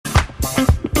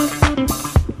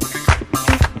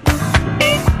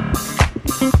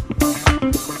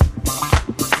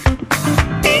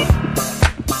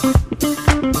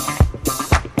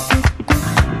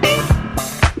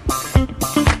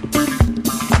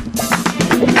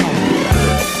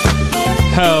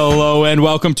and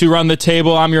welcome to Run the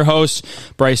Table. I'm your host,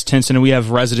 Bryce Tinson, and we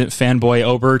have resident fanboy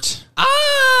Obert.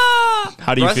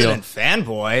 How do you feel? Resident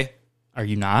fanboy? Are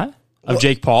you not? Of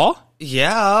Jake Paul?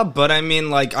 Yeah, but I mean,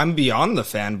 like, I'm beyond the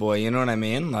fanboy, you know what I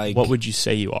mean? Like, What would you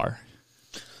say you are?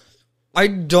 I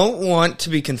don't want to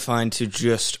be confined to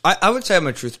just... I would say I'm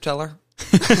a truth teller.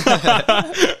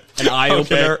 An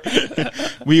eye-opener.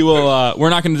 We will. We're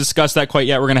not going to discuss that quite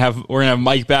yet. We're gonna have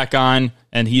Mike back on,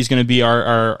 and he's going to be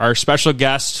our special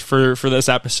guest for this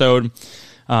episode.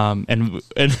 And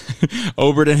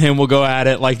Obert and him will go at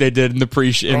it like they did in the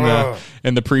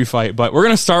pre-fight. But we're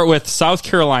going to start with South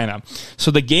Carolina.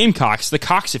 So the Gamecocks, the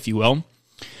Cocks, if you will,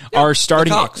 are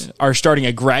starting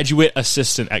a graduate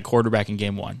assistant at quarterback in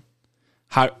game one.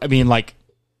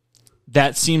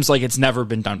 That seems like it's never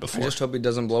been done before. I just hope he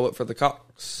doesn't blow it for the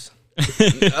Cocks.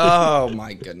 Oh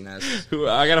my goodness!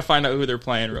 I gotta find out who they're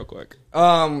playing real quick.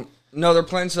 No, they're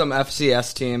playing some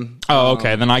FCS team. Oh,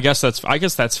 okay. Then I guess that's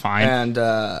fine. And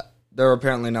they're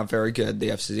apparently not very good. The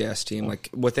FCS team, like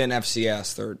within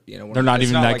FCS, they're not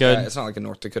even that good. It's not like a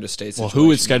North Dakota State situation. Well, who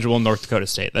would schedule North Dakota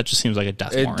State? That just seems like a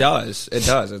death warrant. It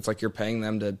does. It's like you're paying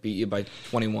them to beat you by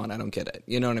 21. I don't get it.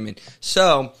 You know what I mean?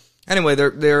 So anyway,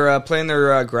 they're playing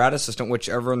their grad assistant, which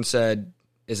everyone said,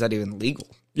 is that even legal?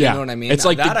 You know what I mean? It's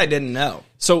like that I didn't know.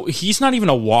 So he's not even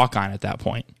a walk-on at that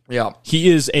point. Yeah. He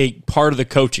is a part of the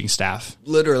coaching staff.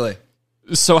 Literally.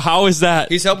 So how is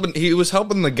that? He was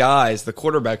helping the guys, the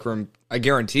quarterback room, I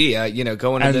guarantee,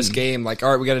 going into this game, like,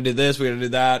 all right, we got to do this, we got to do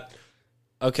that.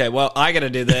 Okay, well, I got to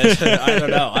do this. I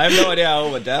don't know. I have no idea how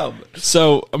it went down.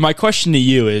 So my question to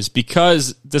you is,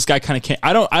 because this guy kind of can't,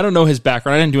 I don't know his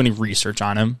background. I didn't do any research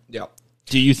on him. Yeah.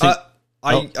 Do you think?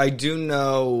 I do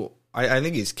know. I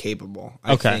think he's capable.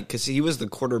 I think because he was the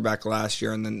quarterback last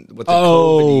year, and then with the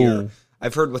COVID year,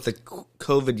 I've heard with the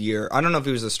COVID year, I don't know if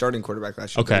he was the starting quarterback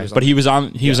last year. Okay, but he was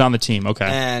on the team. Okay,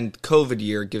 and COVID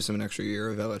year gives him an extra year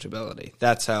of eligibility.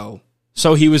 That's how.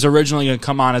 So he was originally going to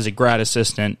come on as a grad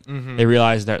assistant. Mm-hmm. They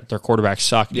realized that their quarterback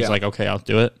sucked. He's like, okay, I'll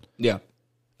do it. Yeah.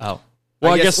 Oh.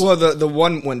 Well, I guess the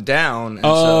one went down. And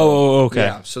okay.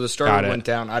 Yeah. So the starter went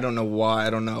down. I don't know why. I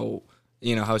don't know.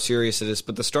 How serious it is,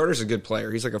 but the starter's a good player.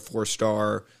 He's like a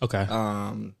 4-star. Okay.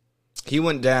 He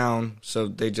went down, so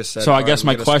they just said. So I guess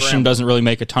my question doesn't really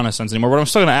make a ton of sense anymore. But I'm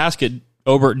still going to ask it,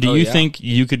 Obert. Do you think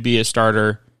you could be a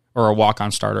starter or a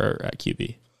walk-on starter at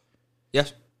QB?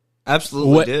 Yes,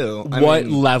 absolutely do. What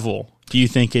level do you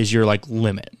think is your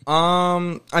limit?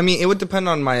 I mean, it would depend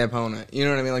on my opponent. You know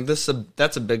what I mean? Like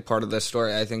that's a big part of this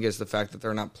story. I think is the fact that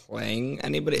they're not playing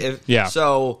anybody.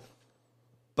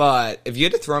 But if you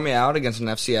had to throw me out against an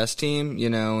FCS team,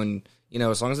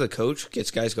 as long as the coach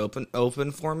gets guys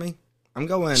open for me, I'm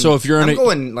going. So if you're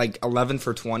going like 11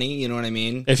 for 20, you know what I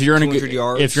mean? If you're in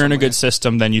a good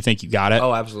system, then you think you got it.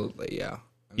 Oh, absolutely, yeah.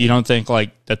 You don't think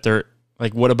that they're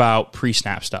what about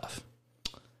pre-snap stuff?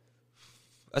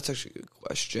 That's actually a good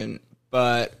question,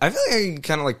 but I feel like I can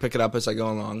kind of pick it up as I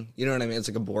go along. You know what I mean? It's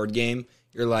like a board game.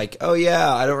 You're like, oh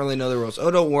yeah, I don't really know the rules.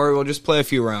 Oh, don't worry, we'll just play a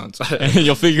few rounds.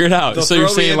 You'll figure it out. So you're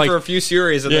saying for a few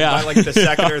series, and then by the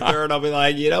second or third, I'll be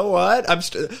like, you know what? I'm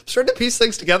starting to piece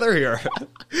things together here.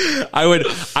 I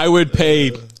would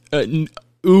pay.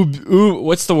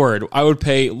 What's the word? I would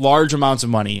pay large amounts of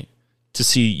money to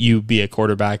see you be a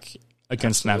quarterback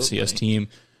against an FCS team.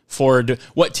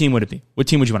 What team would it be? What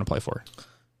team would you want to play for?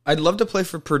 I'd love to play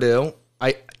for Purdue.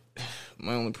 My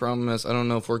only problem is I don't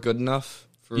know if we're good enough.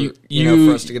 For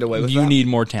us to get away with that. You need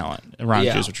more talent around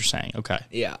you is what you're saying. Okay.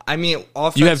 Yeah. I mean,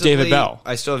 offensively, you have David Bell.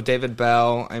 I still have David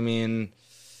Bell. I mean...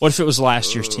 What if it was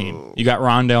last year's team? You got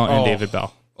Rondale and David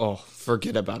Bell. Oh,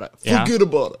 forget about it. Yeah? Forget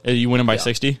about it. You winning by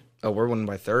 60? Oh, we're winning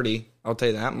by 30. I'll tell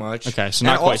you that much. Okay, so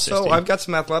not quite 60. Also, I've got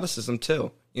some athleticism,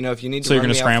 too. If you need to run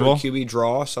me scramble? out for a QB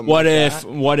draw, something what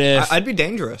like if... I'd be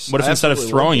dangerous. What if instead of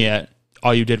throwing it,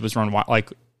 all you did was run,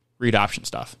 read option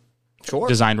stuff? Sure.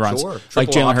 Designed runs. Sure. Like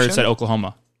Jalen Hurts at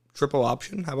Oklahoma. Triple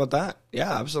option? How about that?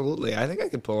 Yeah, absolutely. I think I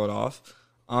could pull it off.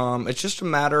 It's just a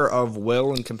matter of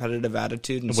will and competitive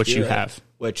attitude and which spirit, you have.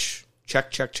 Which,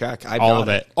 check. I all of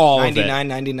it. All 99,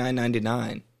 99,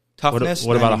 99. Toughness,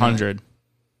 What about 100?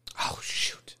 Oh,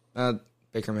 shoot.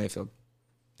 Baker Mayfield.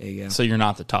 There you go. So you're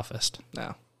not the toughest?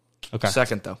 No. Okay.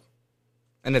 Second, though.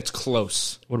 And it's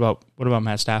close. What about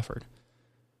Matt Stafford?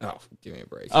 Oh, give me a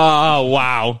break. Oh,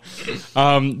 wow.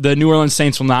 The New Orleans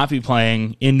Saints will not be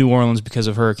playing in New Orleans because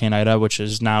of Hurricane Ida, which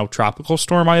is now Tropical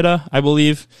Storm Ida, I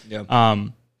believe. Yeah.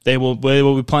 They will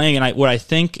be playing in what I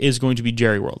think is going to be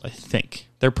Jerry World, I think.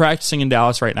 They're practicing in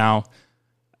Dallas right now.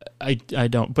 I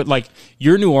don't. But,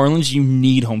 you're New Orleans, you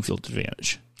need home field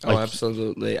advantage. Oh,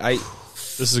 absolutely.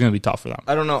 This is going to be tough for them.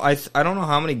 I don't know. I don't know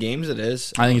how many games it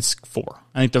is. I think it's 4.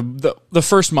 I think the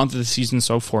first month of the season,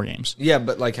 so 4 games. Yeah,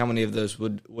 but like how many of those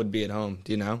would be at home?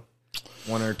 Do you know?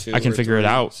 1 or 2? I can figure it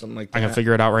out. Something like that. I can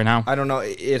figure it out right now. I don't know.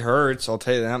 It hurts. I'll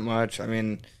tell you that much. I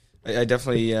mean, I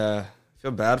definitely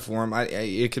feel bad for him.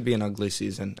 It could be an ugly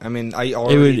season. I mean,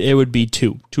 it would be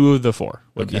 2. 2 of the 4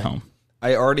 would be home.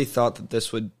 I already thought that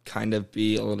this would kind of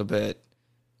be a little bit,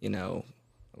 a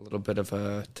little bit of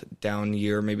a down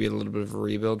year, maybe a little bit of a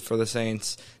rebuild for the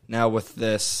Saints. Now with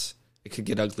this, it could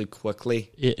get ugly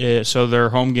quickly. So their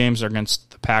home games are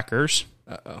against the Packers.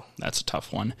 Uh-oh. That's a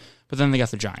tough one. But then they got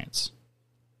the Giants.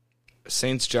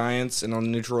 Saints, Giants, in a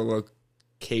neutral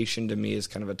location to me is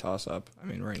kind of a toss-up. I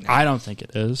mean, right now. I don't think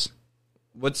it is.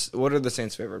 What are the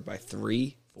Saints favored by?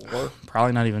 3, 4?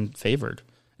 Probably not even favored.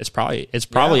 It's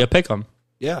probably a pick 'em.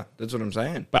 Yeah, that's what I'm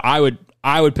saying. But I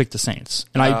would pick the Saints,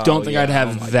 and I don't think I'd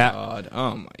have that. God.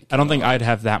 Oh my God! I don't think I'd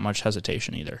have that much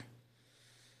hesitation either.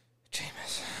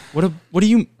 Jameis, what do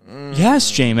you?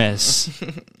 Yes, Jameis.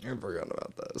 I forgot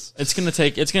about this. It's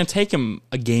gonna take him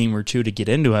a game or 2 to get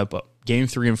into it, but game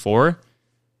 3 and 4,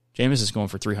 Jameis is going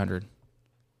for 300.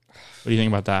 What do you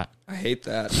think about that? I hate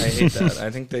that. I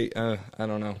think they. I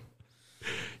don't know.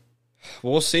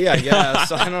 We'll see, I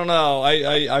guess. I don't know.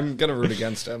 I'm gonna root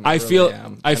against him. I feel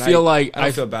like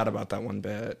I feel bad about that one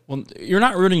bit. Well, you're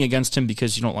not rooting against him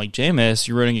because you don't like Jameis.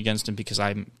 You're rooting against him because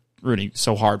I'm rooting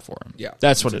so hard for him. Yeah,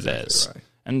 that's what exactly it is, right.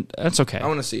 And that's okay. I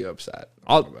want to see you upset.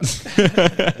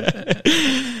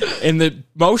 In the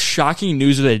most shocking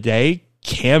news of the day,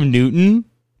 Cam Newton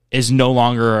is no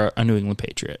longer a New England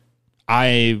Patriot.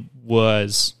 I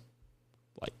was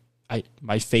like,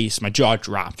 my jaw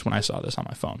dropped when I saw this on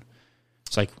my phone.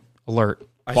 It's like, alert,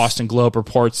 Boston Globe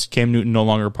reports Cam Newton no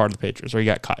longer part of the Patriots, or he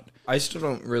got cut. I still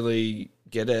don't really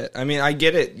get it. I mean, I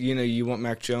get it. You want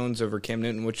Mac Jones over Cam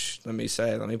Newton, which, let me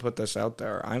put this out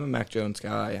there. I'm a Mac Jones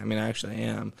guy. I mean, I actually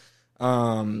am.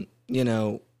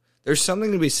 There's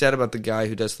something to be said about the guy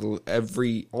who does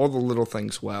all the little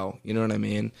things well. You know what I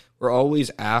mean? We're always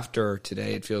after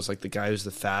today, it feels like the guy who's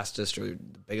the fastest or the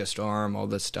biggest arm, all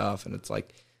this stuff. And it's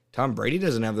like, Tom Brady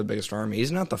doesn't have the biggest arm.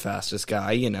 He's not the fastest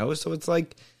guy, So it's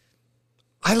like,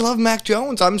 I love Mac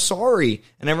Jones. I'm sorry.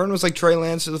 And everyone was like, Trey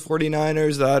Lance to the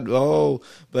 49ers.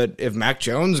 But if Mac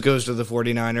Jones goes to the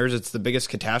 49ers, it's the biggest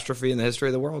catastrophe in the history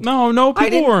of the world. No,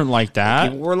 people weren't like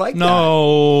that. People were like that.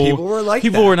 People were like that.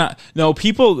 People were not. No,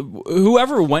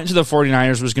 whoever went to the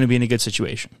 49ers was going to be in a good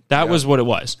situation. That was what it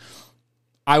was.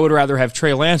 I would rather have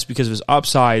Trey Lance because of his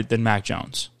upside than Mac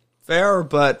Jones. Fair,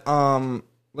 but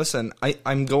listen,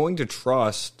 I'm going to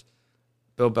trust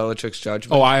Bill Belichick's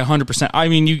judgment. Oh, I 100%. I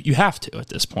mean, you have to at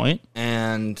this point.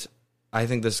 And I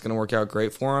think this is going to work out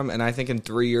great for him. And I think in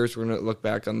 3 years, we're going to look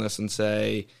back on this and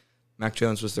say, Mac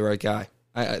Jones was the right guy.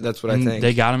 That's what I think.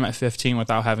 They got him at 15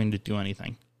 without having to do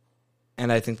anything.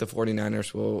 And I think the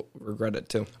 49ers will regret it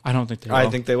too. I don't think they will. I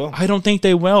think they will. I don't think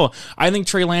they will. I think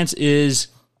Trey Lance is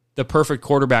the perfect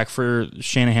quarterback for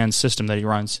Shanahan's system that he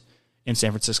runs in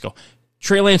San Francisco.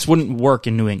 Trey Lance wouldn't work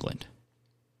in New England.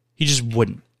 He just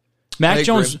wouldn't. Mac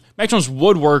Jones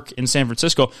would work in San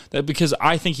Francisco because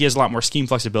I think he has a lot more scheme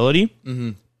flexibility.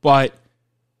 Mm-hmm. But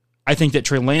I think that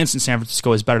Trey Lance in San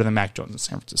Francisco is better than Mac Jones in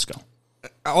San Francisco.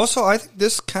 Also, I think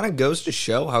this kind of goes to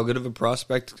show how good of a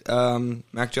prospect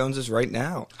Mac Jones is right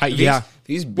now.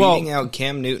 He's beating out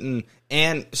Cam Newton,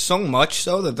 and so much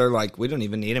so that they're like, we don't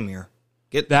even need him here.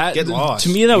 Get lost.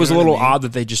 To me, that was a little odd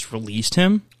that they just released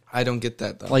him. I don't get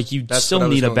that, though. Like, still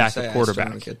need a backup quarterback. I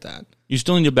don't get that. You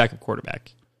still need a backup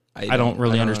quarterback. I don't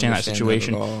really understand that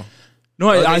situation. No,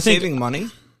 I think saving money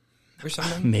or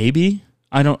something. Maybe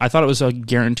I thought it was a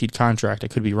guaranteed contract. I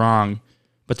could be wrong,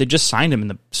 but they just signed him in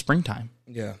the springtime.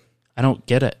 Yeah, I don't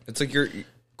get it. It's like your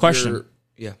question.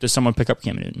 Does someone pick up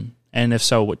Cam Newton? And if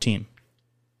so, what team?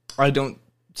 I don't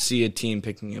see a team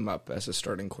picking him up as a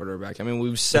starting quarterback. I mean,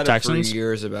 we've said it for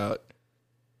years about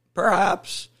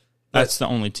perhaps. That's the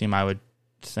only team I would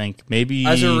think. Maybe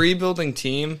as a rebuilding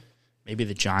team, maybe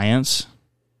the Giants.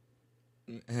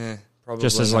 Probably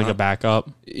just as like a backup.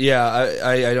 Yeah,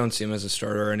 I don't see him as a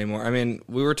starter anymore. I mean,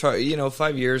 we were talking,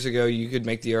 5 years ago, you could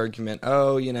make the argument,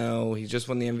 he just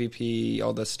won the MVP,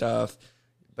 all this stuff.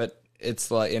 But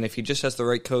it's like, and if he just has the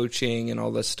right coaching and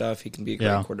all this stuff, he can be a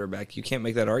great quarterback. You can't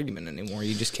make that argument anymore.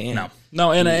 You just can't.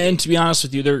 No, and to be honest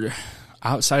with you, they're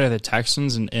outside of the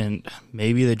Texans and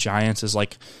maybe the Giants is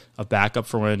like a backup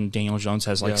for when Daniel Jones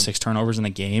has 6 turnovers in the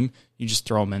game. You just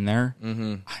throw him in there.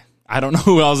 Mm-hmm. I don't know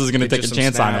who else is going to take a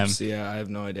chance on him. Yeah, I have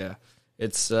no idea.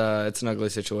 it's an ugly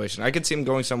situation. I could see him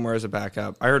going somewhere as a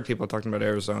backup. I heard people talking about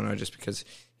Arizona just because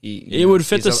it would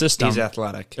fit the system. He's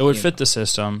athletic. It would fit the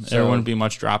system. There wouldn't be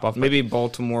much drop off. Maybe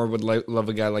Baltimore would love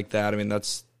a guy like that. I mean,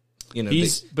 that's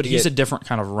he's a different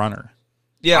kind of runner.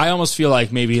 Yeah, I almost feel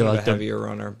like maybe kind like of a heavier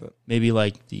runner, but maybe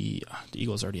like the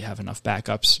Eagles already have enough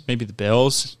backups. Maybe the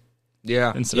Bills,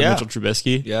 instead of Mitchell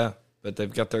Trubisky. Yeah, but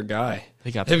they've got their guy.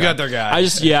 They've got their guy.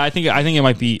 I think it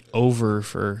might be over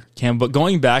for Cam. But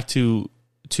going back to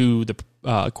the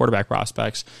quarterback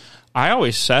prospects, I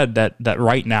always said that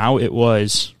right now it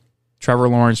was Trevor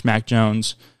Lawrence, Mac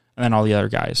Jones, and then all the other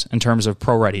guys in terms of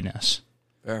pro readiness.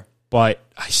 Fair. But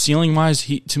ceiling wise,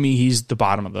 to me, he's the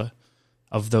bottom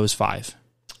of those five.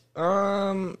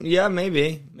 Yeah,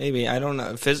 maybe. I don't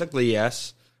know. Physically,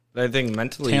 yes, but I think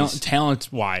mentally, talent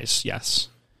wise, yes.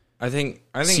 I think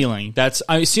ceiling.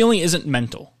 Ceiling isn't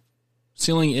mental.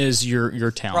 Ceiling is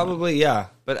your talent. Probably, yeah.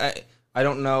 But I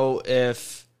don't know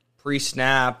if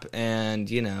pre-snap and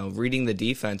reading the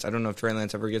defense. I don't know if Trey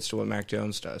Lance ever gets to what Mac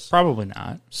Jones does. Probably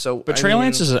not. But Trey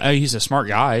Lance he's a smart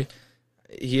guy.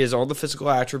 He has all the physical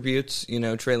attributes,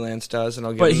 Trey Lance does, and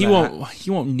I'll give but him that. He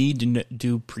won't need to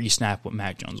do pre-snap what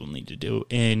Mac Jones will need to do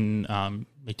in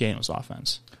McDaniel's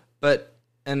offense.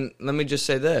 And let me just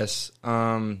say this,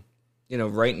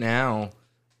 right now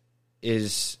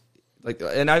is like,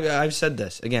 and I've said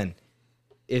this again.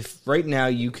 If right now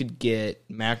you could get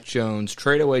Mac Jones,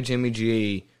 trade away Jimmy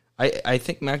G, I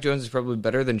think Mac Jones is probably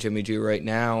better than Jimmy G right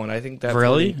now, and I think that's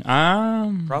really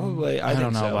probably. I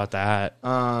don't know about that.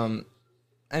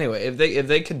 Anyway, if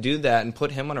they could do that and put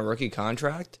him on a rookie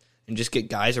contract and just get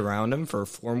guys around him for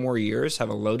 4 more years, have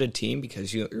a loaded team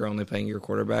because you're only paying your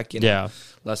quarterback,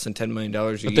 less than $10 million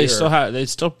a year. But they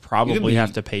still probably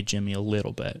have to pay Jimmy a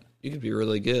little bit. You could be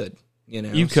really good,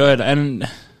 You could, and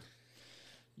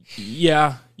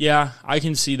yeah, I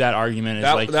can see that argument.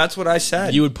 That's what I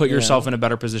said. You would put yourself in a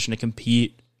better position to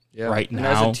compete right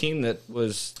now. As a team that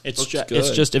it's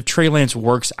just if Trey Lance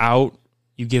works out,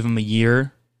 you give him a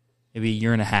year, maybe a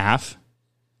year and a half.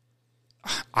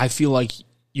 I feel like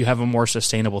you have a more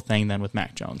sustainable thing than with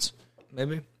Mac Jones.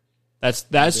 Maybe. That's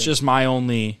just my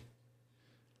only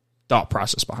thought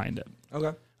process behind it.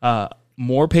 Okay.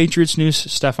 More Patriots news.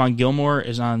 Stephon Gilmore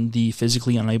is on the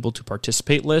physically unable to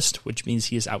participate list, which means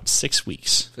he is out 6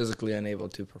 weeks. Physically unable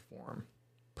to perform.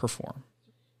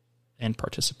 And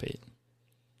participate.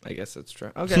 I guess that's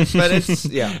true. Okay, but it's,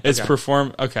 It's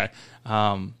perform. Okay.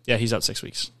 He's out 6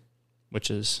 weeks, which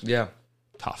is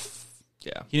tough.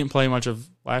 Yeah. He didn't play much of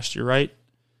last year, right?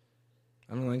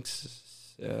 I don't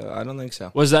think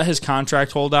so. Was that his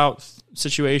contract holdout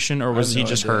situation, or was he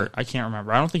just idea. hurt? I can't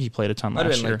remember. I don't think he played a ton Might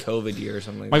last have been year. like COVID year or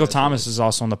something. Michael Thomas is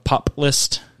also on the PUP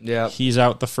list. Yeah. He's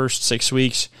out the first 6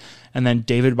 weeks. And then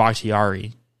David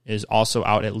Bakhtiari is also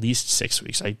out at least 6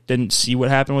 weeks. I didn't see what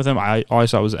happened with him. All I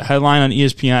saw was a headline on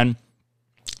ESPN.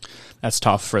 That's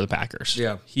tough for the Packers.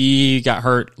 Yeah. He got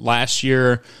hurt last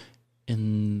year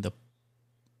in the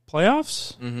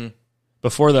playoffs? Mm-hmm.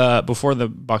 Before the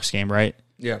Bucs game, right?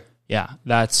 Yeah. Yeah.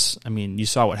 You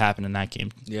saw what happened in that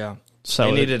game. Yeah. So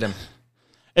they needed him.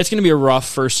 It's going to be a rough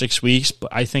first 6 weeks, but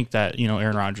I think that,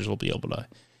 Aaron Rodgers will be able to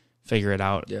figure it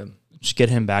out. Yeah. Just get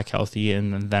him back healthy,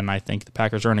 and then I think the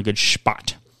Packers are in a good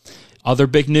spot. Other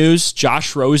big news,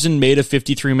 Josh Rosen made a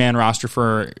 53-man roster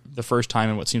for the first time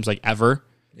in what seems like ever.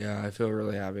 Yeah, I feel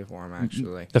really happy for him,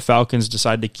 actually. The Falcons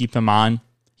decided to keep him on.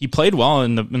 He played well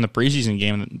in the preseason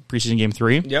game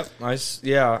 3. Yep, nice.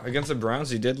 Yeah, against the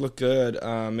Browns, he did look good.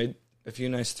 Made a few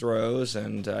nice throws,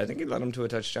 and I think he led them to a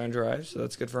touchdown drive, so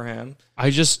that's good for him.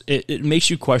 It makes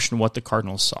you question what the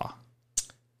Cardinals saw.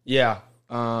 Yeah,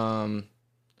 I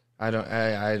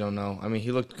don't know. I mean,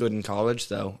 he looked good in college,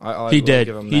 though. He did.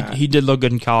 He did look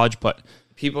good in college, but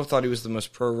people thought he was the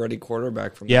most pro-ready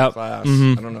quarterback from that class.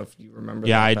 Mm-hmm. I don't know if you remember.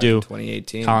 Yeah, I do. In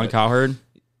 2018, Colin Cowherd.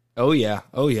 Oh yeah.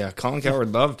 Colin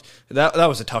Cowherd loved that. That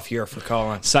was a tough year for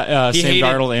Colin. Sam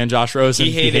Darnold and Josh Rosen.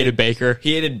 He hated Baker.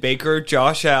 He hated Baker,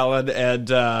 Josh Allen, and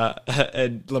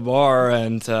Lamar,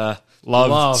 and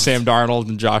loved Sam Darnold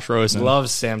and Josh Rosen.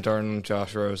 Loves Sam Darnold and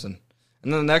Josh Rosen.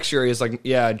 And then the next year, he's like,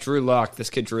 yeah, Drew Lock. This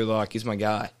kid, Drew Lock, he's my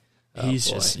guy.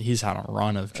 He's had a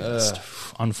run of just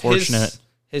unfortunate.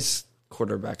 His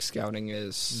quarterback scouting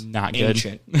is not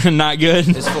ancient. Good. Not good.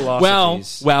 His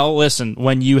philosophies. Well, listen,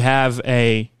 when you have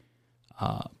a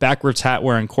backwards hat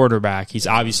wearing quarterback, he's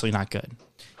obviously not good.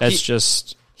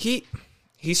 That's he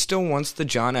still wants the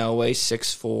John Elway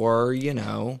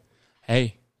 6'4",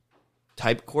 Hey.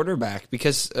 type quarterback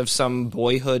because of some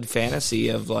boyhood fantasy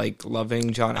of like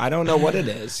loving John. I don't know what it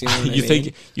is. You know what I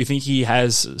mean? You think he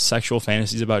has sexual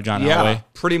fantasies about John Elway? Yeah,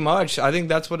 pretty much. I think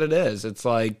that's what it is. It's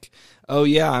like oh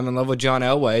yeah, I'm in love with John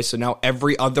Elway, so now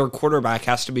every other quarterback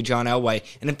has to be John Elway.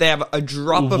 And if they have a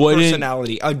drop of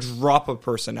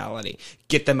personality,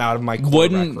 get them out of my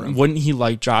quarterback room. Wouldn't he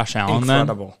like Josh Allen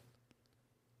Incredible. then?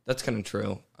 That's kind of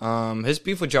true. His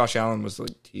beef with Josh Allen was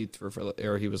like he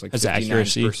was like his 59%.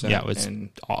 accuracy, yeah, it was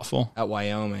awful at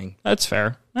Wyoming. That's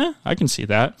fair. I can see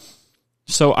that.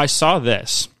 So I saw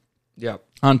this. Yeah.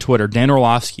 On Twitter, Dan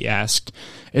Orlovsky asked,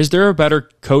 "Is there a better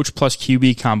coach plus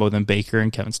QB combo than Baker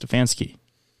and Kevin Stefanski?"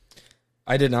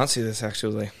 I did not see this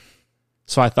actually.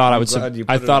 So I thought I would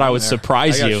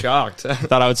surprise you. I got shocked. I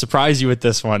thought I would surprise you with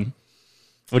this one.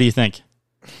 What do you think?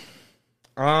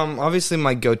 Obviously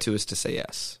my go-to is to say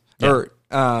yes. Yeah. Or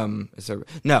is there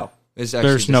no? Is actually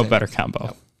There's no better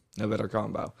combo. No better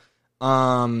combo.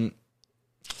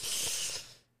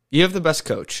 You have the best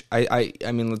coach. I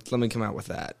mean, let me come out with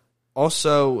that.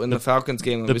 Also, in the Falcons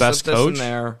game, the best coach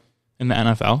in the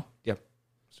NFL. Yep,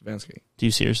 Stefanski. Do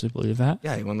you seriously believe that?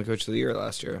 Yeah, he won the Coach of the Year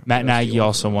last year. Matt Nagy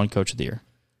also won Coach of the Year.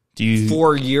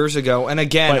 4 years ago, and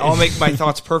again, I'll make my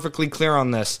thoughts perfectly clear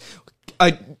on this.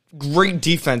 A great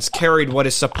defense carried what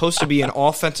is supposed to be an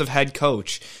offensive head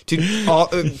coach to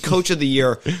Coach of the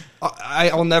Year.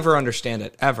 I'll never understand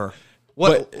it ever.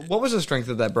 What was the strength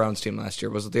of that Browns team last year?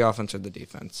 Was it the offense or the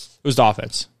defense? It was the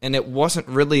offense. And it wasn't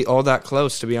really all that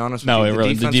close, to be honest with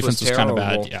you. The defense was kind of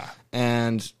bad, yeah.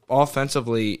 And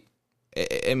offensively,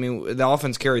 I mean, the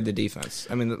offense carried the defense.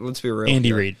 I mean, let's be real.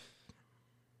 Andy Reid.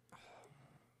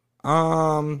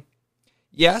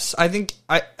 Yes, I think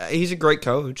he's a great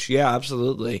coach. Yeah,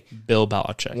 absolutely. Bill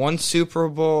Belichick. One Super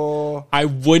Bowl. I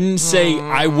wouldn't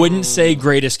say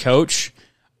greatest coach.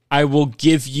 I will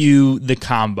give you the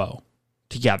combo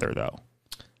together, though.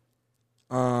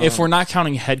 If we're not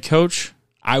counting head coach,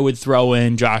 I would throw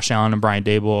in Josh Allen and Brian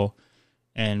Daboll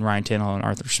and Ryan Tannehill and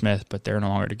Arthur Smith, but they're no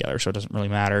longer together, so it doesn't really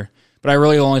matter. But I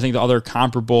really only think the other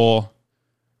comparable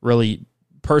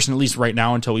person, at least right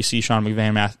now until we see Sean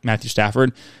McVay and Matthew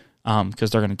Stafford, because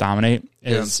they're going to dominate,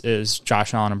 is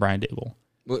Josh Allen and Brian Daboll.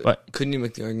 But couldn't you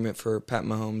make the argument for Pat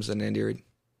Mahomes and Andy Reid?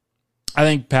 I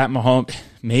think Pat Mahomes,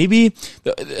 maybe.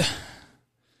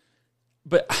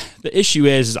 But the issue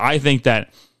is I think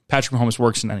that Patrick Mahomes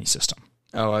works in any system.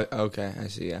 Oh, okay. I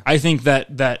see, yeah. I think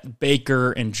that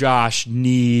Baker and Josh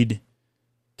need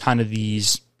kind of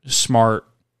these smart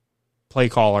play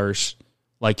callers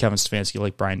like Kevin Stefanski,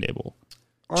 like Brian Daboll,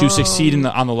 to succeed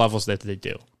on the levels that they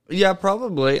do. Yeah,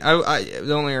 probably.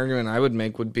 The only argument I would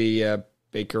make would be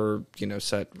Baker,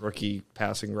 set rookie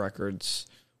passing records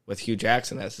with Hugh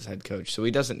Jackson as his head coach, so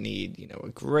he doesn't need a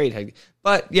great head.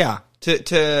 But yeah, to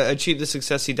achieve the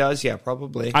success he does, yeah,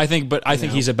 probably. I think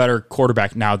he's a better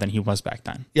quarterback now than he was back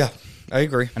then. Yeah, I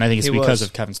agree, and I think it's because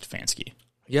of Kevin Stefanski.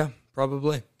 Yeah,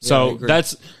 probably. Yeah, so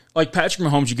that's like Patrick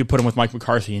Mahomes. You could put him with Mike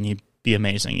McCarthy, and he'd be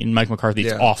amazing. And Mike McCarthy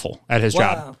is awful at his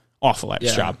job. Awful at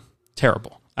his job.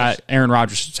 Terrible. Aaron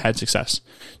Rodgers had success,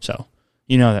 so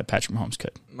you know that Patrick Mahomes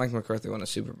could. Mike McCarthy won a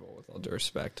Super Bowl, with all due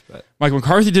respect, but Mike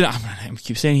McCarthy did. I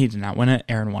keep saying he did not win it.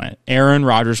 Aaron won it. Aaron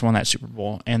Rodgers won that Super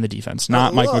Bowl and the defense,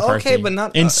 not Mike McCarthy. Okay, but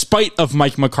not in spite of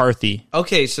Mike McCarthy.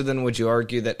 Okay, so then would you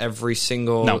argue that every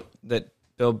single that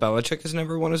Bill Belichick has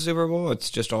never won a Super Bowl? It's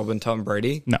just all been Tom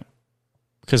Brady? No,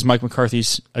 because Mike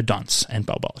McCarthy's a dunce and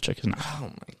Bill Belichick is not. Oh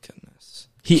my goodness,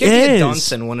 he can't is be a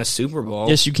dunce and win a Super Bowl.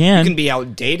 Yes, you can. You can be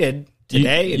outdated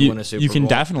today and win a Super Bowl. You can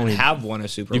definitely have won a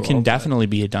Super Bowl. You can definitely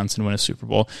be a dunce and win a Super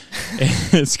Bowl.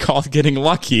 It's called getting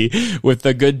lucky with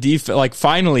a good defense. Like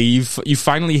finally, you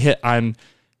finally hit on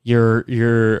your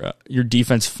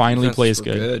defense. Finally plays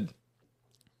good.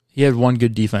 He had one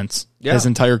good defense his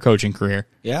entire coaching career.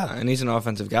 Yeah, and he's an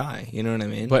offensive guy. You know what I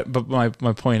mean? But my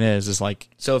point is like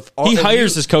so if he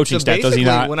hires his coaching staff, does he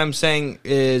not? What I'm saying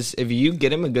is if you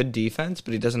get him a good defense,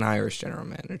 but he doesn't hire his general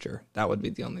manager, that would be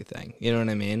the only thing. You know what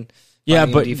I mean? Yeah,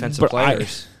 but defensive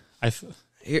players.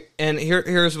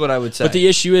 Here's what I would say. But the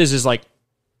issue is like,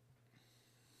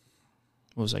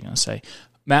 what was I going to say?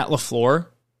 Matt LaFleur.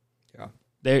 Yeah,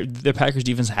 the Packers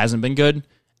defense hasn't been good,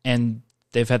 and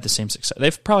they've had the same success.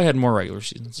 They've probably had more regular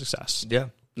season success. Yeah,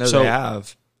 they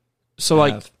have.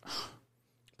 But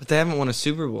they haven't won a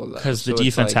Super Bowl though, because the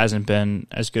defense hasn't been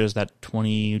as good as that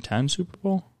 2010 Super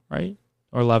Bowl, right?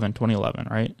 Or 2011,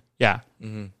 right? Yeah,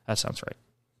 that sounds right.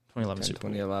 2011 Super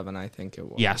Bowl. 2011, I think it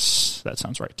was. Yes, that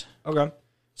sounds right. Okay.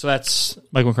 So that's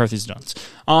Mike McCarthy's dunce.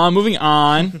 Moving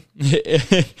on,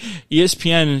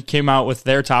 ESPN came out with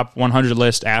their top 100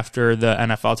 list after the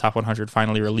NFL top 100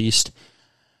 finally released.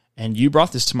 And you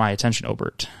brought this to my attention,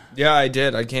 Obert. Yeah, I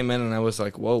did. I came in and I was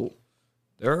like, whoa,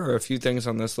 there are a few things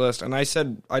on this list. And I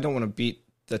said, I don't want to beat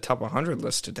the top 100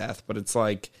 list to death, but it's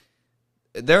like,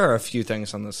 there are a few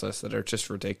things on this list that are just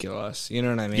ridiculous. You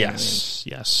know what I mean? Yes.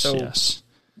 Yes.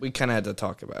 We kind of had to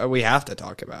talk about it. We have to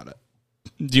talk about it.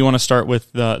 Do you want to start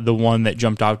with the one that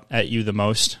jumped out at you the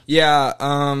most? Yeah,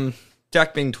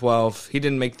 Dak being 12. He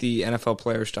didn't make the NFL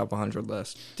Players Top 100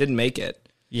 list. Didn't make it.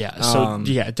 Yeah. So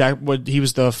Dak, he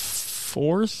was the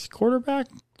fourth quarterback?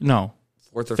 No,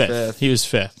 Fourth or fifth. He was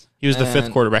fifth. He was the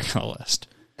fifth quarterback on the list.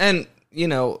 And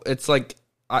it's like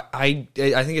I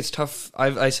think it's tough.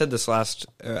 I said this last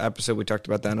episode. We talked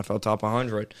about the NFL Top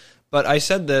 100, but I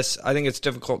said this. I think it's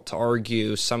difficult to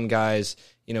argue some guys,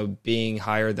 being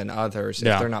higher than others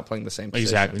if they're not playing the same position.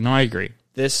 Exactly. No, I agree.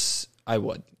 This I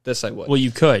would. Well,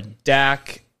 you could.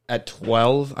 Dak at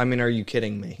 12. I mean, are you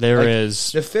kidding me? There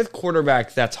is the fifth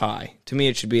quarterback. That's high. To me,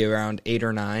 it should be around 8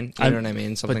 or 9. You know what I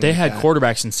mean? Something. But they like had that.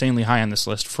 quarterbacks insanely high on this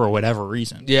list for whatever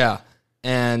reason. Yeah,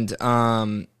 and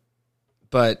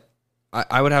but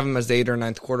I would have him as the 8th or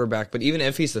 9th quarterback. But even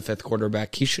if he's the fifth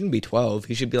quarterback, he shouldn't be 12.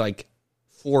 He should be like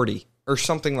 40 or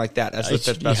something like that as the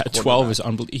fifth best quarterback. 12 is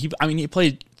unbelievable. He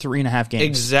played 3.5 games.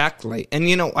 Exactly.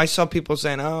 And, I saw people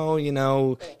saying,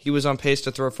 he was on pace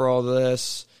to throw for all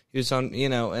this. He was on,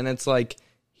 and it's like,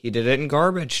 he did it in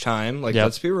garbage time. Like,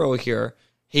 let's be real here.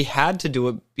 He had to do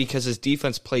it because his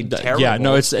defense played terrible. Yeah,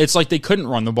 no, it's like they couldn't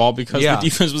run the ball because the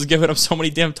defense was giving up so many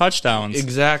damn touchdowns.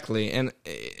 Exactly. And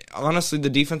honestly, the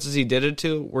defenses he did it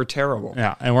to were terrible.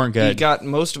 Yeah, and weren't good. He got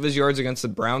most of his yards against the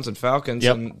Browns and Falcons,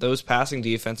 and those passing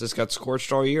defenses got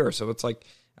scorched all year. So it's like,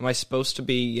 am I supposed to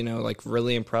be,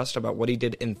 really impressed about what he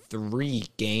did in 3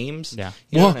 games? Yeah.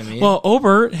 You know what I mean? Well,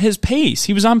 Ober, his pace.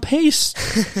 He was on pace.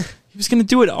 He was going to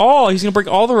do it all. He's going to break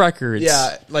all the records.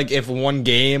 Yeah, like if one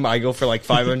game I go for like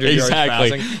 500 yards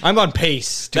passing, I'm on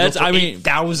pace to go for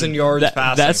 8,000 yards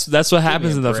passing. That's what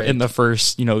happens in the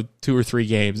first 2 or 3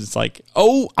 games. It's like,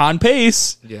 on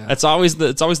pace. Yeah, it's always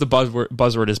the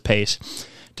buzzword is pace.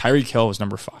 Tyreek Hill was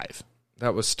number 5.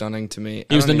 That was stunning to me.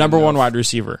 He was the number 1 wide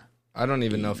receiver. I don't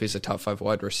even know if he's a top 5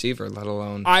 wide receiver, let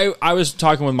alone. I was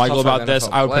talking with Michael about this.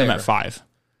 I would put him at 5.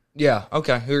 Yeah.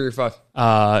 Okay. Who are your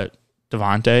 5?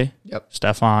 Devontae,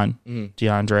 Stephon,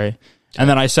 DeAndre. And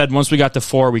then I said once we got to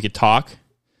 4, we could talk.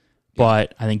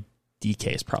 But I think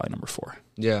DK is probably number 4.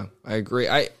 Yeah, I agree.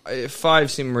 5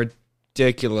 seemed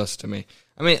ridiculous to me.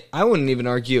 I mean, I wouldn't even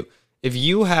argue if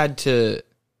you had to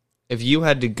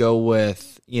go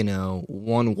with,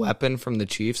 one weapon from the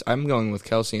Chiefs, I'm going with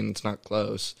Kelsey, and it's not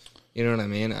close. You know what I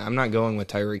mean? I'm not going with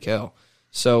Tyreek Hill.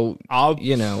 So,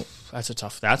 that's a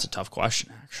tough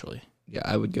question, actually. Yeah,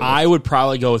 I would go. I would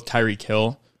probably go with Tyreek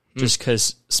Hill just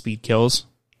because speed kills,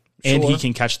 and he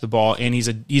can catch the ball, and he's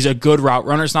a good route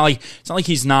runner. It's not like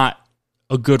he's not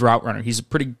a good route runner. He's a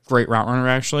pretty great route runner,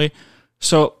 actually.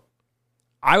 So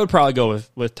I would probably go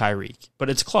with Tyreek, but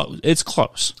it's close. It's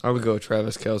close. I would go with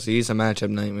Travis Kelce. He's a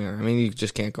matchup nightmare. I mean, you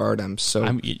just can't guard him.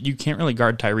 So you can't really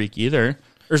guard Tyreek either.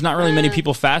 There's not really many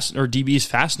people fast or DBs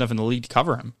fast enough in the league to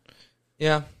cover him.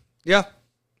 Yeah.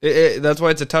 That's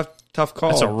why it's a tough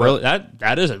call.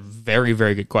 That is a very,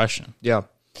 very good question. Yeah.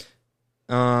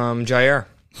 Jair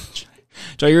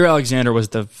Alexander was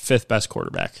the 5th best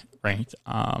quarterback ranked.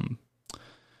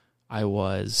 I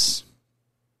was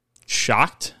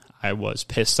shocked. I was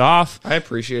pissed off. I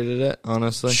appreciated it,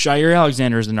 honestly. Jair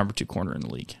Alexander is the number 2 corner in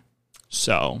the league.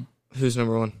 So who's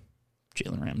number 1?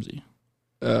 Jalen Ramsey.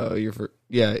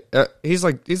 He's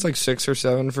like 6 or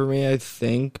 7 for me, I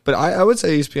think. But I would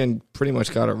say ESPN pretty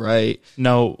much got it right.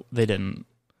 No, they didn't.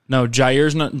 No,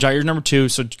 Jair's number 2.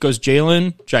 So it goes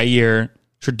Jalen, Jair,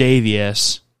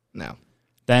 Tre'Davious. No.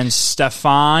 Then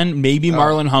Stephon, maybe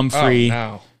Marlon Humphrey.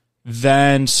 No.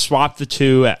 Then swap the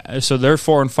 2. So they're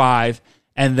 4 and 5.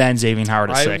 And then Xavier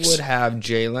Howard at 6. I would have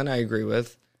Jalen, I agree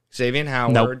with. Xavier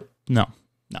Howard. No.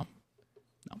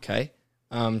 Okay.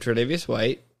 Tre'Davious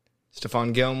White.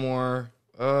 Stephon Gilmore,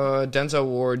 Denzel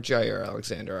Ward, Jair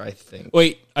Alexander, I think.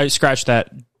 Wait, I scratched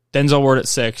that. Denzel Ward at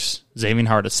 6, Xavier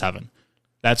Howard at 7.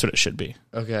 That's what it should be.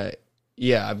 Okay.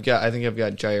 Yeah, I think I've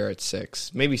got Jair at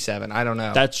 6, maybe 7. I don't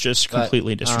know. That's just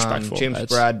completely disrespectful. James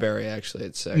Bradbury actually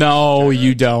at 6. No,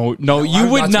 you don't. No, you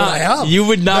would not. You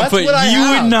would not put. You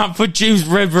would not put James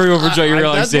Bradbury over Jair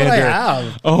Alexander. That's what I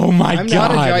have. Oh my god! I'm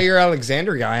not a Jair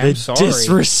Alexander guy. I'm sorry.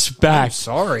 Disrespect. I'm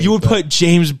sorry. You would put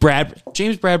James Bradbury.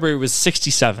 James Bradbury was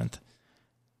 67th,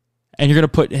 and you're gonna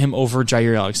put him over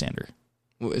Jair Alexander.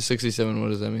 67. What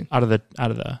does that mean? Out of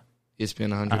the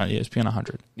ESPN 100. ESPN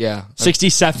 100. Yeah.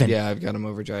 67. Yeah, I've got him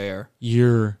over Jair.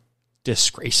 You're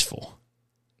disgraceful.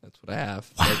 That's what I have.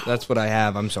 Wow. That's what I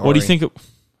have. I'm sorry. What do you think?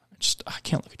 I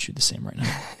can't look at you the same right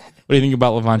now. What do you think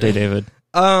about Levante David?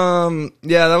 Yeah,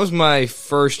 that was my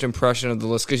first impression of the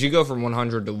list because you go from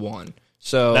 100 to 1.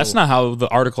 So That's not how the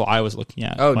article I was looking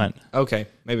at went. Okay.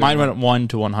 Maybe Mine went 1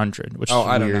 to 100, which is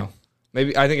I don't weird. know.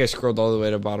 Maybe I think I scrolled all the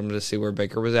way to the bottom to see where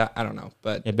Baker was at. I don't know,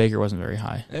 but Yeah, Baker wasn't very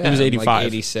high. yeah, It was 85. like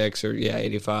 86 or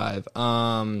 85.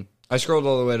 I scrolled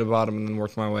all the way to the bottom and then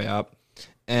worked my way up,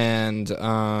 and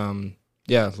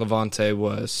Levante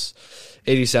was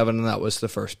 87, and that was the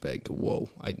first big. Whoa,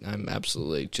 I'm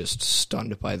absolutely just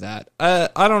stunned by that.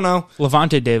 I don't know.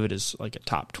 Levante David is like a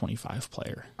top 25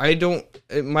 player. I don't.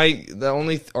 The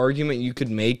only argument you could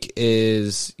make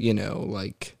is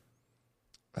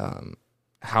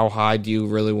how high do you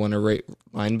really want to rate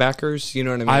linebackers? You know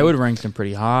what I mean? I would rank them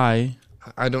pretty high,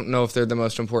 I don't know if they're the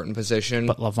most important position,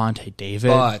 but Levante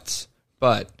David.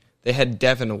 but they had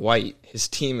Devin White, his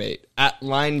teammate, at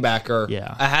linebacker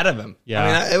ahead of him. Yeah.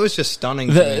 I mean, it was just stunning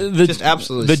to me. Just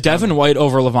absolutely The stunning. Devin White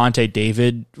over Levante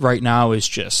David right now is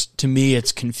just, to me,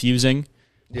 it's confusing.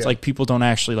 It's like people don't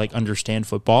actually like understand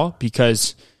football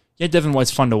because, Devin White's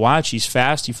fun to watch. He's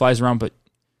fast. He flies around, but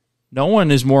no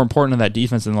one is more important in that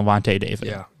defense than Levante David.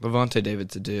 Yeah, Levante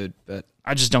David's a dude, but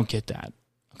I just don't get that.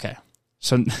 Okay.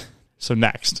 So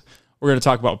next, we're going to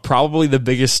talk about probably the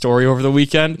biggest story over the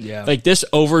weekend. Yeah. Like, this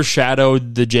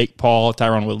overshadowed the Jake Paul,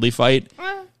 Tyron Woodley fight.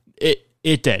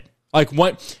 It did. Like,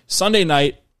 what Sunday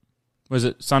night, was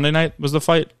it Sunday night was the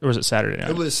fight, or was it Saturday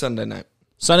night? it was Sunday night.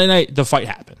 Sunday night, the fight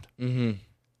happened. Mm-hmm.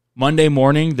 Monday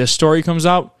morning, this story comes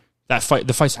out. The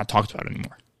fight's not talked about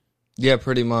anymore. Yeah,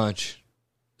 pretty much.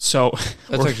 So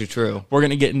That's actually true. we're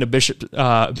going to get into Bishop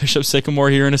Sycamore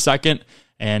here in a second,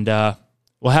 and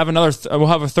we'll have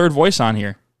a third voice on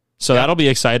here. So that'll be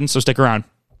exciting. So stick around.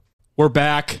 We're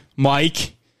back,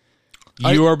 Mike.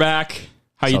 You are back.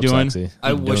 How you doing? Sexy?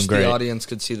 I I'm wish doing great. the audience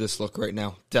could see this look right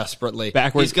now, desperately.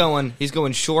 Backwards. He's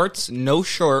going shorts, no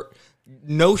shirt,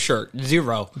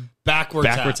 zero. Backwards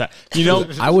hat. You know,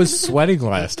 I was sweating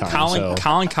last time.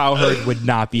 Colin Cowherd would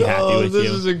not be happy with this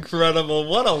you. is incredible.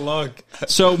 What a look.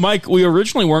 So, Mike, we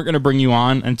originally weren't going to bring you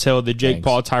on until the Jake Thanks.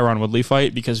 Paul Tyron Woodley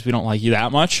fight because we don't like you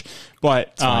that much.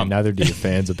 But neither do your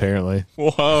fans, apparently.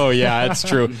 whoa, yeah, that's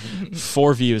true.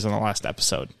 4 views on the last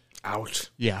episode.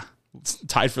 Ouch. Yeah, it's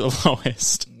tied for the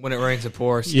lowest. When it rains, it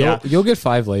pours. Yeah. You'll get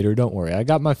 5 later. Don't worry. I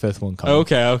got my 5th one coming.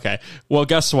 Okay. Well,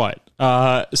 guess what?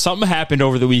 Something happened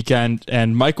over the weekend,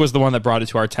 and Mike was the one that brought it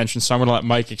to our attention. So I'm going to let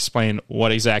Mike explain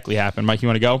what exactly happened. Mike, you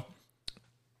want to go?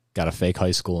 Got a fake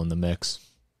high school in the mix.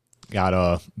 Got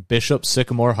a Bishop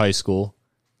Sycamore High School.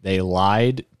 They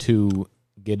lied to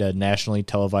get a nationally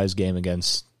televised game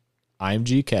against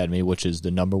IMG Academy, which is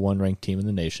the number 1 ranked team in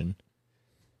the nation.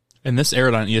 And this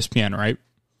aired on ESPN, right?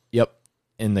 Yep.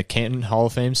 In the Canton Hall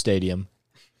of Fame Stadium.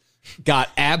 Got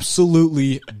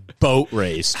absolutely boat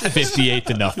raced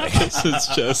 58-0. This is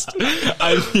just,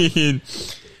 I mean,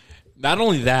 not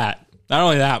only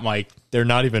that, Mike. They're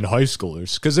not even high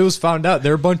schoolers because it was found out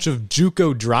they're a bunch of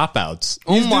JUCO dropouts.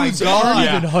 Oh my dudes God. aren't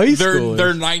Yeah, even high schoolers.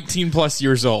 they're 19 plus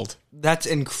years old. That's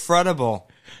incredible.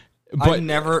 But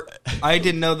I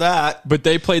didn't know that. But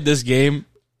they played this game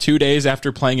 2 days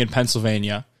after playing in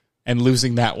Pennsylvania and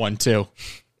losing that one too.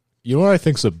 You know what I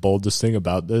think's the boldest thing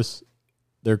about this?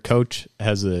 Their coach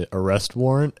has an arrest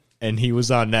warrant, and he was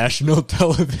on national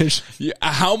television. Yeah,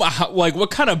 how like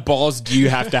what kind of balls do you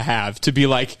have to be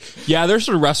like, yeah, there's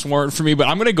an arrest warrant for me, but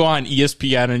I'm going to go on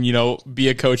ESPN and be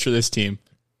a coach for this team.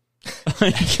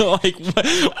 like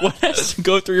what has to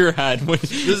go through your head when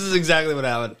This is exactly what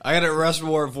happened. I got an arrest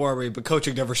warrant for me, but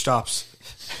coaching never stops.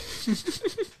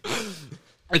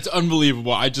 it's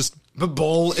unbelievable. The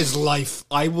bowl is life.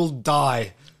 I will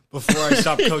die before I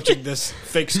stop coaching this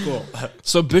fake school.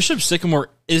 So Bishop Sycamore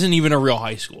isn't even a real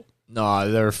high school.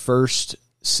 No, their first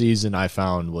season I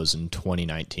found was in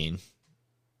 2019.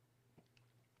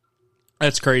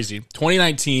 That's crazy.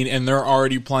 2019, and they're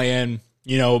already playing,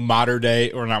 modern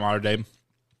day, DeMatha,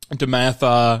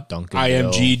 Duncanville.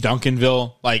 IMG,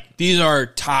 Duncanville. Like, these are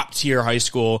top tier high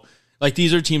school. Like,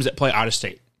 these are teams that play out of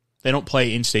state. They don't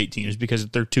play in-state teams because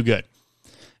they're too good.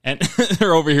 And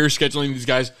they're over here scheduling these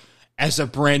guys as a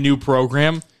brand new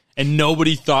program, and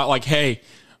nobody thought, like, hey,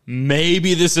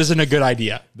 maybe this isn't a good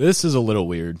idea. This is a little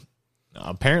weird.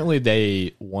 Apparently,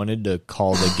 they wanted to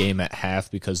call the game at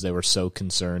half because they were so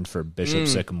concerned for Bishop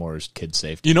Sycamore's kid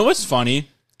safety. You know what's funny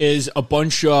is a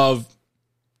bunch of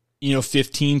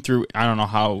 15 through, I don't know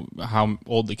how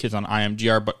old the kids on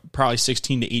IMG are, but probably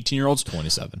 16 to 18-year-olds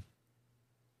 27.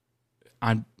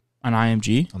 on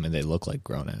IMG. I mean, they look like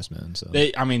grown-ass men. So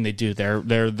They do.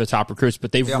 They're the top recruits,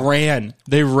 but they ran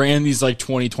these like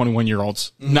 20,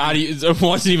 21-year-olds. Not it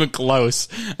wasn't even close.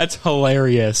 That's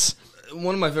hilarious.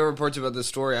 One of my favorite parts about this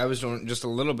story, I was doing just a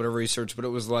little bit of research, but it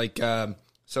was like, so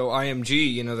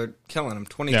IMG, they're killing them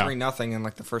 23-0 in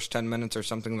like the first 10 minutes or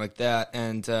something like that.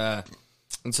 And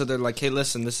And so they're like, "Hey,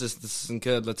 listen, this isn't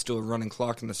good. Let's do a running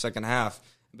clock in the second half."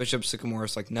 Bishop Sycamore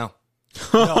is like, "No."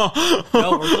 No,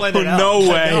 we're playing it out. No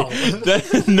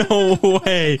way. No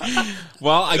way.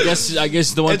 Well, I guess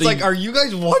the one It's thing. like, are you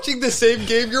guys watching the same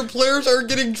game? Your players are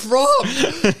getting dropped.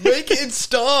 Make it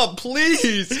stop,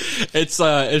 please. It's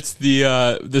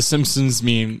the Simpsons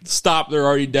meme. Stop! They're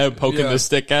already dead. Poking the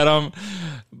stick at them.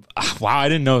 Wow, I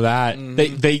didn't know that.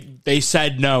 They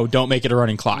said no. Don't make it a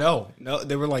running clock. No,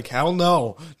 they were like, hell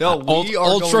no. No, we are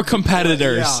ultra going to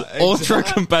competitors. play. Yeah, Ultra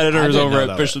exactly. competitors I didn't over know at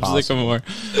that Bishop was possible.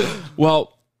 Sycamore.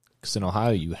 Well, Because in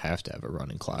Ohio, you have to have a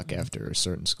running clock after a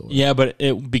certain score. yeah, but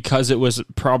because it was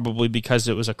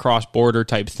a cross border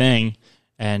type thing,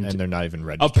 and And they're not even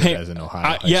registered as an Ohio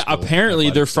high yeah, school apparently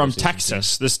they're athletic from association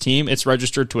Texas. This team, it's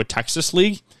registered to a Texas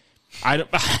league. I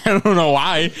don't know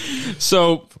why.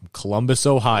 So team. Columbus,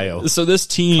 Ohio, this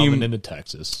team, coming into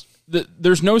Texas.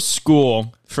 there's no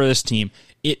school for this team.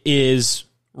 It is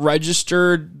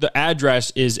registered. The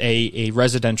address is a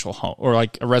residential home, or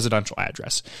like a residential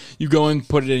address. You go and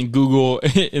put it in Google,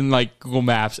 in like Google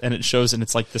Maps, and it shows, and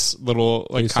it's like this little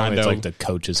like Please tell me condo it's like the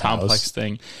coach's complex house.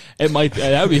 thing. It might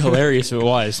that would be hilarious if it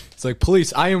was. It's like,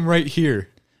 police, I am right here.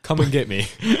 Come and get me.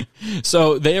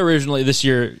 So they originally this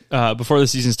year, before the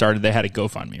season started, they had a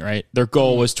GoFundMe. Right, their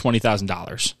goal was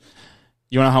 $20,000.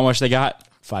 You know how much they got?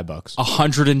 $5.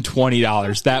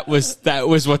 $120. That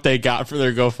was what they got for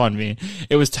their GoFundMe.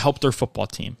 It was to help their football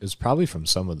team. It was probably from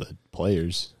some of the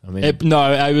players. I mean,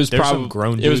 I was there's probably some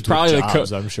grown it was dudes with probably the jobs,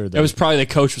 coach. I'm sure It was probably the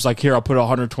coach was like, "Here, I'll put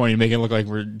 120 to make it look like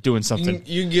we're doing something."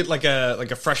 You can get like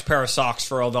a fresh pair of socks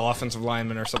for all the offensive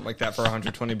linemen or something like that for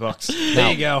 $120.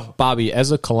 There you go. Bobby,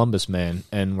 as a Columbus man,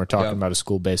 and we're talking Yeah. about a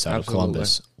school based out Absolutely. of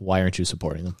Columbus, why aren't you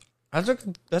supporting them?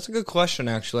 That's a good question,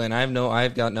 actually, and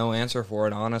I've got no answer for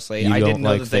it. Honestly, You I don't didn't know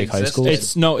like that they fake high existed.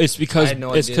 schools? It's because I had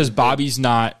no idea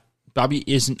that Bobby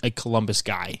isn't a Columbus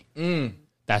guy.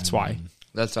 That's why.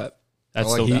 That's it. That's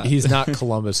I like the- that. He's not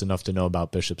Columbus enough to know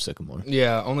about Bishop Sycamore.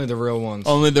 Yeah, only the real ones.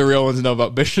 Only the real ones know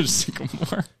about Bishop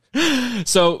Sycamore.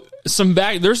 So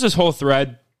there's this whole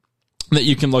thread that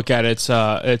you can look at. It's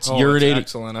It's urinating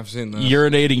excellent. I've seen that.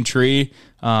 urinating tree.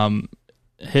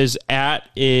 His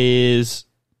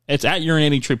it's at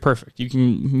urinating tree. Perfect. You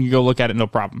can go look at it, no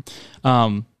problem.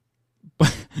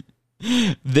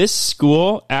 This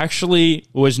school actually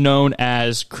was known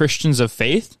as Christians of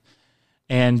Faith,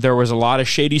 and there was a lot of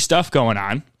shady stuff going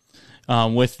on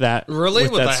with that. Really?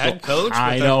 With that the school. head coach?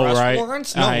 I With the know, arrest right?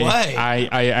 warrants? No way.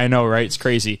 I know, right? It's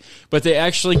crazy. But they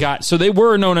actually they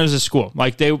were known as a school.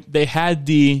 Like they had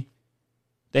the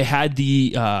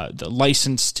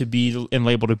license to be and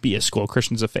label to be a school,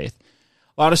 Christians of Faith.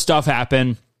 A lot of stuff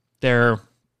happened. Their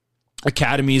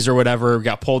academies or whatever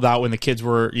got pulled out when the kids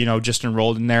were, just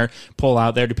enrolled in there, pulled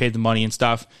out there to pay the money and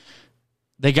stuff.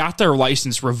 They got their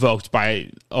license revoked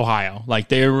by Ohio. Like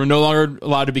they were no longer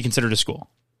allowed to be considered a school.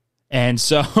 And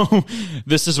so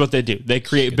this is what they do. They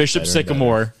create Bishop better and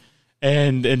Sycamore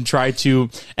and try to,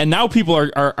 and now people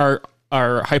are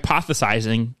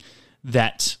hypothesizing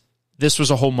that this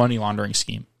was a whole money laundering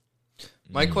scheme.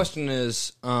 My question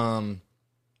is, how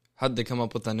did they come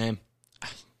up with that name?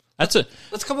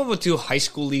 Let's come up with two high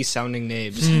school-y sounding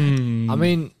names. I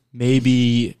mean,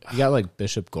 Maybe you got like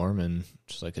Bishop Gorman,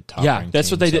 just like a top. yeah,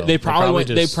 that's what they did. They probably went.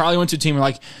 They probably went to a team and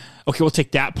like, okay, we'll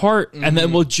take that part, and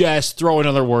then we'll just throw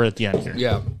another word at the end here.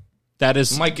 Yeah, That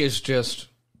is. Mike is just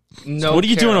no. What are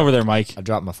you care. doing over there, Mike? I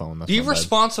dropped my phone. That's Be my bad.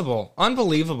 responsible.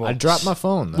 Unbelievable. I dropped my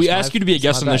phone. We ask you to be a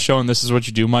guest on this show, and this is what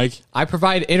you do, Mike. I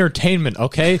provide entertainment.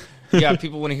 Okay. Yeah,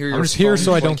 people want to hear your just here phone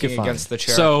so I don't clinking get fined. against the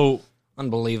chair. So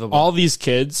Unbelievable. all these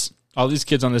kids on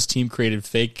this team created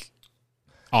fake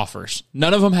offers.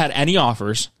 None of them had any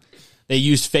offers. They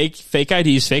used fake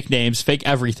IDs, fake names, fake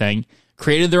everything,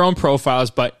 created their own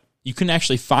profiles, but you couldn't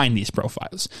actually find these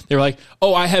profiles. They were like,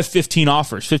 oh, I have 15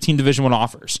 offers, 15 Division I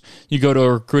offers. You go to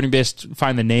a recruiting base to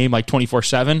find the name like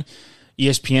 24/7.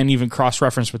 ESPN even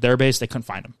cross-referenced with their base. They couldn't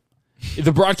find them.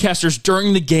 The broadcasters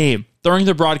during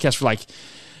the broadcast were like,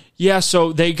 yeah,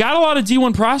 so they got a lot of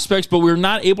D1 prospects, but we were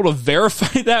not able to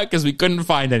verify that because we couldn't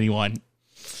find anyone.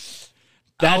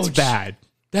 That's Ouch. bad.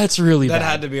 That's really That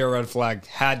bad. had to be a red flag.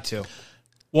 Had to.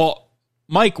 Well,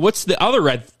 Mike, what's the other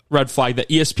red flag that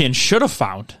ESPN should have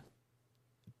found?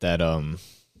 That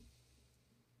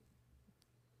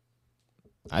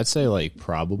I'd say like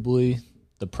probably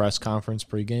the press conference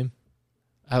pregame.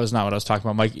 That was not what I was talking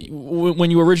about, Mike. When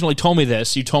you originally told me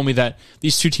this, you told me that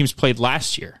these two teams played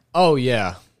last year. Oh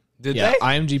yeah, Did yeah. they?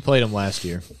 IMG played them last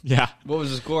year, Yeah. What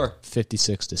was the score?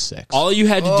 56-6. All you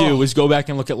had to do was go back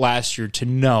and look at last year to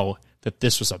know that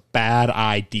this was a bad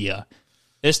idea.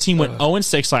 This team went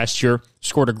 0-6 last year,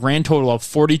 scored a grand total of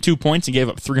 42 points, and gave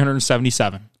up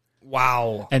 377.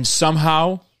 Wow. And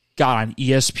somehow got on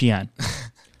ESPN.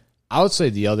 I would say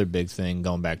the other big thing,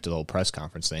 going back to the whole press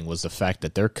conference thing, was the fact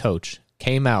that their coach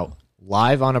came out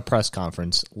live on a press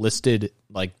conference, listed,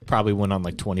 like, probably went on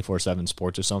like 24/7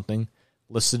 Sports or something,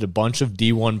 listed a bunch of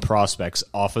D1 prospects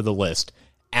off of the list.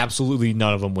 Absolutely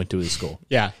none of them went to his school.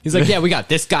 Yeah. He's like, yeah, we got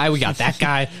this guy, we got that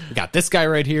guy, we got this guy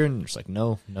right here. And it's like,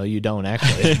 no, you don't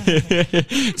actually.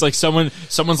 It's like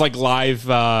someone's like live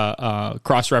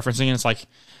cross-referencing, and it's like,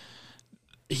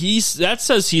 that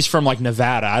says he's from like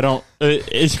Nevada. I don't. Are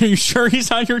you sure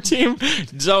he's on your team?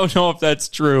 Don't know if that's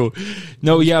true.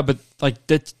 No, yeah, but like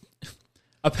that.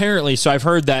 Apparently, so I've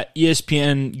heard that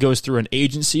ESPN goes through an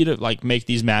agency to like make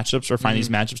these matchups or find these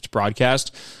matchups to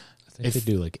broadcast. I think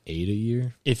they do like 8 a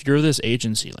year. If you're this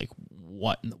agency, like,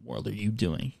 what in the world are you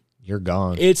doing? You're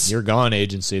gone. You're gone,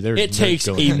 agency. It takes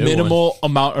a minimal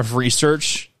amount of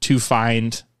research to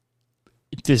find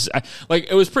this. Like,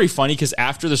 it was pretty funny because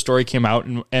after the story came out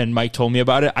and Mike told me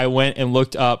about it, I went and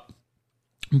looked up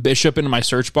Bishop into my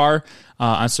search bar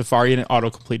on Safari, and it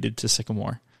auto-completed to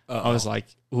Sycamore. I was like,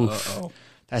 oof.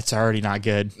 That's already not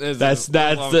good.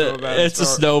 It's a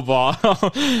snowball.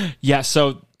 Yeah,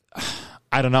 so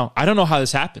I don't know. I don't know how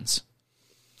this happens.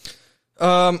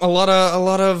 A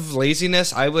lot of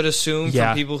laziness, I would assume,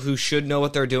 Yeah. from people who should know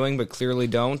what they're doing but clearly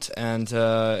don't, and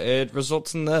it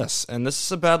results in this. And this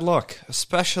is a bad look,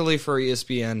 especially for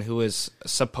ESPN, who is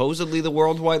supposedly the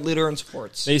worldwide leader in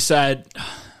sports. They said,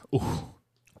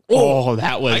 oh,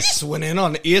 that I was just went in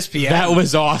on ESPN. that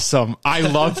was awesome. I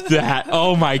loved that.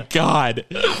 Oh my god.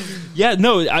 Yeah,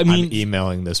 no, I mean, I'm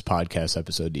emailing this podcast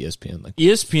episode to ESPN. Like,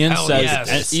 ESPN Hell says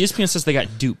yes. ESPN says they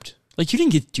got duped. Like, you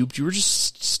didn't get duped. You were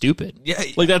just stupid. Yeah.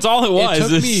 Like, that's all it was. it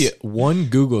took me one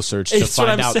Google search to It's what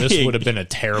find I'm out this saying. would have been a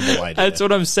terrible idea. That's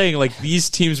what I'm saying. Like, these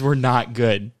teams were not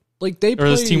good. like they Or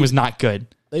this team was not good.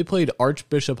 They played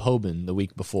Archbishop Hoban the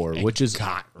week before, which is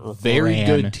got a very ran.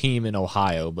 good team in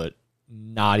Ohio, but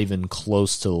not even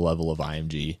close to the level of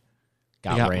IMG.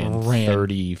 Got ran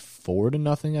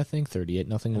 34-0, I think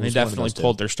 38-0. They definitely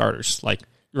pulled their starters, like,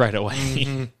 right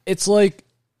away. It's like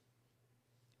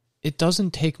it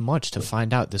doesn't take much to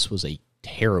find out this was a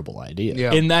terrible idea.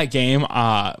 Yeah. In that game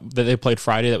that they played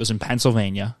Friday that was in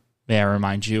Pennsylvania, may I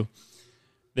remind you,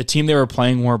 the team they were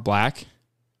playing wore black,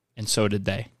 and so did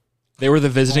they. They were the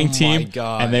visiting team,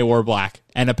 God. and they wore black.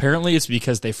 And apparently it's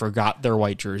because they forgot their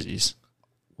white jerseys.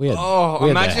 We had, Oh, we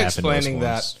had imagine that happen to us explaining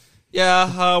that. once.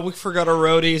 Yeah, we forgot our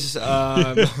roadies.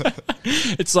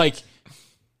 It's like,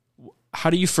 how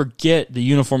do you forget the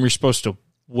uniform you're supposed to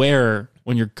wear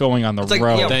when you're going on the like,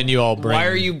 road? yeah, Then you all bring why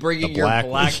are you bringing the your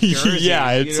black jersey?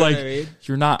 Yeah, You it's know like, what I mean?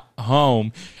 you're not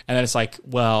home. And then it's like,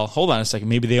 well, hold on a second.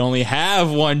 Maybe they only have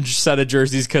one set of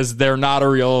jerseys because they're not a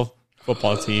real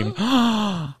football team.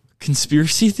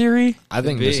 Conspiracy theory? I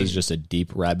think this be. is just a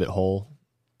deep rabbit hole.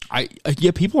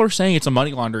 Yeah, people are saying it's a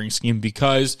money laundering scheme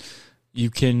because you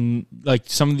can, like,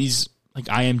 some of these, like,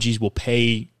 IMGs will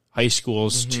pay high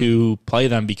schools to play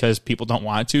them because people don't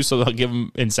want to, so they'll give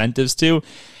them incentives to.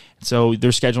 So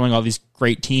they're scheduling all these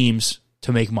great teams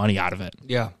to make money out of it.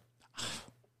 Yeah.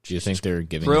 Do you think they're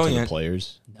giving it to Brilliant. the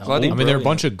players? Bloody I mean, they're a brilliant.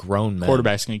 bunch of grown men.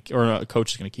 Quarterback's gonna, or a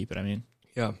coach is going to keep it. I mean,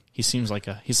 Yeah. he seems like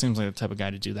the type of guy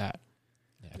to do that.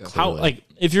 Yeah, How, clearly. like,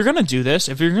 if you're going to do this,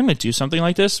 if you're going to do something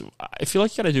like this, I feel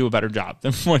like you got to do a better job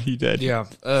than what he did. Yeah.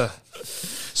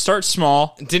 Start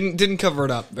small. Didn't cover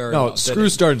it up very No, well. screw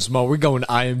starting small. We're going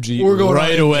IMG We're going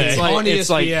right IMG. away. It's like- on it's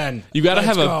like ESPN. you got to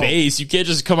Let's have a go. base. You can't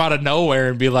just come out of nowhere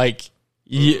and be like,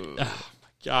 yeah, oh my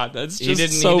God, that's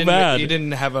just so bad. He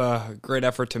didn't have a great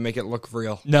effort to make it look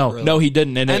real. No, really. no, he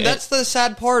didn't. And that's the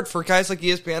sad part for guys like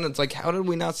ESPN. It's like, how did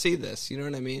we not see this? You know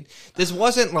what I mean? This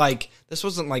wasn't like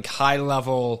high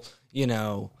level, you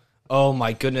know, oh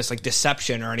my goodness, like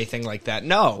deception or anything like that.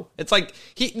 No, it's like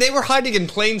they were hiding in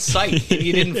plain sight. And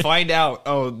he didn't find out.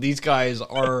 Oh, these guys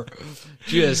are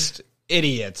just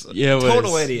idiots. Yeah, it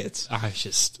Total was- idiots. I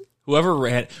just whoever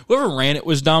ran it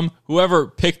was dumb. Whoever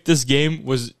picked this game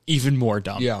was even more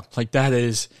dumb. Yeah. like that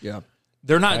is. Yeah.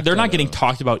 They're not getting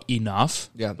talked about enough.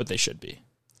 Yeah. but they should be.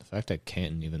 The fact that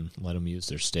Canton even let them use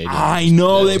their stadium. I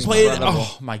know they was played. incredible.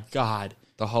 Oh my God,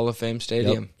 The Hall of Fame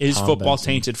Stadium. is Tom football Benson.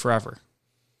 tainted forever?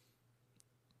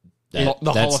 The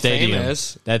Hall of Fame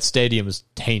is. That stadium is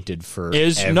tainted for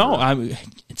It's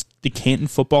the Canton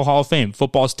Football Hall of Fame.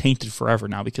 Football is tainted forever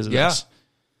now because of Yeah. this.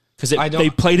 Because I don't- they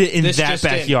played it in This that just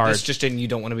in. backyard. This just in. You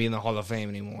don't want to be in the Hall of Fame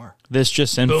anymore.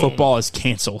 Football is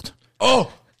canceled.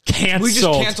 Oh, Canceled. we just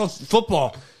canceled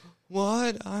football.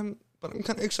 What? I'm but I'm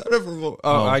kind of excited for.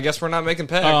 Oh, I guess we're not making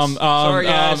picks. Sorry,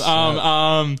 guys.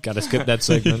 Got to skip that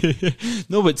segment.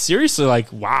 No, but seriously,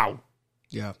 like, wow,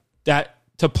 Yeah, that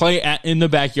to play in the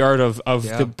backyard of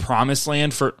Yeah. the promised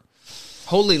land for,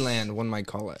 Holy Land, one might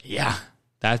call it. yeah,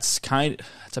 that's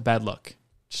a bad look.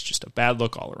 It's just a bad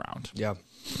look all around. Yeah.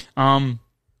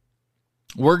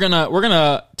 We're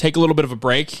gonna take a little bit of a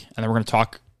break, and then we're gonna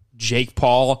talk Jake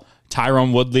Paul,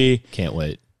 Tyron Woodley. Can't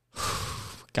wait.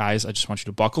 Guys, I just want you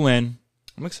to buckle in.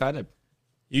 I'm excited.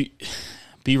 You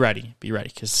be ready,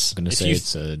 because I'm going to say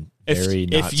it's a very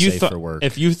not safe for work.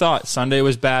 If you thought Sunday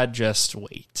was bad, just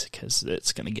wait, because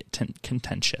it's going to get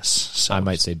contentious. So I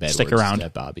might say bad stick words around. to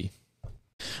that, Bobby.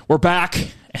 We're back,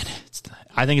 and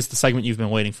I think it's the segment you've been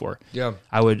waiting for. Yeah.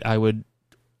 I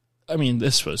mean,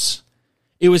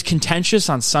 it was contentious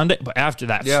on Sunday, but after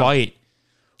that fight,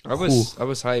 I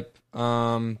was hype.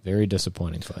 Very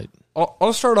disappointing fight.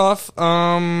 I'll start off.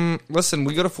 Listen,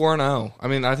 we go to 4-0. I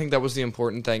mean, I think that was the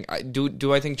important thing.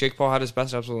 Do I think Jake Paul had his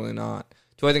best? Absolutely not.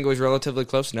 Do I think it was relatively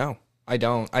close? No, I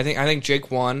don't. I think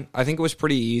Jake won. I think it was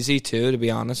pretty easy too, to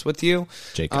be honest with you.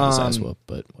 Jake got his ass whooped,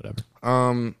 but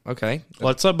whatever. Okay.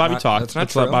 let's let Bobby talk. That's not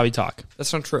Let's true. let Bobby talk.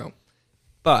 That's not true.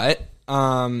 But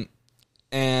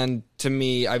and to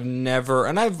me,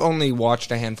 I've only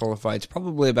watched a handful of fights,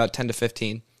 probably about 10 to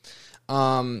 15.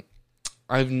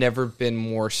 I've never been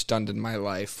more stunned in my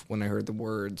life when I heard the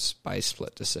words by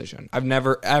split decision. I've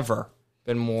never, ever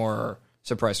been more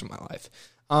surprised in my life.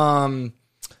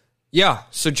 Yeah,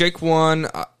 so Jake won.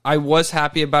 I was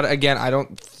happy about it. Again, I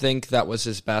don't think that was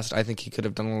his best. I think he could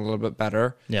have done a little bit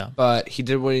better. Yeah. But he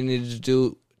did what he needed to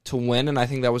do to win, and I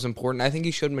think that was important. I think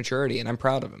he showed maturity, and I'm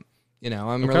proud of him.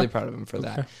 I'm really proud of him for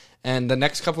that. And the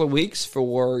next couple of weeks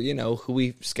for, who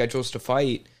he schedules to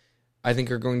fight, I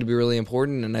think are going to be really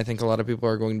important, and I think a lot of people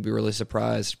are going to be really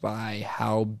surprised by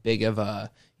how big of a,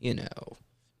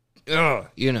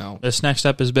 This next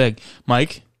step is big.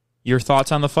 Mike, your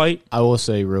thoughts on the fight? I will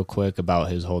say real quick about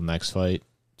his whole next fight.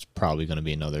 It's probably going to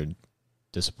be another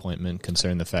disappointment,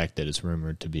 considering the fact that it's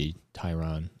rumored to be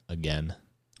Tyron again.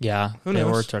 Yeah, Who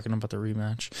knows? we're talking about the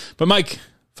rematch. But Mike,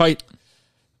 fight.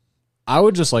 I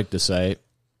would just like to say,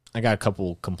 I got a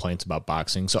couple complaints about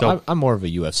boxing. So I'm more of a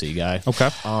UFC guy. Okay.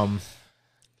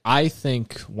 I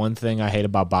think one thing I hate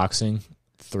about boxing,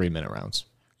 3-minute rounds.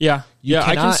 Yeah, I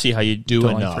can cannot see how you do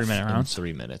don't enough like 3-minute in rounds.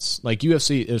 3 minutes. Like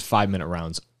UFC is 5-minute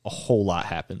rounds. A whole lot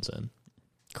happens in.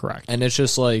 Correct. And it's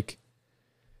just like,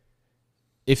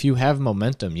 if you have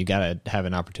momentum, you got to have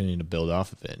an opportunity to build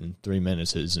off of it. And 3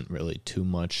 minutes isn't really too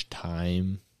much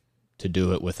time to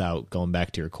do it without going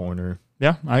back to your corner.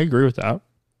 Yeah, I agree with that.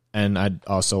 And I'd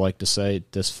also like to say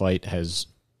this fight has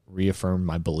reaffirmed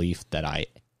my belief that I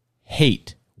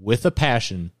hate, with a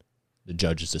passion, the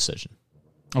judge's decision.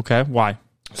 Okay, why?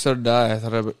 So did I. I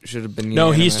thought it should have been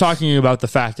No, he's unanimous. talking about the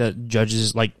fact that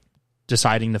judges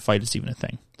deciding the fight is even a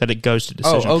thing, that it goes to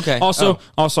decision. Oh, okay. Also,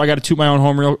 I got to toot my own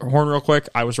horn real quick.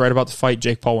 I was right about the fight.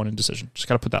 Jake Paul won in decision. Just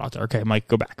got to put that out there. Okay, Mike,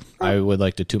 go back. I would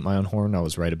like to toot my own horn. I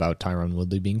was right about Tyron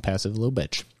Woodley being passive little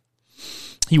bitch.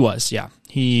 He was, yeah.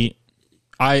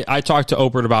 I talked to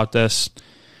Obert about this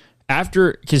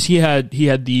after, because he had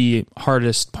the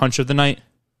hardest punch of the night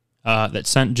that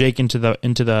sent Jake into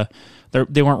the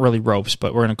they weren't really ropes,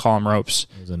 but we're gonna call them ropes.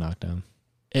 It was a knockdown.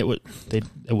 It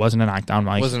wasn't a knockdown,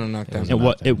 Mike. It wasn't a knockdown.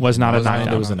 It was not a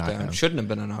knockdown. It was a knockdown. Shouldn't have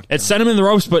been a knockdown. It sent him in the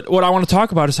ropes, but what I want to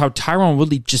talk about is how Tyron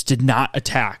Woodley just did not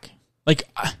attack. Like,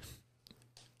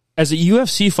 as a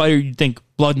UFC fighter, you'd think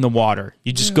blood in the water.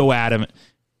 You just go at him.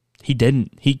 He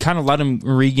didn't. He kind of let him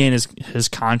regain his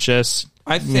conscious,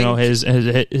 I think,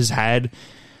 his head.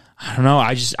 I don't know.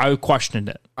 I questioned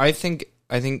it. I think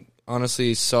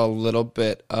honestly saw a little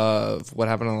bit of what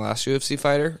happened to the last UFC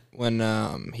fighter when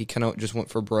he kind of just went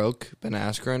for broke, Ben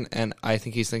Askren, and I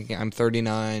think he's thinking, I'm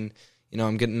 39,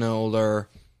 I'm getting older.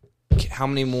 How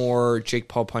many more Jake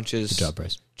Paul punches? Good job,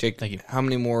 Bryce. Jake, Thank you. How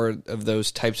many more of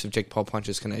those types of Jake Paul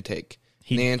punches can I take?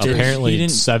 He- the answer Apparently, he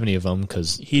didn't- 70 of them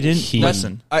because He didn't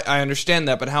listen. I understand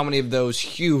that, but how many of those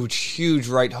huge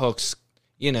right hooks?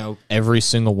 every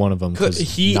single one of them because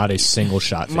he- not a single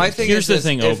shot. My failed, thing Here's is the this,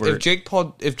 thing, if Obert. Jake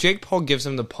Paul gives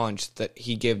him the punch that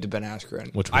he gave to Ben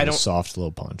Askren, which was a soft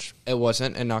little punch. it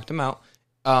wasn't, and knocked him out.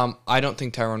 I don't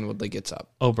think Tyron Woodley gets up.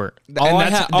 Obert. And All I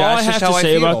that's have just to how I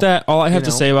say feel, about that. All I have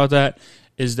to know? say about that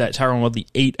is that Tyron Woodley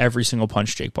ate every single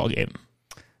punch Jake Paul gave him.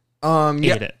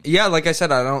 Yeah, it. yeah. Like I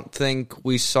said, I don't think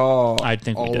we saw I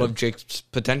think we all did. of Jake's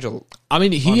potential. I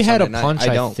mean, he on had a Sunday night. punch.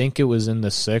 I I don't. think it was in the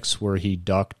 6th where he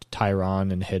ducked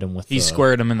Tyron and hit him with. He the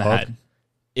squared him in the hook. head.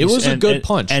 It was a And- good and-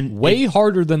 punch, and way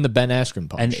harder than the Ben Askren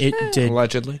punch. And it did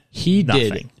Allegedly, he did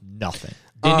nothing. nothing.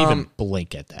 Didn't even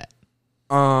blink at that.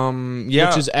 Yeah.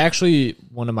 which is actually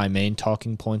one of my main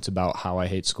talking points about how I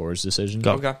hate scores decisions.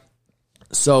 Okay.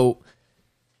 So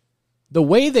the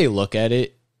way they look at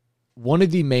it, one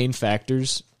of the main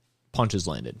factors, punches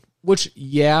landed, which,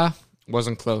 yeah,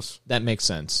 Wasn't close. that makes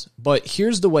sense. But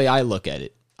here's the way I look at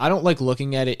it. I don't like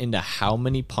looking at it into how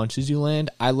many punches you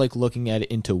land. I like looking at it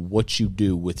into what you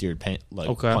do with your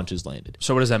punches landed.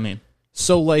 So what does that mean?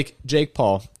 So, like, Jake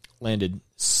Paul landed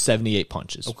 78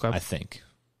 punches, Okay. I think.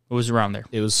 It was around there.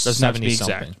 It was Doesn't have to 70 be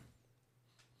something. exact.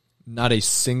 Not a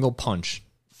single punch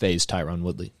phased Tyronn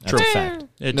Woodley. That's a fact.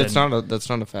 That's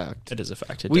not a fact. It is a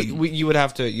fact. You would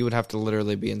have to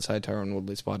literally be inside Tyronn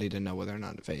Woodley's body to know whether or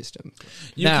not it phased him.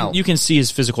 you can see his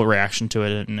physical reaction to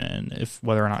it and if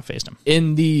whether or not it phased him.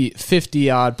 In the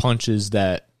 50-odd punches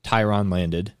that Tyronn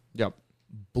landed, Yep.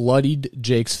 bloodied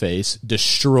Jake's face,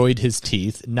 destroyed his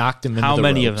teeth, knocked him into How the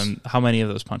many ropes. of them? How many of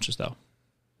those punches though?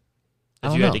 I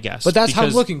If don't you know. had to guess, But that's how I'm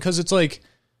Because- looking, because it's like,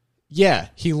 yeah,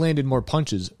 he landed more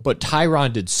punches, but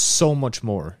Tyronn did so much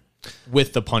more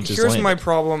with the punches Here's landed. my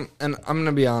problem, and I'm going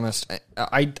to be honest.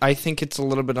 I think it's a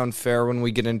little bit unfair when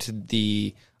we get into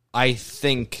the. I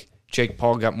think Jake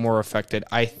Paul got more affected.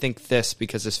 I think this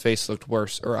because his face looked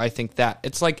worse, or I think that.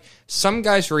 It's like some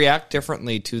guys react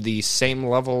differently to the same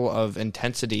level of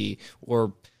intensity,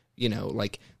 or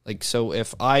like so.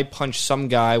 If I punch some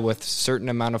guy with a certain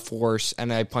amount of force,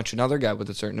 and I punch another guy with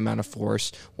a certain amount of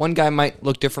force, one guy might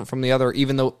look different from the other,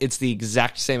 even though it's the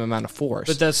exact same amount of force.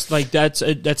 But that's because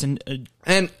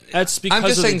And that's because I'm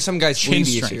just of saying the some guys chin bleed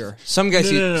strength. easier. Some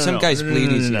guys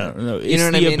bleed easier. No. You know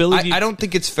what I mean? I don't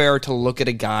think it's fair to look at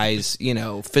a guy's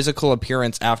physical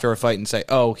appearance after a fight and say,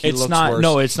 "Oh, he looks not. worse."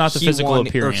 No, it's not the He physical won,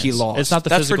 appearance. or he lost. It's not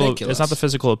the That's physical. ridiculous. It's not the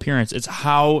physical appearance. It's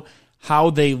how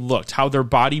they looked, how their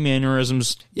body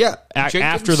mannerisms. Yeah, after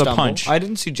Jake didn't the stumble. punch. I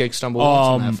didn't see Jake stumble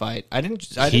once in that fight. I didn't.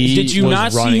 He Did you was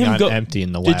not see running him on go empty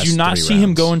in the last Did you not 3 see him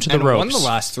rounds. go into the and ropes? won the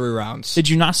last 3 rounds. Did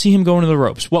you not see him go into the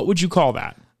ropes? What would you call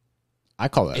that? I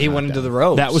call that He a went into knockdown, the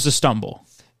ropes. That was a stumble.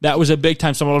 That was a big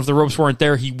time stumble. If the ropes weren't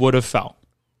there, he would have fell.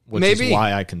 which maybe. is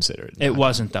why I consider it. a It knockdown.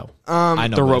 wasn't though. I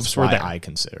know the but ropes it's were why there. I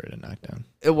consider it a knockdown.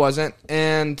 It wasn't.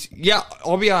 And yeah,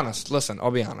 I'll be honest. Listen, I'll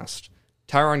be honest.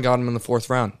 Tyronn got him in the 4th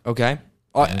round. Okay.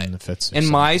 In the 5th, In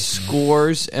my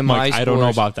scores, Mike, I don't know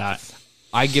about that.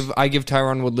 I give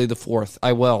Tyronn Woodley the 4th.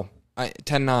 I will.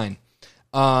 10-9.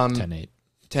 10-8.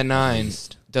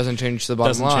 10-9 doesn't change the bottom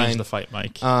Doesn't line. change the fight,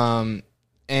 Mike.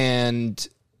 And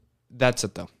that's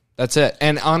it though. That's it.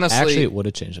 And honestly, Actually, it would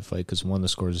have changed the fight because one of the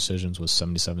score decisions was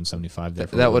 77-75.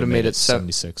 That would have made it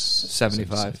 76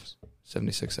 75.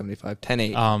 76-75.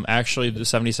 10-8. Actually, the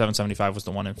 77-75 was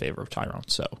the one in favor of Tyronn.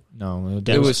 So No,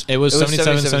 It was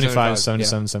 77-75,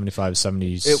 77-75, 77-75,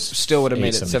 70. It still would have made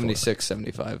it 74.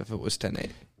 76-75 if it was 10-8.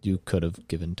 You could have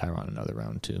given Tyronn another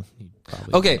round too. He'd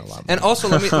probably Okay, win a lot and more. also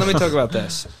let me talk about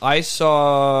this. I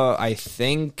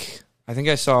think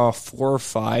I saw 4 or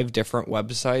 5 different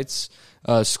websites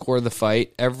score the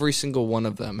fight. Every single one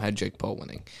of them had Jake Paul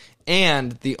winning,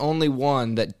 and the only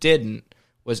one that didn't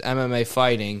was MMA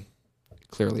Fighting.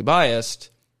 Clearly biased,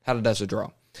 had it as a draw.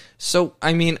 So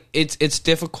I mean, it's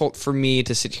difficult for me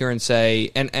to sit here and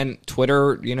say, and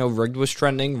Twitter, rigged was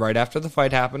trending right after the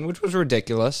fight happened, which was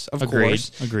ridiculous. Of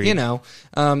course, Agreed.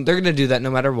 they're going to do that no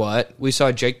matter what. We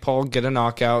saw Jake Paul get a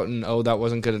knockout, and that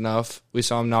wasn't good enough. We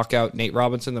saw him knock out Nate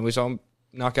Robinson, then we saw him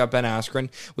knock out Ben Askren.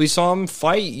 We saw him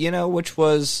fight, which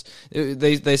was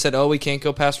they said, we can't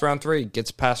go past round 3.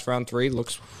 Gets past round 3,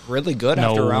 looks really good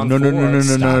after round 4. No.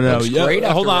 Looks great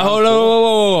after Hold on. round Hold 4. on.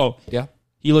 Whoa. Yeah.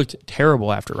 He looked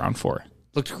terrible after round 4.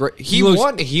 Looked great. He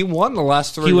won the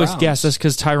last 3 He rounds. looked. Yes, that's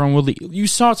because Tyronn Woodley. You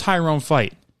saw Tyronn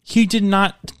fight. He did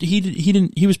not. He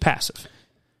didn't. He was passive.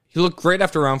 He looked great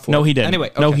after round 4. No, he didn't.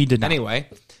 Anyway, No, okay. he did not. Anyway,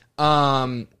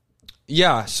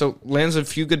 yeah. So lands a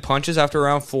few good punches after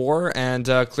round 4, and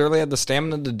clearly had the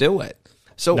stamina to do it.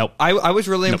 So Nope. I was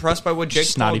really impressed by what Jake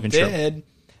It's not Paul even true. did.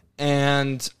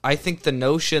 And I think the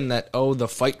notion that the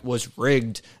fight was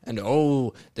rigged and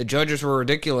the judges were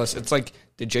ridiculous. It's like,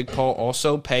 did Jake Paul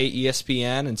also pay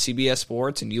ESPN and CBS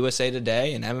Sports and USA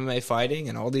Today and MMA Fighting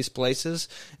and all these places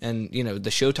and the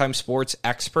Showtime Sports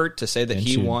expert to say that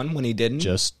he you won when he didn't?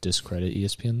 Just discredit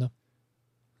ESPN though.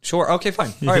 Sure. Okay,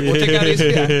 fine. All right, we'll take out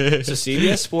ESPN. So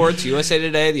CBS Sports, USA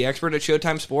Today, the expert at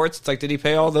Showtime Sports. It's like, did he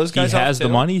pay all those He guys? has off the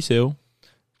too? money to.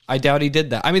 I doubt he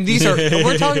did that. I mean,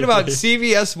 we're talking about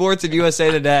CBS Sports and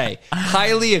USA Today,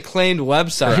 highly acclaimed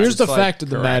websites. Here's the It's like, fact of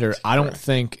the correct, matter. I don't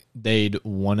think they'd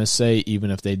want to say,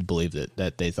 even if they'd believed it,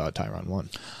 that they thought Tyronn won.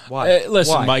 why?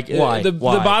 Listen, Why? Mike. Why? The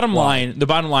Why? bottom Why?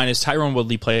 line is Tyronn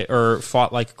Woodley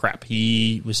fought like crap.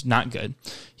 He was not good.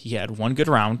 He had one good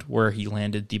round where he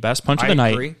landed the best punch of the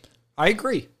night. I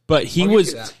agree. But he I'll give was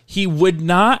you that. he would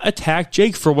not attack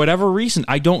Jake for whatever reason.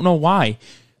 I don't know why.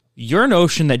 Your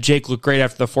notion that Jake looked great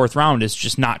after the 4th round is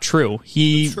just not true.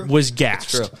 He was gassed.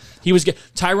 true. He was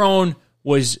Tyrone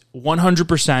was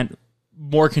 100%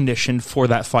 more conditioned for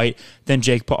that fight than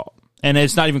Jake Paul. And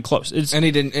it's not even close. And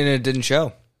it didn't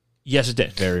show. Yes, it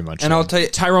did. Very much. And so. I'll tell you,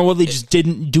 Tyrone Woodley just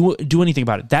didn't do anything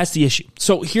about it. That's the issue.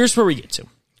 So here's where we get to.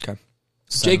 okay.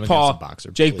 Send him Jake against Paul. a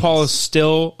boxer, Jake please. Paul is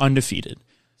still undefeated.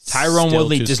 Tyrone Still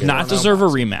Woodley too does scared. not deserve a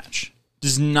rematch.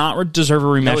 Does not deserve a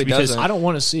rematch he because doesn't. I don't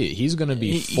want to see it. He's going to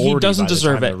be 40 he doesn't by the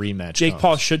deserve time it. the rematch Jake comes.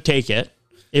 Paul should take it.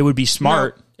 It would be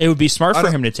smart. It would be smart for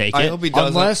him to take I it hope he doesn't.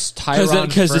 Unless Tyron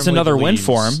because it's firmly another win believes-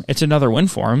 for him. It's another win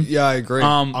for him. Yeah, I agree.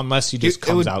 Unless he just It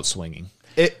comes would- out swinging.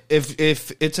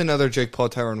 If it's another Jake Paul,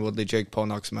 Tyron Woodley, Jake Paul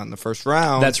knocks him out in the first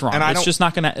round. That's wrong. And I It's don't- just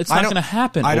not gonna. It's I not don't- gonna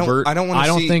happen. I Obert. don't want to. I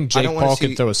don't think Jake wanna Paul see-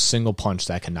 can throw a single punch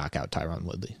that can knock out Tyron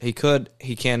Woodley. He could.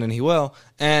 He can, and he will.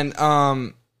 And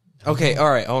okay, all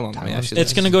right. Hold on. Let me ask you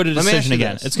It's this. going to go to Let me ask decision you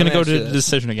again. this. It's going Let to me go ask you to this.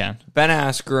 decision again. Ben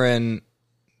Askren,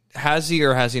 has he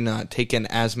or has he not taken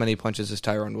as many punches as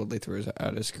Tyron Woodley threw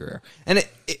out his career? And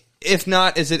if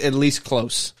not, is it at least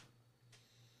close?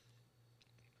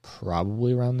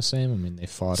 Probably around the same. I mean, they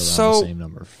fought around So, the same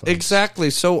number of fights. Exactly.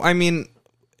 So I mean,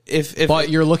 if But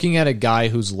you're looking at a guy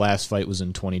whose last fight was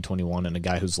in 2021 and a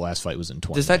guy whose last fight was in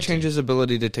 2020. does that change his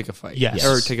ability to take a fight? Yes.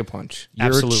 Or take a punch? Your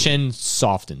Absolutely. chin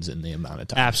softens in the amount of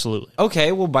time. Absolutely.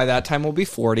 Okay, well, by that time we'll be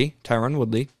 40, Tyron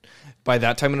Woodley. By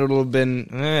that time it'll have been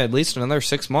at least another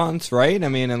 6 months, right? I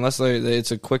mean, unless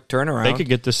it's a quick turnaround. They could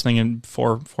get this thing in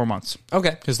four months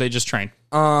Okay. because they just trained.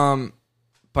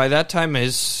 By that time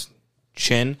his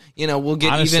chin, we'll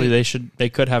get Honestly, they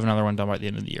could have another one done by the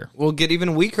end of the year. we'll get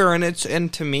even weaker,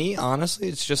 and to me, honestly,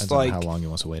 it's just Depends on like how long he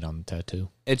wants to wait on the tattoo.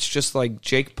 it's just like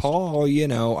Jake Paul.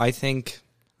 I think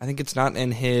it's not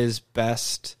in his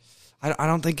best. I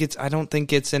don't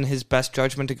think it's in his best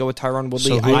judgment to go with Tyron Woodley.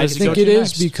 So who I does he go think to it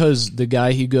next? is because the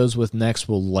guy he goes with next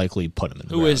will likely put him in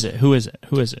the Who is it? Who is it?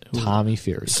 Who is it? Tommy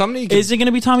Fury. Somebody Is it going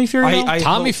to be Tommy Fury? though?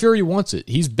 Tommy Fury wants it.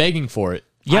 He's begging for it.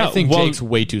 Yeah, I think well, Jake's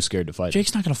way too scared to fight.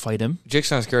 Jake's not going to fight him. Jake's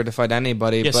not scared to fight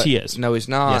anybody. Yes, but he is. No, he's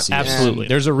not. Yes, he is. Absolutely.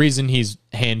 There's a reason he's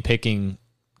handpicking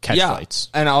catch fights.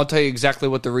 And I'll tell you exactly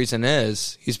what the reason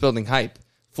is. He's building hype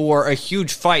for a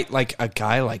huge fight, like a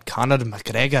guy like Conor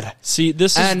McGregor. See,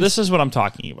 this is what I'm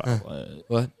talking about.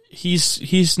 What?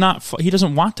 He's not. He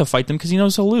doesn't want to fight them because he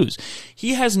knows he'll lose.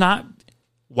 He has not.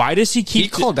 Why does he keep He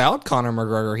called out Conor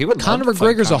McGregor. He would. Conor love to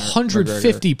fight McGregor's Conor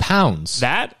 150 McGregor. pounds.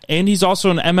 that? And he's also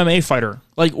an MMA fighter.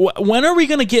 Like, when are we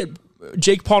going to get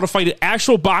Jake Paul to fight an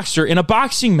actual boxer in a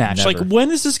boxing match? Never. Like,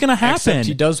 when is this going to happen? Except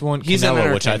he does want He's an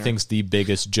Canelo, which I entertainer. think is the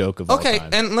biggest joke of all Okay,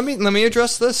 time. and let me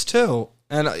address this too.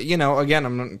 And again,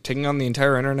 I'm not taking on the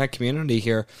entire internet community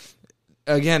here.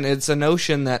 Again, it's a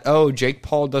notion that Jake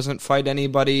Paul doesn't fight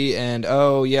anybody, and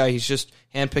he's just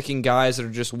handpicking guys that are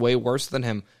just way worse than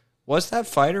him. Was that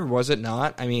fight or was it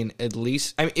not? I mean, at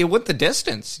least it went the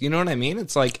distance. You know what I mean?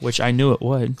 It's like Which I knew it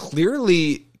would.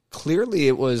 clearly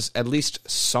it was at least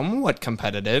somewhat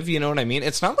competitive. You know what I mean?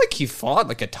 It's not like he fought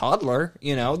like a toddler.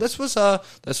 This was a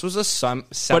semi.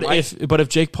 But if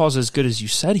Jake Paul's as good as you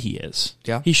said he is,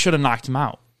 Yeah. he should have knocked him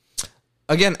out.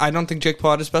 Again, I don't think Jake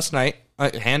Paul had his best night.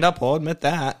 Hand up, I'll admit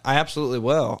that. I absolutely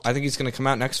will. I think he's going to come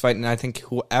out next fight, and I think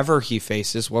whoever he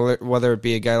faces, whether it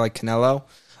be a guy like Canelo,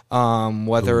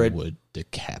 whether it would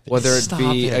decapitate. whether it Stop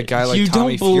be it. a guy like You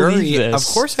Tommy don't believe Fury, this.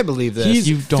 of course I believe this. He's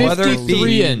You don't Whether it be-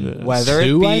 53 and whether it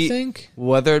 2, be, I think.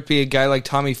 whether it be a guy like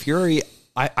Tommy Fury,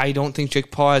 I don't think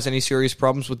Jake Paul has any serious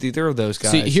problems with either of those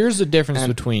guys. See, here's the difference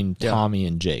And- between yeah. Tommy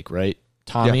and Jake, right?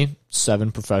 Tommy,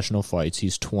 7 professional fights.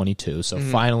 He's 22, so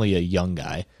finally a young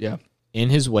guy. yeah, In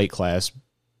his weight class,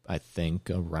 I think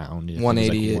around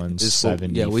 180 like is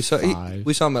 175. yeah. We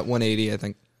saw him at 180. I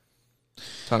think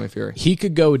Tommy Fury. He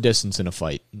could go a distance in a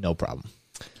fight, no problem.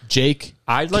 Jake,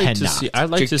 I'd like to cannot. see. I'd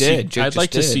like Jake to did. see. Jake I'd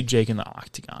like just to see did. Jake in the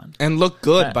octagon. And look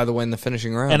good, by the way, in the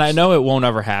finishing round. And I know it won't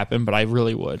ever happen, but I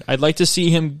really would. I'd like to see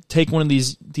him take one of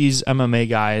these MMA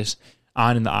guys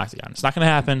on in the octagon. It's not going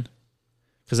to happen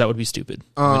because that would be stupid.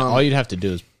 I mean, all you'd have to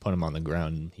do is put him on the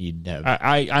ground, and he'd have.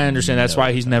 I understand that's No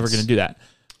why he's never offense. going to do that.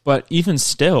 But even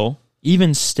still,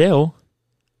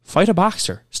 fight a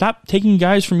boxer. Stop taking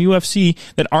guys from UFC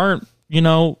that aren't,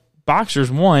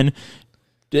 boxers. One,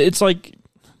 it's like,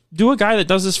 do a guy that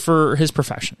does this for his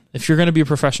profession. If you're going to be a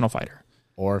professional fighter.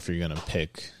 Or if you're going to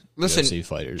pick Listen, UFC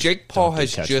fighters, Jake Paul don't do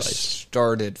has catch just fights.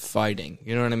 started fighting.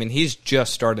 You know what I mean? He's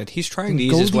just started. He's trying to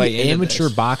ease Go his the way into amateur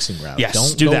this. boxing route. Yes,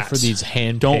 don't do go that. for these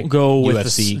hand. Don't go with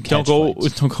UFC. don't catch go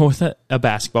fights. with a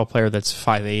basketball player that's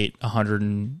 5'8", 100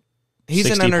 and He's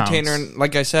 60 an entertainer. pounds. And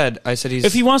like I said he's.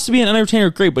 If he wants to be an entertainer,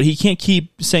 great, but he can't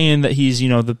keep saying that he's, you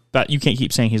can't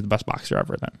keep saying he's the best boxer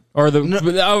ever then. Or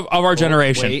of our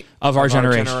generation. wait, of our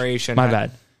generation. My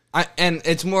bad. And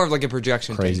it's more of like a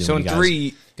projection Crazy thing. So when in you guys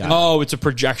 3, Oh, it's a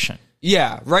projection.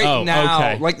 yeah, right now,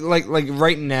 okay. like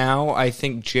right now, I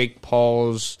think Jake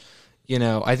Paul's,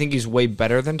 I think he's way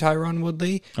better than Tyron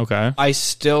Woodley. Okay. I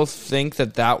still think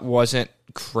that wasn't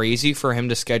crazy for him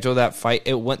to schedule that fight.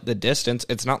 It went the distance.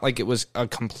 It's not like it was a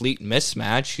complete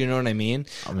mismatch. You know what I mean?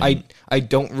 I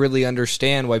don't really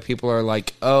understand why people are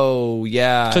like, oh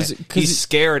yeah, 'Cause he's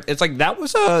scared. It's like that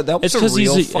was a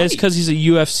real fight. It's because he's a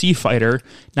UFC fighter,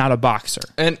 not a boxer.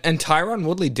 And Tyron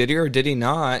Woodley, did he or did he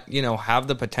not, have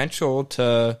the potential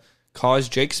to cause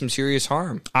Jake some serious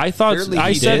harm? I thought Clearly I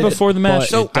he said did, before the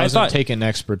match. But it I doesn't thought take an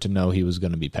expert to know he was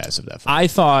going to be passive that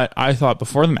fight. I thought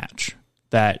before the match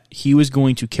that he was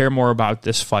going to care more about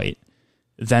this fight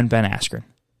than Ben Askren.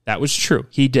 That was true.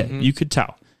 He did. You could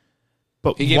tell.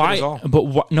 But He gave it why? his all.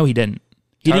 But no, he didn't.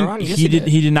 He Tyron? didn't. Yes, he he did.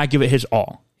 did. He did not give it his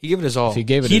all. He gave it his all. If he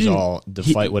gave it He his didn't- all, the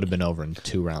he- fight would have been over in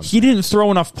 2 rounds. He didn't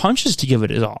throw enough punches to give it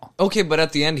his all. Okay, but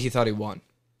at the end, he thought he won.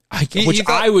 Which he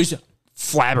thought- I was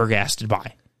flabbergasted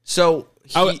by. So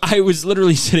I was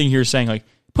literally sitting here saying, like,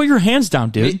 put your hands down,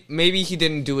 dude. maybe he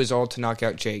didn't do his all to knock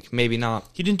out Jake. Maybe not.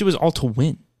 He didn't do his all to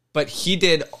win. But he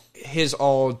did his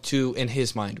all to, in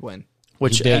his mind, win.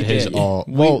 Which He did his all.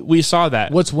 Well, we saw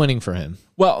that. what's winning for him?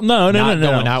 Well, no. Not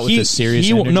going out with this serious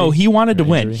he energy No, he wanted to or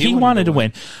win. injury? He wanted to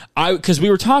win. Because we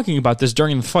were talking about this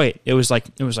during the fight. It was like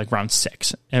round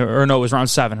 6, or no, it was round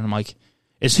 7. And I'm like,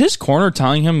 is his corner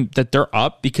telling him that they're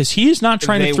up? Because he is not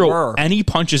trying They to throw were. any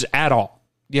punches at all.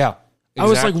 Yeah. I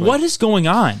was like, what is going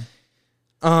on?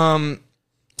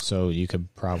 So you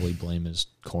could probably blame his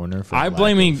corner for I'm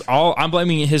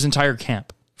blaming his entire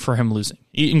camp for him losing.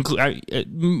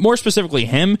 More specifically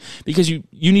him, because you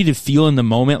need to feel in the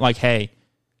moment like, hey,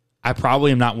 I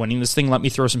probably am not winning this thing. Let me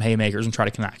throw some haymakers and try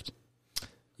to connect.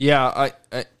 Yeah,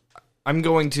 I'm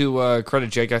going to credit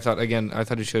Jake. I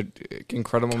thought he showed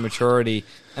incredible maturity.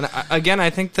 And I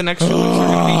think the next 2 weeks are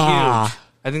going to be huge.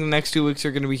 I think the next 2 weeks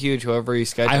are going to be huge, however he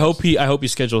schedules. I hope he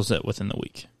schedules it within the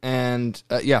week. And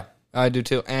yeah, I do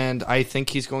too. And I think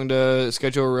he's going to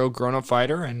schedule a real grown-up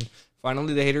fighter, and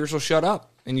finally the haters will shut up.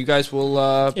 And you guys will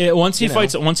once he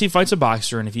fights a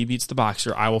boxer, and if he beats the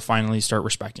boxer, I will finally start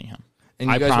respecting him. and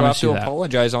you I guys will have promise to you that.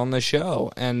 apologize on the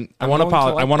show. And I want to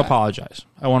apologize. apologize.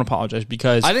 I want to apologize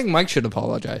because I think Mike should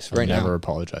apologize right never now.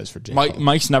 apologize for Jake Paul.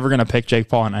 Mike's never going to pick Jake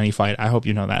Paul in any fight. I hope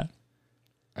you know that.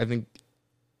 I think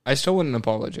I still wouldn't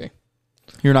apologize.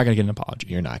 You're not going to get an apology.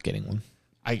 You're not getting one.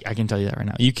 I can tell you that right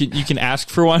now. You can ask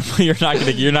for one, but you're not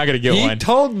gonna get He one.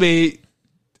 told me.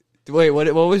 Wait,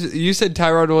 what was it? You said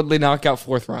Tyron Woodley knockout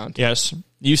 4th round. Yes,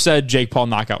 you said Jake Paul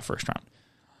knockout first round.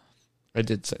 I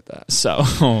did say that. So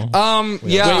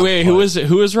Yeah. wait, who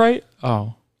was right?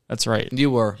 Oh, that's right. You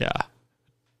were. Yeah.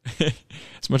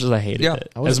 As much as I hated Yeah.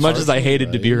 it, I was as much as I partially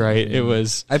hated to be right. right, it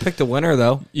was. I picked the winner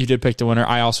though. You did pick the winner.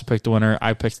 I also picked the winner.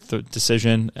 I picked the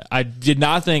decision. I did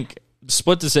not think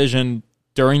split decision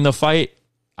during the fight.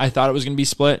 I thought it was going to be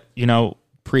split,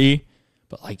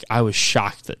 but like I was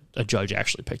shocked that a judge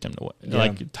actually picked him to win,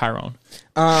 like Tyrone.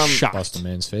 Shocked. Bust a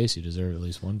man's face. You deserve at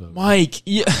least one vote. Mike,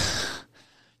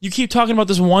 you keep talking about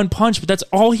this one punch, but that's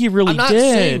all he really I'm not did.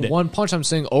 saying one punch. I'm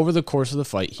saying over the course of the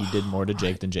fight, he did more to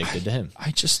Jake than Jake did to him.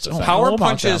 I just don't know Power about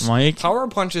punches. that, Mike. Power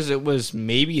punches. It was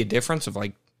maybe a difference of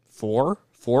like 4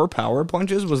 power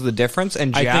punches was the difference,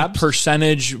 and I think jabs.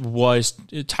 percentage was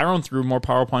Tyrone threw more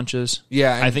power punches.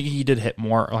 Yeah, and I think he did hit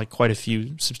more, like quite a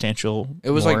few substantial. it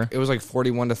was more. like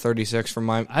 41 to 36 from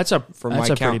my That's a my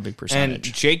pretty count. big percentage.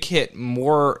 And Jake hit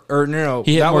more, or no,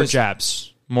 He hit that more was,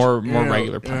 jabs, more no,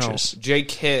 regular no, no. punches.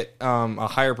 Jake hit a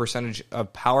higher percentage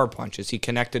of power punches. He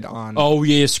connected on. Oh,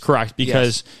 yes, correct.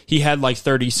 Because he had like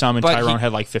 30 some, and But Tyrone he-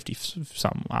 had like 50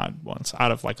 some odd ones out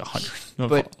of like 100.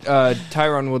 but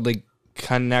Tyron Woodley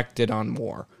connected on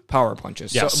more power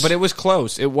punches. Yes. So, but it was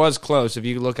close. It was close. If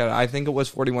you look at it, I think it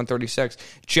was 41-36.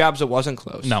 Jabs, it wasn't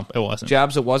close. No, it wasn't.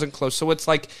 Jabs, it wasn't close. So it's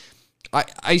like,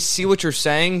 I see what you're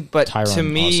saying, but Tyrone to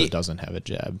me, also doesn't have a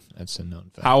jab. That's a known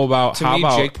fact. How about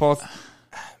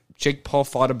Jake Paul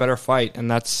fought a better fight, and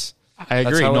that's. I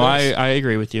agree. how No, it is. I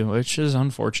agree with you, which is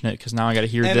unfortunate because now I got to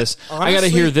hear And this. I got to honestly-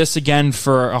 hear this again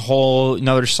for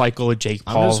another cycle of Jake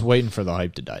I'm Paul. just waiting for the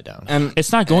hype to die down. And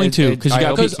It's not going to because you I got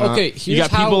hope people, it's not. okay, you here's got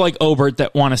people how- like Obert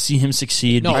that want to see him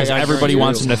succeed No, because I everybody agree.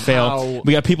 wants him to fail. How-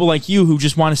 We got people like you who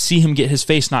just want to see him get his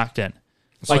face knocked in.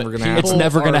 Like never gonna happen. it's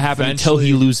never going to People are happen until he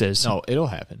eventually- loses. No, it'll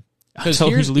happen. Because Until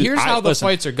here's, he lo- here's I- how the listen,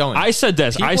 fights are going. I said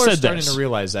this. People I are said starting this. to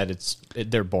realize that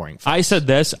they're boring. Fights. I said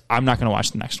this. I'm not going to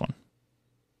watch the next one.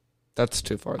 That's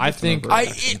too far. I That's an think-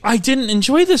 overreaction. I didn't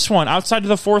enjoy this one outside of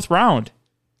the 4th round.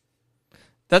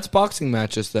 That's boxing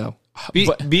matches, though.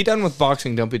 Be done with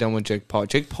boxing. Don't be done with Jake Paul.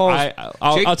 Jake Paul.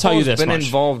 I'll tell you this Been much.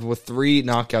 involved with 3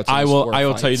 knockouts. In I his will 4 tell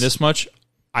you fights. this much.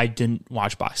 I didn't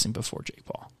watch boxing before Jake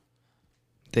Paul.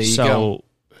 There you go.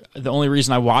 The only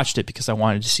reason I watched it because I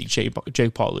wanted to see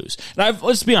Jake Paul lose. And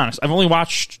let's be honest, I've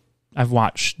watched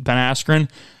Ben Askren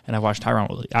and I've watched Tyron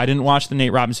Woodley. I didn't watch the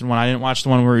Nate Robinson one. I didn't watch the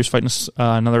one where he was fighting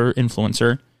another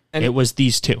influencer. And it was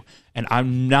these 2, and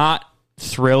I'm not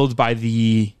thrilled by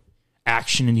the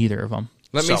action in either of them.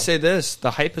 Let me say this: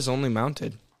 the hype is only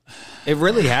mounted. It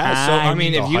really has. So I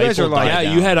mean, The if you hype guys are will die like,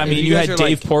 down. you had if you guys had are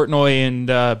Dave like- Portnoy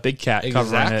and Big Cat covering it.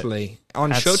 exactly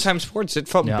on That's- Showtime Sports, it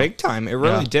felt Yeah. big time. It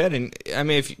really Yeah. did. And I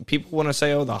mean, if people want to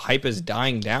say, "Oh, the hype is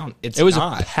dying down," It was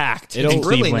not. packed. It's in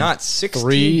really Cleveland. not.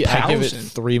 I give it 16,000.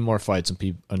 3 more fights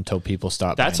until people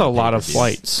stop. That's buying a the lot of pay-per-view.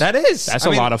 fights. That is. That's I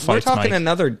a mean, lot of fights, We're talking Mike.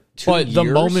 another 2 But the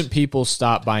years. moment people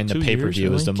stop buying the 2 pay per years, view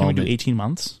really? is the Can we do moment. 18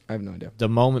 months? I have no idea. The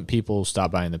moment people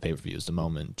stop buying the pay per view is the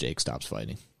moment Jake stops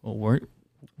fighing. Well,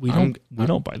 we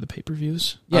don't buy the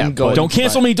pay-per-views. Yeah, I'm going Don't to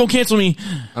cancel buy- me. Don't cancel me.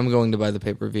 I'm going to buy the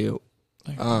pay per view.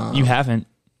 You haven't.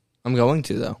 I'm going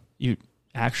to though. You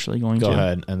actually going Go to?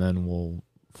 ahead, and then we'll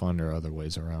find our other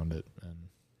ways around it. And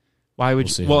Why would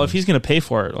We'll see you? how Well, it if he's going to pay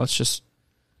for it,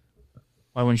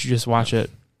 why wouldn't you just watch it?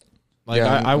 like,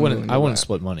 Yeah, I I'm wouldn't. going to I wouldn't buy it.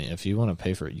 split money. If you want to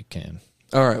pay for it, you can.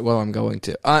 All right. Well, I'm going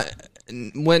to.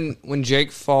 When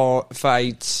Jake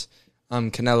fights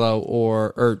Canelo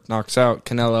or knocks out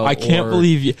Canelo, I can't or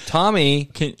believe you. Tommy.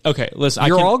 Okay, listen.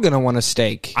 You're all gonna want a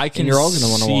steak. I can and you're all gonna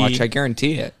want to see- watch. I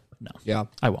guarantee it. No, Yeah.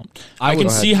 I won't. I can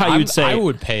would- see how you'd say I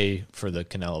would pay for the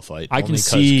Canelo fight. I can only 'cause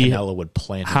see Canelo would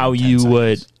plant it how in 10 you seconds.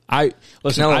 would. I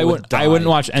listen. Canelo I would would. I wouldn't die.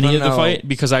 watch any of the Canelo- fight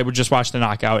because I would just watch the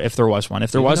knockout if there was one.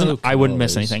 If there Even wasn't, though I wouldn't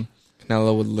miss Canelo is- anything.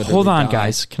 Canelo would literally. Hold on, die.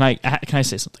 guys. Can I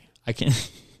say something? I can.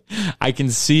 I can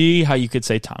see how you could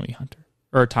say Tommy Hunter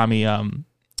or Tommy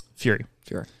Fury.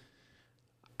 Sure.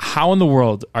 How in the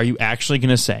world are you actually going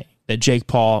to say that Jake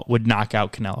Paul would knock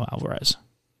out Canelo Alvarez?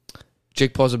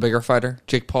 Jake Paul's a bigger fighter.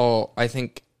 Jake Paul, I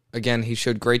think, again, he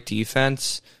showed great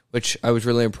defense, which I was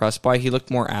really impressed by. He looked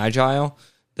more agile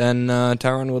than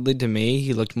Tyron Woodley to me.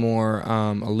 He looked more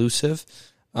elusive.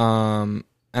 And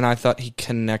I thought he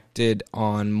connected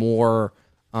on more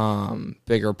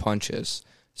bigger punches.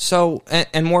 So,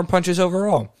 and more punches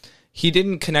overall. He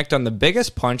didn't connect on the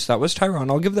biggest punch. That was Tyron.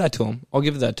 I'll give that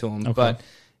to him. But,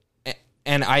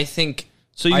 and I think...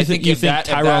 So you I think if that-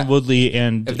 if Tyron that- Woodley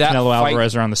and if that Canelo fight-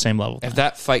 Alvarez are on the same level? If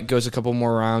that fight goes a couple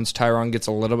more rounds, Tyron gets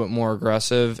a little bit more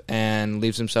aggressive and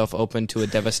leaves himself open to a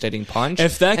devastating punch.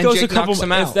 If that and goes Jake knocks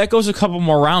him out. if that goes a couple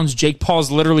more rounds, Jake Paul's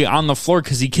literally on the floor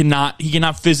because he cannot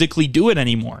physically do it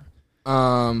anymore.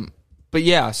 But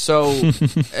yeah, so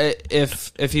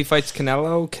if he fights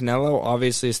Canelo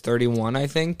obviously is 31, I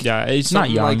think. Yeah, he's not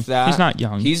Something young. Like that. He's not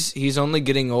young. He's only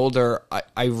getting older.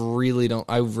 I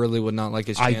really would not like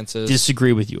his I chances.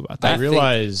 disagree with you about that. I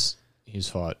realize he's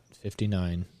fought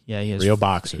 59 yeah, he has real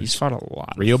boxers. He's fought a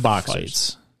lot. Real of boxers.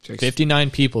 fights. Jake's-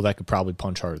 59 people that could probably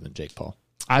punch harder than Jake Paul.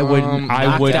 I wouldn't. I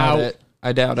knocked would. out it.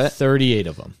 I doubt it. 38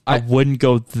 of them. I wouldn't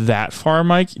go that far,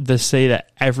 Mike, to say that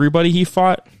everybody he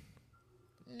fought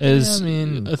is I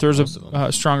mean, if there's most of them.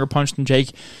 a stronger punch than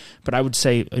Jake, but I would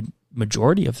say a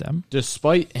majority of them.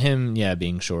 Despite him,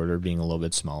 being shorter, being a little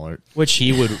bit smaller, Which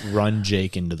he would run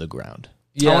Jake into the ground.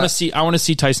 Yeah, I want to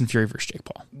see Tyson Fury versus Jake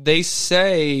Paul. they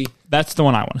say That's the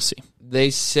one I want to see.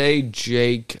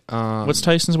 Jake. What's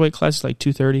Tyson's weight class? Like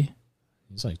 230.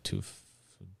 He's like two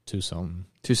something.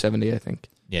 270? I think.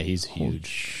 Yeah, he's Holy huge.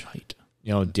 shite.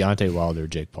 You know, Deontay Wilder,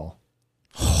 Jake Paul.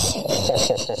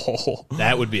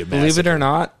 That would be a Believe it or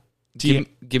not, De-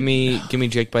 give me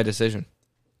Jake by decision.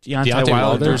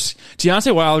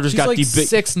 Deontay Wilder's He's got like the big.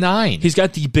 6'9". He's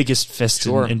got the biggest fist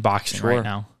Sure. in boxing Sure. right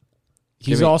now.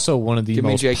 He's me- also one of the give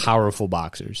me most Jake. powerful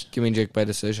boxers. Give me Jake by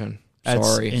decision. That's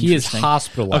Sorry. in- He is Interesting.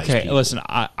 hospitalized. Okay, people. listen,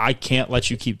 I can't let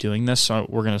you keep doing this, so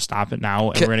we're going to stop it now,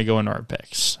 and we're going to go into our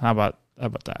picks. How about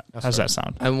that? How's that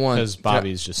sound? I want Because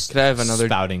Bobby's just Could I have another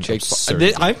spouting Jake?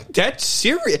 absurdity. I'm dead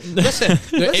serious. Listen,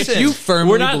 If you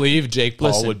firmly We're not- believe Jake Paul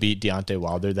Listen. would beat Deontay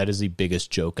Wilder, that is the biggest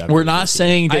joke I've We're ever not seen.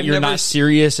 saying that I've you're never not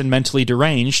serious and mentally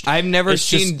deranged. I've never It's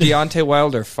seen just- Deontay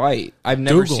Wilder fight. I've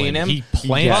never Google seen him. He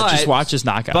planned. Yeah, But- just watch his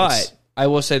knockouts. But I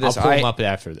will say I'll this: pull him up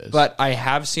after this. but I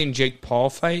have seen Jake Paul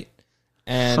fight,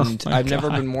 and my I've never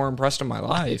God. been more impressed in my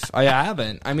life. I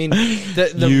haven't. I mean,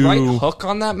 the You- right hook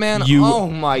on that man. you Oh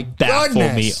my baffle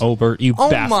goodness. me, Ober. You Oh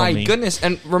baffle my me. goodness!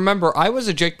 And remember, I was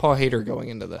a Jake Paul hater going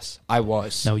into this. I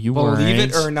was. No, you Believe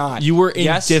weren't. it or not, You were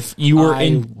Yes, you were I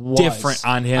indifferent was.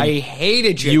 on him. I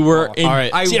hated Jake. You were Paul. in-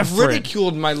 I different.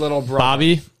 ridiculed my little brother.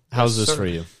 Bobby, How's this sir. for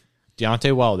you?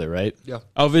 Deontay Wilder, right? Yeah.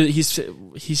 Of it,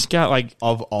 he's got like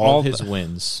Of all his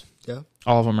wins, Yeah.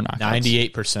 all of them are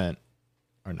knockouts. 98%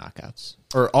 are knockouts.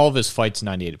 Or all of his fights,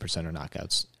 98% are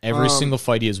knockouts. Every single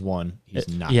fight he has won, he's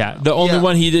knocked Yeah, out. the only Yeah.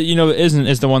 one he did, isn't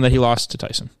is the one that he lost to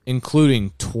Tyson.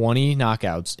 Including 20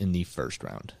 knockouts in the first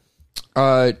round.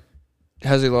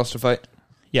 Has he lost a fight?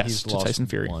 Yes, He's to lost Tyson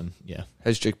Fury. one. Yeah.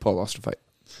 Has Jake Paul lost a fight?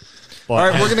 But All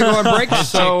right, we're gonna go on break. Jake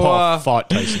So Paul fought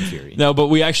Tyson Fury. No, but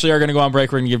we actually are going to go on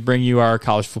break. We're going to bring you our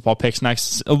college football picks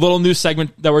next. A little new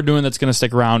segment that we're doing that's going to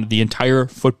stick around the entire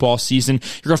football season.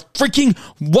 You're going to freaking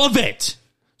love it.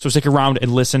 So stick around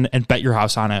and listen and bet your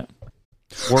house on it.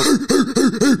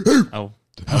 Oh,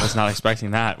 I was not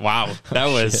expecting that. Wow, that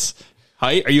was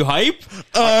hype. Are you hype?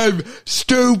 I'm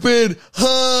stupid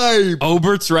hype.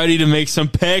 Obert's ready to make some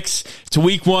picks. It's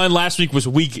week 1. Last week was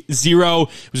week 0. It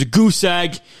was a goose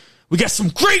egg. We got some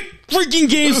great freaking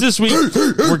games this week.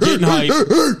 We're getting hype.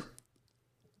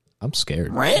 I'm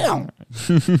scared.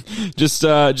 Just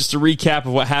a recap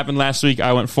of what happened last week.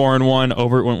 I went 4-1.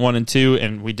 Obert went 1-2,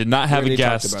 and we did not have a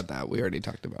guest. Talked about that. We already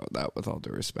talked about that. With all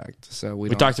due respect, so we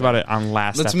We talked about it on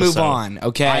last. Let's episode. move on.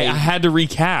 Okay. I had to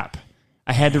recap.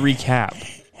 Our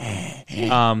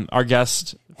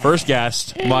first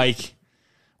guest, Mike.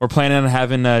 We're planning on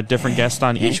having a different guest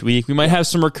on each week. We might have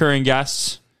some recurring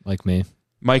guests. Like me.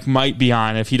 Mike might be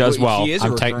on if he does well. He is a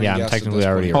I'm recurring I'm guest at technically this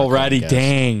already point. Already, Yes.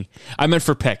 dang. I meant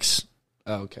for picks.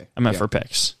 Oh, okay. I meant for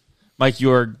picks. Mike,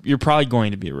 you're probably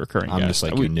going to be a recurring I'm guest. just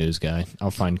like your news guy. I'll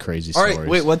find crazy All stories. right.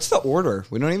 Wait. What's the order?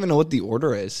 We don't even know what the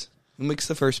order is. Who makes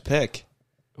the first pick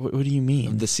What do you mean?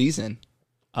 of the season?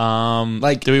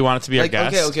 Like, do we want it to be our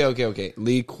guest? Okay.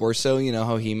 Lee Corso. You know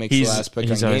how he makes the last pick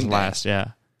he's on always game day? last, yeah.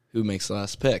 Who makes the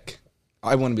last pick?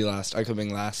 I want to be last. I could be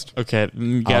last. Okay,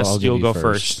 I'll guest, give you'll you go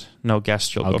first. first. No,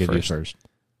 guest, you'll I'll go give first. you first.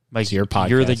 Mike, It's your podcast.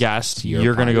 you're the guest. It's your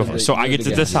You're going to go podcast. first. So You're I get the to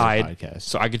guest. decide. Podcast.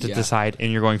 So I get to Yeah. decide,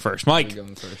 and you're going first. Mike, You're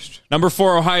going first. number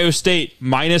 4, Ohio State,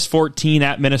 -14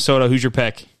 at Minnesota. Who's your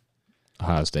pick?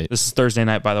 Ohio State. This is Thursday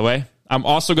night, by the way. I'm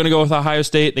also going to go with Ohio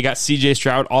State. They got C.J.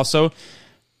 Stroud. Also,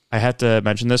 I have to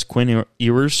mention this. Quinn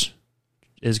Ewers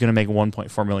is going to make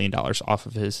 $1.4 million off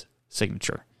of his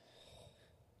signature.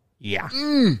 Yeah.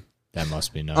 That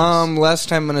must be nice. Last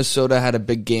time Minnesota had a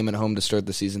big game at home to start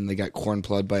the season, they got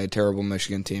corn-plugged by a terrible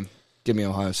Michigan team. Give me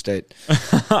Ohio State.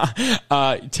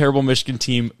 Terrible Michigan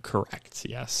team. Correct.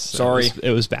 Yes. Sorry.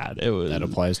 It was bad. It was that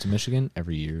applies to Michigan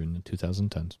every year in the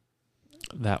 2010s.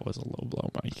 That was a low blow,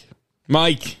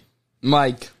 Mike.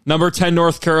 Mike. Number 10,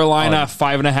 North Carolina,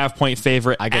 5.5-point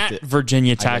favorite I get at to-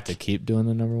 Virginia I get Tech. to keep doing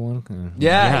the number one.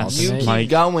 Yeah, Yes, you keep Mike.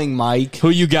 going, Mike. Who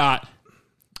you got?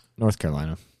 North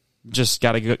Carolina. Just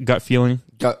got a gut feeling.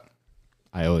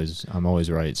 I'm always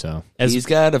right. So He's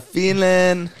got a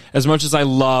feeling. As much as I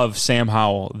love Sam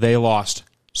Howell, they lost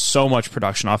so much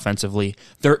production offensively.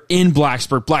 They're in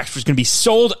Blacksburg. Blacksburg's going to be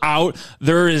sold out.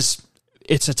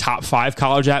 It's a top 5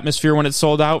 college atmosphere when it's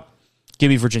sold out. Give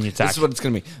me Virginia Tech. This is what it's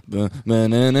going to be.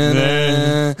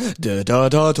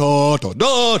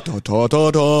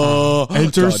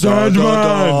 Enter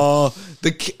Sandman.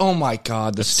 Oh my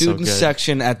God. The so student good.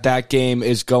 section at that game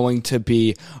is going to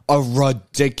be a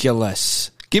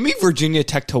ridiculous. Give me Virginia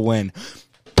Tech to win.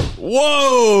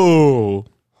 Whoa!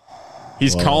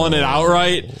 He's calling it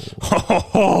outright.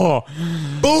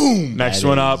 Boom! Next That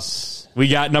one up. is- We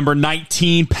got number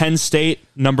 19, Penn State.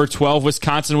 Number 12,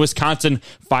 Wisconsin. Wisconsin,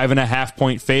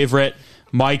 5.5-point favorite.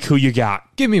 Mike, who you got?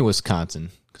 give me Wisconsin.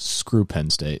 Screw Penn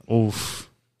State. Oof.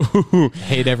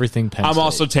 Hate everything Penn I'm State.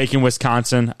 also taking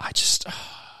Wisconsin.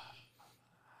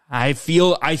 I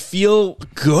feel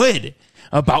good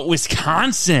about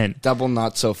Wisconsin. Double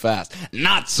not so fast.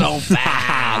 Not so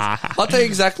fast. I'll tell you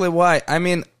exactly why. I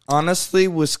mean, honestly,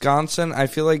 Wisconsin, I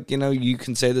feel like, you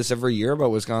can say this every year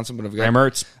about Wisconsin, but Graham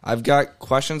Mertz. I've got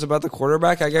questions about the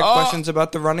quarterback. I got questions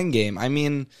about the running game. I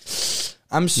mean,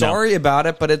 I'm sorry about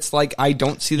it, but it's like I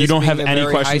don't see this. You don't being have a any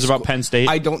very questions high about Penn State?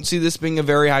 I don't see this being a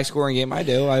very high scoring game. I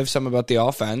do. I have some about the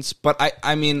offense, but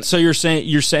I mean, So you're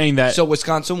saying that, so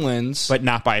Wisconsin wins, but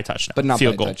not by a touchdown. but not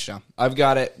field by goal. a touchdown. I've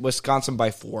got it. Wisconsin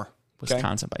by 4. Okay?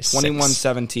 Wisconsin by 6.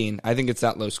 21-17. I think it's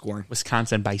that low scoring.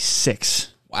 Wisconsin by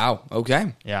 6. Wow.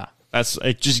 Okay. Yeah,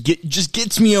 it. Just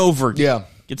gets me over. Yeah.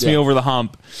 Gets me over the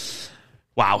hump.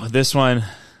 Wow, this one.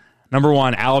 Number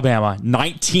 1, Alabama,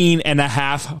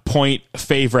 19.5-point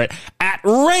favorite at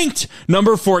ranked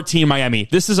number 14, Miami.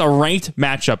 This is a ranked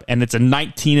matchup, and it's a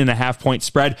 19.5-point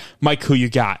spread. Mike, who you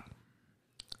got?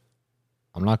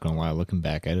 I'm not going to lie. Looking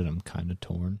back at it, I'm kind of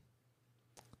torn.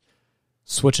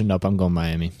 Switching up, I'm going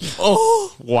Miami.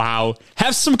 Oh, wow.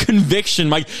 Have some conviction,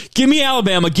 Mike. Give me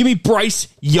Alabama. Give me Bryce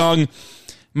Young.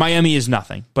 Miami is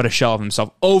nothing but a shell of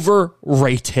himself.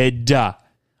 Overrated.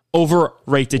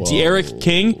 Overrated. De'Aaron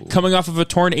King coming off of a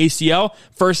torn ACL.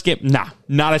 First game,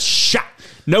 not a shot.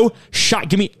 No shot.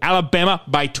 Give me Alabama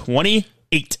by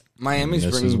 28. Miami's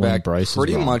This is bringing when back Bryce is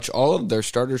pretty wrong. much all of their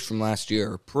starters from last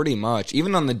year. Pretty much.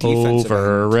 Even on the defensive end.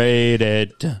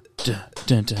 Overrated. Dun,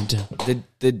 dun, dun,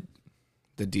 dun.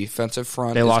 The defensive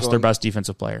front. They is lost their going- best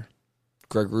defensive player.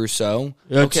 Greg Rousseau.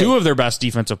 Two of their best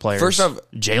defensive players. First off-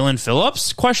 Jalen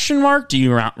Phillips, question mark. Do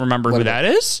you remember who that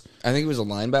is? I think he was a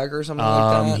linebacker or something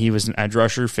like that. He was an edge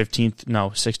rusher,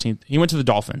 16th. He went to the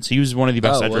Dolphins. He was one of the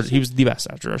best edge was rushers. He was the best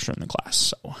edge rusher in the class.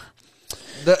 So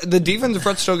The defensive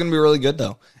front's still going to be really good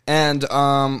though, and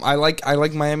I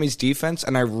like Miami's defense,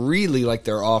 and I really like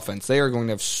their offense. They are going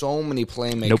to have so many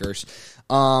playmakers.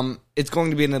 It's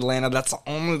going to be in Atlanta. That's the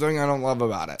only thing I don't love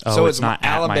about it. Oh, so it's not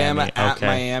at Alabama Miami. at Okay.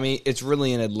 Miami. It's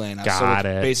really in Atlanta. Got so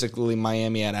it. it's basically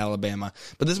Miami at Alabama.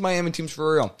 But this Miami team's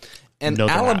for real, and No,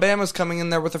 they're not. Alabama's coming in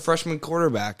there with a freshman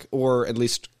quarterback, or at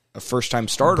least a first-time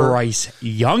starter. Bryce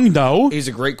Young, though, He's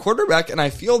a great quarterback, and I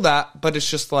feel that, but it's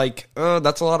just like,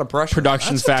 that's a lot of pressure.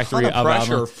 production That's a ton factory of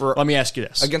pressure Alabama. for Let me ask you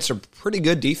this: against a pretty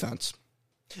good defense.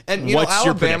 And you What's know, your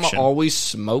Alabama prediction? always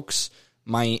smokes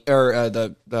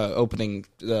the opening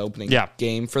Yeah.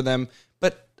 game for them.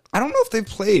 But I don't know if they've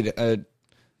played a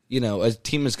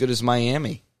team as good as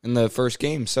Miami in the first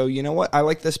game. So you know what? I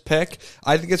like this pick.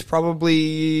 I think it's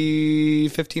probably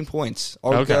 15 points.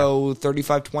 I'll Okay. go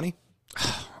 35-20.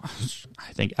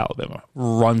 I think Alabama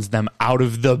runs them out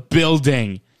of the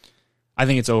building. I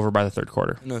think it's over by the third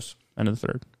quarter. Who knows? End of the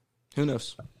third. Who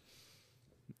knows?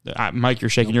 Mike, you're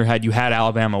shaking your head. You had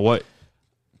Alabama. What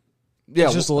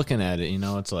Yeah, Just looking at it,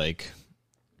 it's like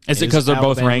is it? Is Because they're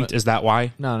both Alabama- ranked. Is that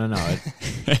why? no.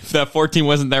 If that 14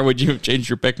 wasn't there, would you have changed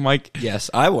your pick, Mike? yes,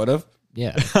 I would have.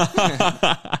 Yeah.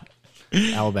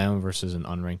 Alabama versus an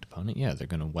unranked opponent. Yeah, they're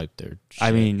gonna wipe their. Shit.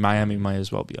 I mean, Miami might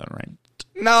as well be unranked.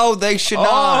 No, they should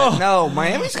not. No,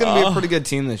 Miami's going to be a pretty good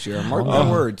team this year. Mark my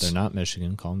words. They're not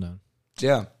Michigan. Calm down.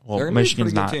 Yeah. Well, they're gonna be a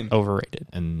Michigan's pretty good not team. overrated,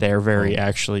 And- they're very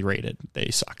actually rated. They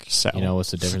suck. So You know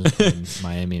what's the difference between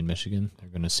Miami and Michigan? They're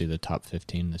gonna see the top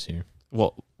 15 this year.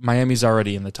 well, Miami's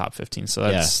already in the top 15, so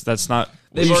that's not.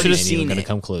 They've You already should have seen Ain't even it. gonna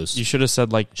come close. you should have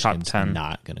said like top Michigan's 10.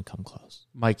 Not gonna come close.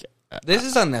 Mike, This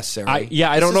is unnecessary.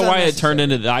 I don't know why it turned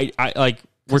into that. I like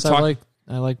we're 'Cause talking.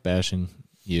 I like bashing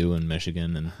you and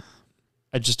Michigan and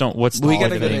I just don't. What's the We got to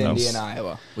point go of to anything Indiana, else?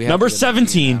 Iowa. We have Number to go to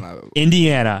 17, Indiana.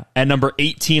 Indiana. At number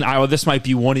 18, Iowa. This might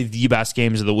be one of the best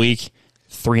games of the week.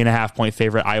 3.5 point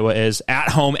favorite Iowa is at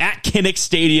home at Kinnick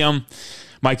Stadium.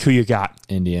 Mike, who you got?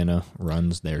 Indiana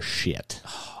runs their shit.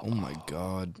 Oh my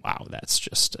God. Wow, that's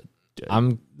just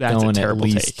I'm that's going a at terrible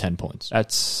least take. 10 points.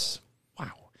 That's wow.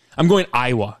 I'm going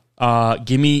Iowa.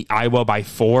 Give me Iowa by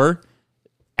 4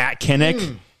 at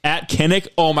Kinnick. At Kinnick.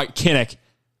 Oh my Kinnick.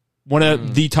 One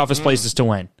of the toughest places to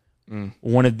win.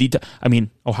 One of the.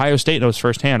 Ohio State knows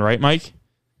firsthand, right, Mike?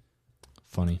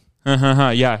 Funny.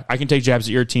 Yeah, I can take jabs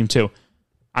at your team too.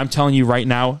 I'm telling you right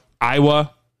now,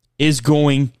 Iowa is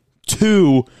going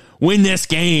to win this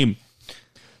game.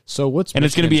 So what's And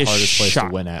it's gonna be a Michigan's hardest place shock.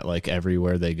 to win at? Like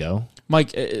everywhere they go.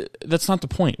 Mike, that's not the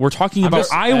point. We're talking about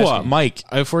just Iowa, asking. Mike.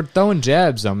 If we're throwing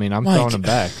jabs, I'm Mike. throwing them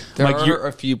back. There Like, are you're-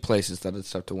 a few places that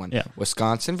it's tough to win. Yeah.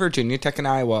 Wisconsin, Virginia Tech, and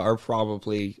Iowa are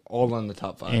probably all in the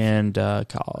top 5. And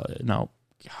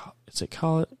is it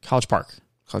College Park?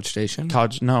 College Station?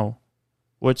 No.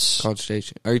 What's College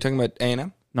Station. Are you talking about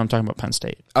A&M? No, I'm talking about Penn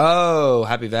State. Oh,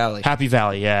 Happy Valley. Happy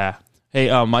Valley, yeah. Hey,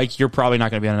 Mike, you're probably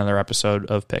not going to be on another episode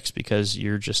of picks because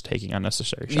you're just taking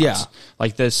unnecessary shots. Yeah.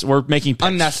 Like this, we're making picks.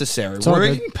 Unnecessary. all We're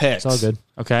good. making picks. It's all good.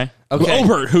 Okay. Okay.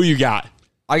 Obert, who you got?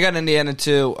 I got Indiana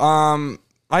too.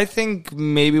 I think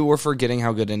maybe we're forgetting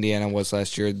how good Indiana was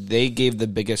last year. They gave the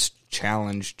biggest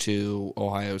challenge to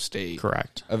Ohio State.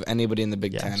 Correct. Of anybody in the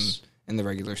Big Yes. Ten in the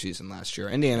regular season last year.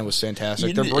 Indiana was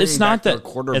fantastic. They're bringing It's not back their that.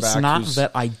 quarterback. It's not who's-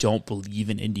 that I don't believe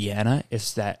in Indiana.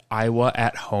 It's that Iowa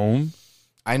at home.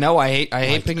 I know. I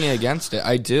hate picking against it.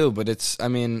 I do, but it's. I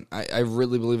mean, I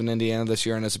really believe in Indiana this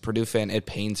year, and as a Purdue fan, it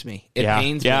pains me. It Yeah,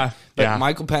 pains yeah, me. But yeah.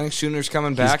 Michael Penix Jr. is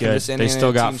coming He's back, and good. this They Indiana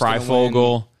still got team's gonna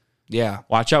Freifogel. win. Yeah,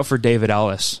 Watch out for David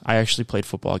Ellis. I actually played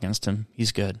football against him.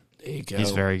 He's good. there you go.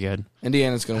 He's very good.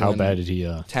 Indiana's going to How win. bad did he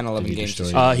 10, 11 did he games destroy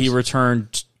this you year. guys? He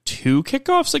returned 2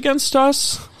 kickoffs against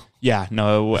us. Yeah,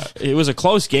 no, it was a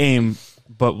close game,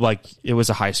 but like it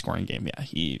was a high scoring game. Yeah,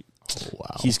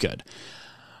 he's good.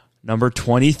 Number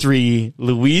 23,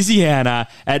 Louisiana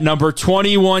at number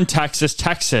 21, Texas.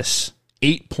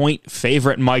 8-point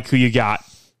favorite. Mike, who you got?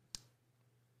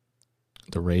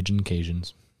 The Raging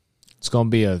Cajuns. It's going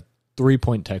to be a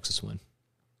 3-point Texas win.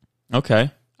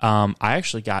 Okay. I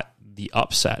actually got the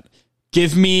upset.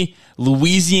 Give me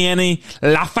Louisiana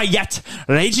Lafayette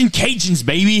Raging Cajuns,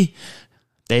 baby.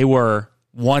 They were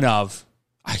one of...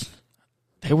 I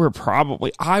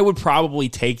would probably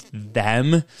take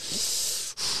them.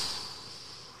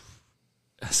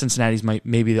 Cincinnati's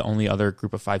maybe the only other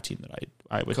group of 5 team that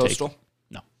I would Coastal? take.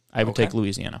 No, I would take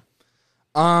Louisiana.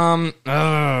 Oh.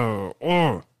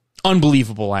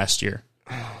 Unbelievable last year.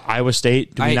 Iowa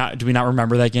State. Do we not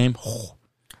remember that game?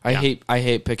 I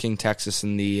hate picking Texas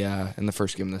in the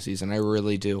first game of the season. I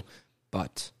really do.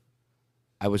 But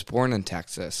I was born in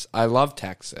Texas. I love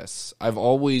Texas. They've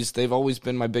always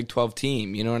been my Big 12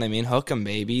 team. You know what I mean? Hook 'em,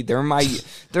 baby. They're my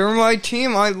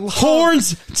team. I love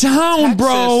Horns down, Texas.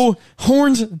 bro.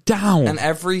 Horns down. And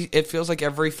it feels like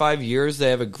every 5 years they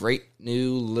have a great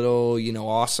new little,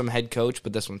 awesome head coach,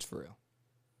 but this one's for real.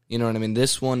 You know what I mean?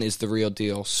 This one is the real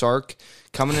deal. Sark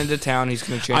coming into town, he's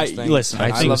going to change things. Listen,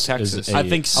 I love Texas. I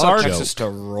think I love Sark. Texas to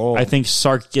roll. I think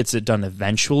Sark gets it done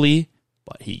eventually,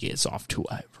 but he gets off to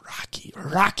a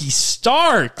rocky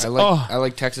start. I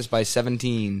like Texas by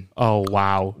 17. Oh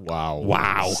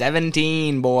wow.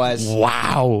 17, boys.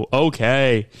 Wow.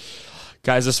 Okay.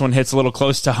 Guys, this one hits a little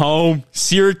close to home.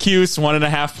 Syracuse,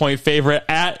 1.5 point favorite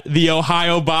at the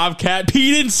Ohio Bobcat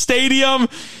Peden Stadium.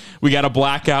 We got a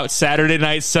blackout Saturday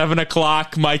night,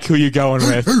 7:00. Mike, who you going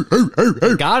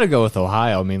with? Gotta go with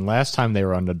Ohio. I mean, last time they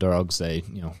were underdogs, they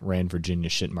ran Virginia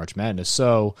shit in March Madness.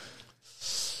 So,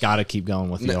 gotta keep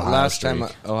going with the Ohio Last streak. time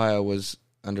Ohio was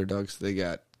underdogs, they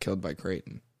got killed by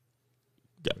Creighton.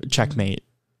 Checkmate.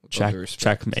 With all due respect.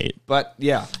 Checkmate. But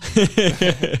yeah,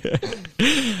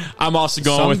 I'm also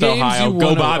going Some with games Ohio. you Go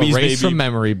wanna Bobbies, erase baby. from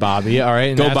memory, Bobby. All right,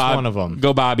 and Go that's Bob. one of them.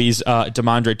 Go Bobbies.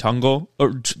 Demondre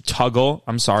Tuggle.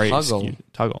 I'm sorry. Tuggle.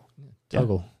 Tuggle. Yeah.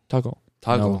 Tuggle.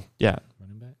 Tuggle. Yeah.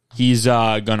 He's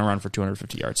going to run for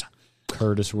 250 yards.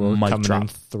 Curtis Rourke Mic coming drop. in,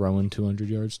 throwing 200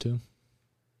 yards too.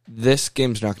 This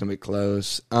game's not going to be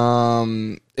close. I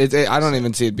don't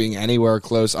even see it being anywhere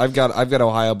close. I've got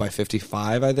Ohio by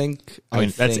 55. I think. I mean,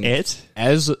 that's it.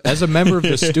 As a member of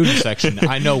the student section,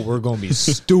 I know we're going to be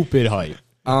stupid hype.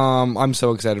 I'm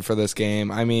so excited for this game.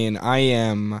 I mean, I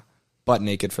am butt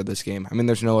naked for this game. I mean,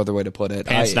 there's no other way to put it.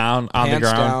 Pants down, on the pants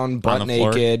ground, down, on butt the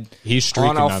floor. naked. He's streaking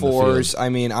on all on the fours. field. I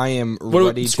mean, I am What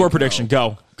ready. score to prediction?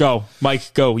 Go,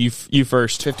 Mike. Go. You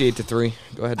first. 58-3.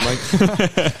 Go ahead,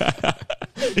 Mike.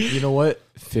 You know what?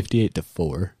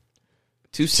 58-4.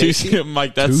 Two safety.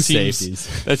 Mike. That Two seems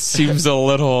safeties. that seems a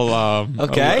little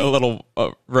Okay. a little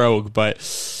rogue, but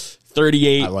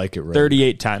 38. I like it, rogue.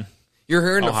 38-10. You're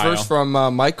hearing Ohio. it first from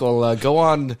Michael. Go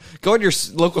on your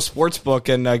local sports book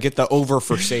and get the over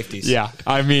for safeties. Yeah,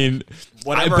 I mean,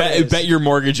 Whatever it I is. bet your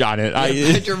mortgage on it.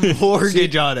 Put your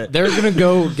mortgage on it. They're going to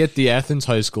go get the Athens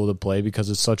High School to play because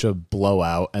it's such a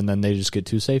blowout, and then they just get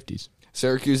 2 safeties.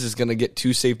 Syracuse is going to get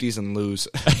 2 safeties and lose.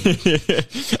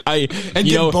 And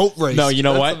get boat race. No, you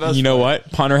know That's the what? best You know part.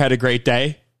 what? Punter had a great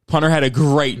day.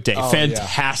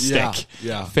 Fantastic.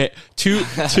 Yeah.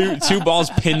 Two balls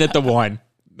pinned at the one.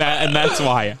 And that's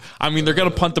why. I mean, they're going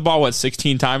to punt the ball,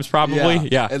 16 times probably?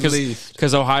 Yeah, at least.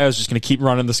 Because Ohio's just going to keep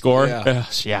running the score. Yeah.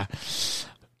 Yeah.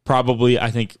 Probably,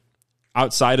 I think,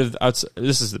 outside,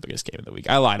 this is the biggest game of the week.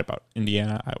 I lied about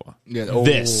Indiana, Iowa. Yeah,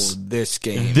 This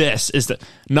game. This is the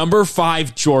number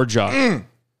 5 Georgia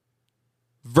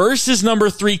versus number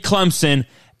 3 Clemson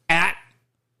at.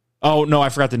 Oh no, I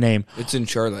forgot the name. It's in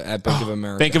Charlotte at Bank of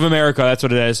America. Bank of America. That's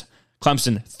what it is.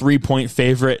 Clemson 3-point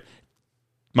favorite.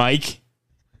 Mike,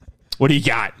 what do you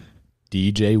got?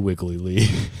 DJ Wiggly Lee.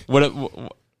 What?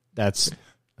 That's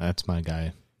my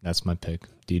guy. That's my pick.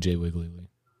 DJ Wiggly Lee.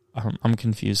 I'm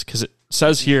confused because it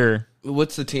says here.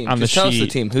 What's the team? On the Just tell us the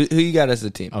sheet. team. Who you got as the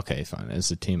team? Okay, fine. As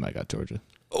the team, I got Georgia.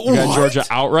 You got Georgia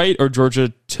outright or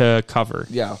Georgia to cover?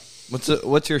 Yeah.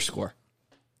 What's your score?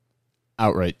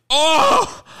 Outright.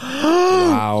 Oh!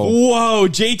 Wow. Whoa,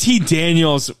 JT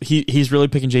Daniels. He's really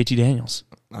picking JT Daniels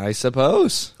I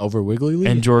suppose. Over Wiggly Lee?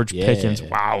 and George Yeah. Pickens.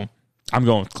 Wow. I'm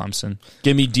going with Clemson.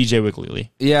 Give me DJ Wiggly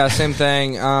Lee. Yeah, same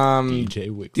thing. DJ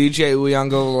Wiggly. DJ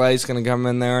Uyunglele is going to come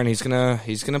in there and he's going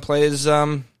to play his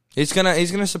he's going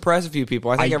to surprise a few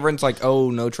people. I think everyone's like,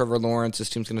 "Oh, no Trevor Lawrence, this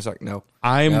team's going to suck." No.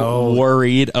 I'm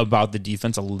worried about the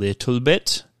defense a little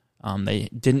bit. They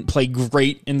didn't play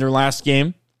great in their last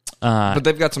game. But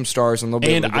they've got some stars and they'll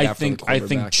be And able to get I after the think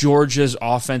quarterback. Georgia's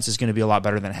offense is going to be a lot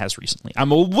better than it has recently.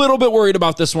 I'm a little bit worried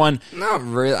about this one. Not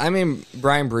really. I mean,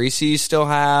 Brian Breesy you still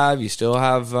have.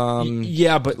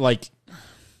 Yeah, but like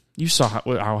you saw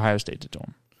what Ohio State did to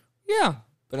them. Yeah.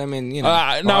 But I mean, you know.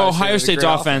 Now Ohio had a State's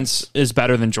great offense is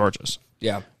better than Georgia's,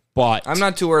 Yeah. but I'm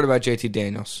not too worried about JT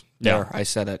Daniels. Yeah. There, I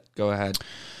said it. Go ahead.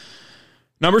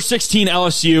 Number 16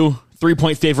 LSU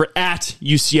 3-point favorite at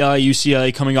UCLA.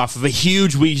 UCLA coming off of a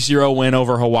huge Week 0 win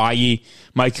over Hawaii.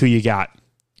 Mike, who you got?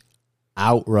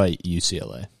 Outright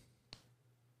UCLA.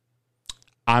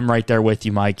 I'm right there with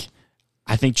you, Mike.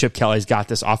 I think Chip Kelly's got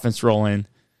this offense rolling.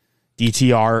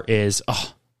 DTR is...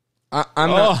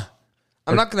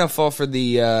 I'm not going to fall for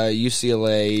the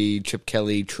UCLA Chip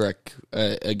Kelly trick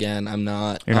again. I'm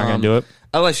not. You're not going to do it?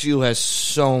 LSU has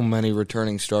so many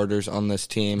returning starters on this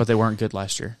team. But they weren't good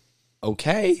last year.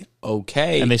 Okay.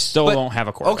 And they still don't have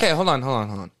a quarterback. Okay, hold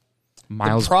on.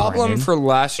 Miles the problem Brennan. for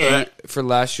last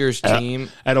year's team,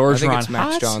 At I Orgeron. think it's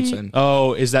Max Johnson.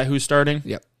 Oh, is that who's starting?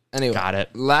 Yep. Anyway, Got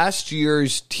it. Last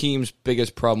year's team's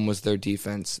biggest problem was their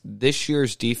defense. This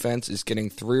year's defense is getting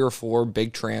 3 or 4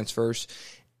 big transfers,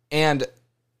 and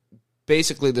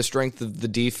basically the strength of the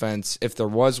defense, if there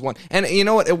was one. And you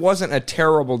know what? It wasn't a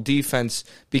terrible defense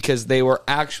because they were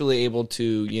actually able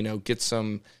to, get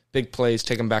some big plays,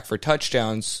 take them back for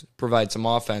touchdowns, provide some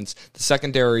offense. The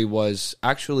secondary was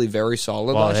actually very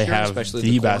solid Well, last they year, have especially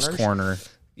the corners. best corner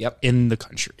Yep. in the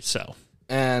country. So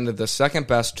And the second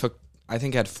best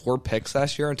had 4 picks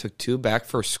last year and took 2 back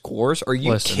for scores. Are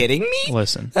you kidding me?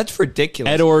 Listen. That's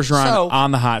ridiculous. Ed Orgeron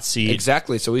on the hot seat.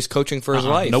 Exactly. So he's coaching for his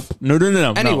life. Nope. No.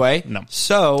 Anyway, No.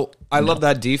 so I love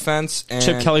that defense. And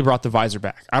Chip Kelly brought the visor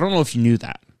back. I don't know if you knew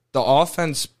that. the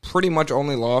offense pretty much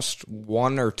only lost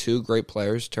 1 or 2 great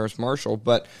players, Terrace Marshall.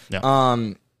 But,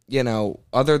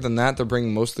 other than that, they're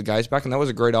bringing most of the guys back, and that was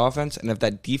a great offense. And if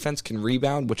that defense can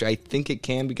rebound, which I think it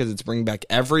can because it's bringing back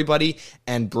everybody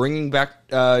and bringing back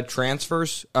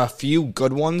transfers, a few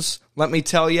good ones, let me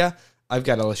tell you, I've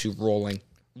got LSU rolling.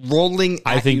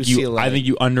 I think UCLA.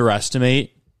 you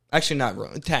underestimate. Actually, not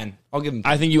rolling. 10. I'll give him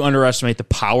 10. I think you underestimate the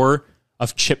power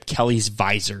of Chip Kelly's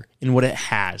visor and what it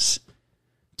has.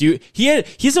 He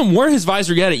hasn't worn his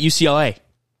visor yet at UCLA.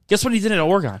 Guess what he did at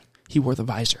Oregon? He wore the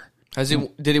visor. Did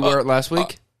he wear it last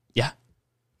week? Yeah.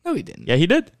 No, he didn't. Yeah, he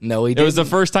did. No, he It didn't. was the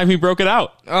first time he broke it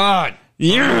out. Ah,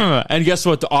 Yeah. And guess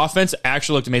what? The offense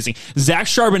actually looked amazing. Zach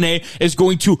Charbonnet is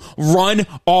going to run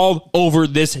all over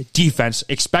this defense.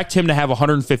 Expect him to have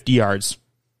 150 yards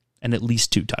and at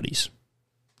least 2 tutties.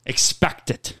 Expect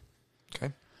it.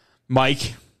 okay.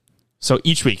 Mike, so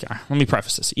each week, let me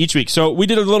preface this. Each week. So we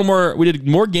did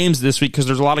more games this week because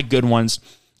there's a lot of good ones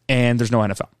and there's no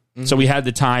NFL. Mm-hmm. So we had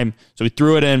the time. So we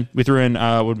threw in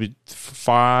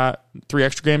 3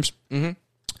 extra games. Mm-hmm.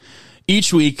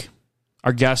 Each week,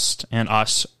 our guest and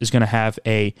us is going to have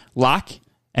a lock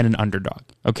and an underdog.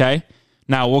 Okay.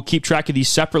 Now we'll keep track of these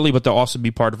separately, but they'll also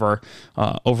be part of our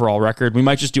overall record. We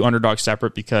might just do underdog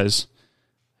separate because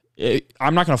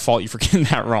I'm not going to fault you for getting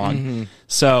that wrong. Mm-hmm.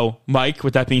 So, Mike,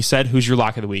 with that being said, who's your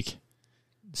lock of the week?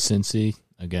 Cincy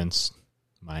against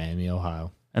Miami,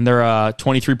 Ohio. And they're a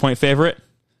 23-point favorite.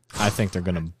 I think they're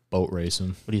going to boat race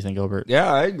them. What do you think, Obert?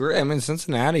 Yeah, I agree. I mean,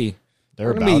 Cincinnati.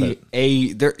 They're gonna about it.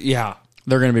 They're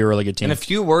They're going to be a really good team. In a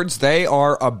few words, they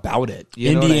are about it.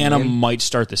 You know what I Indiana mean? might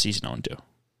start the season 0-2.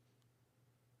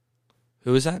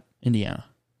 Who is that? Indiana.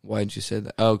 Why'd you say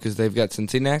that? Oh, because they've got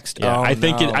Cincy next? Yeah, Oh, I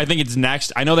think it's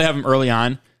next. I know they have them early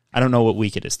on. I don't know what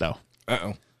week it is, though.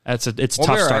 Uh-oh. It's a tough be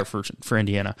all start right. for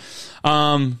Indiana.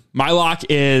 My lock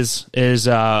is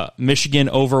Michigan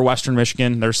over Western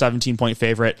Michigan. They're a 17-point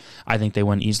favorite. I think they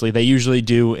win easily. They usually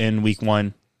do in week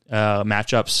 1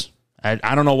 matchups. I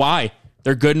don't know why.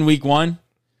 They're good in week 1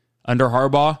 under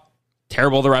Harbaugh.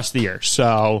 Terrible the rest of the year.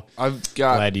 So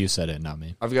Glad you said it, not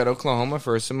me. I've got Oklahoma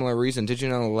for a similar reason. Did you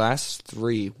know the last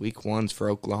 3 week 1s for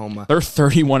Oklahoma? they're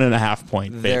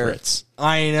 31.5-point favorites.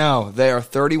 I know. They are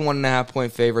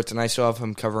 31.5-point favorites, and I still have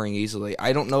them covering easily.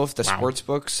 I don't know if the sports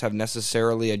books have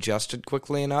necessarily adjusted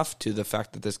quickly enough to the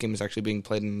fact that this game is actually being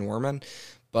played in Norman,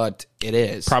 but it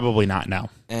is. Probably not now.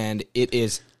 And it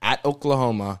is at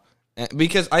Oklahoma.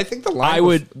 Because I think the line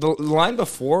the line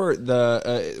before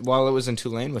while it was in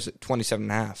Tulane was at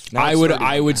 27.5.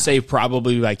 I would say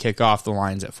probably by kickoff the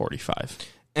line's at 45.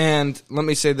 And let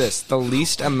me say this: the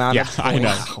least amount of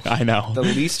points, I know. The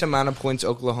least amount of points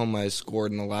Oklahoma has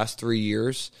scored in the last 3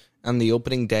 years on the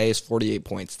opening day is 48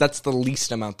 points. That's the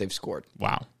least amount they've scored.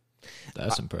 Wow.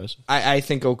 That's impressive. I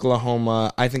think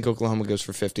Oklahoma goes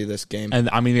for 50 this game. And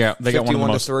I mean, they got one of the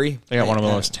most 51-3. They got one of the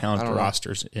most talented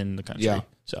rosters in the country. Yeah.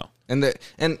 So And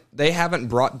they haven't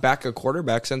brought back a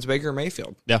quarterback since Baker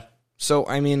Mayfield. yeah. So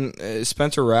I mean,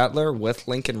 Spencer Rattler with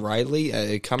Lincoln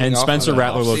Riley coming And off Spencer of the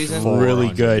Rattler looked offseason. really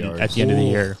 400 good yards. at the end of the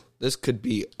year. This could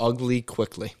be ugly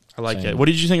quickly. I like Same. it. What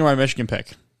did you think of my Michigan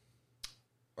pick?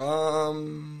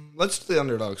 Let's do the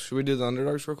underdogs. Should we do the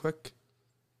underdogs real quick?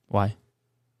 Why,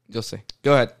 You'll see.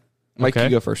 Go ahead, Mike. Okay.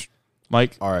 You go first.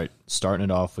 Mike? All right, starting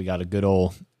it off, we got a good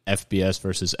old FBS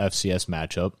versus FCS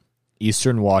matchup.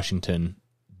 Eastern Washington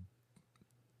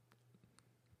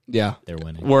Yeah. They're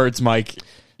winning. Words, Mike.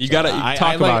 You got to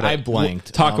talk about it. I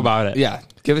blanked. Talk about it. Yeah.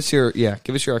 Give us your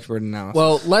expert analysis.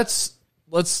 Well, let's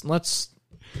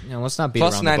not beat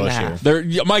Plus around the bush 9.5. here.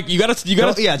 They're, Mike, you got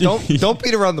to. Don't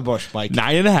beat around the bush, Mike.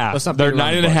 9.5. Let's not They're beat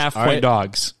around the 9.5 bush. point All right.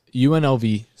 dogs.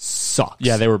 UNLV sucks.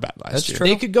 Yeah, they were bad last That's year. true.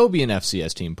 They could go be an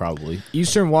FCS team probably.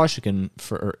 Eastern Washington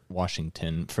for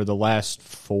the last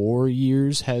 4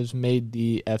 years has made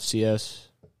the FCS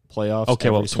playoffs. Okay,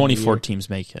 well, every single 24 year. teams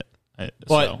make it. But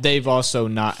So. they've also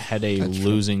not had a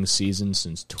losing season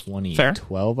since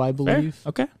 2012, I Fair. believe.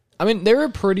 Okay. I mean, they're a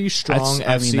pretty strong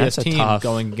That's FCS a team tough-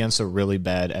 going against a really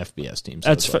bad FBS team. So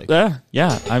That's it's like,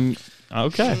 yeah. I'm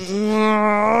okay.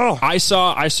 I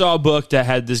saw a book that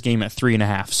had this game at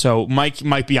 3.5. So Mike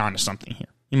might be onto something here.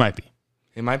 He might be.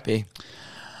 It might be.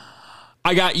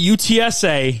 I got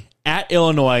UTSA at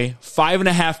Illinois,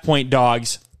 5.5 point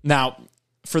dogs. Now,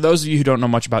 for those of you who don't know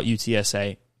much about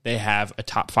UTSA, they have a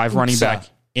top 5 running back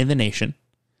in the nation.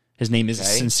 His name is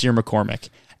Sincere McCormick,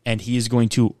 and he is going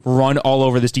to run all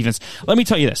over this defense. Let me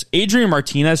tell you this. Adrian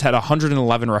Martinez had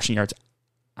 111 rushing yards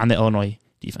on the Illinois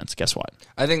defense. Guess what?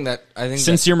 I think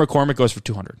Sincere McCormick goes for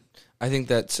 200. I think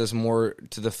that says more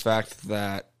to the fact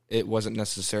that it wasn't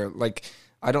necessarily like.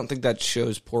 I don't think that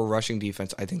shows poor rushing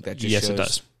defense. I think that just Yes, shows it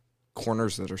does.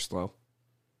 corners that are slow.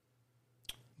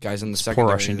 Guys in the poor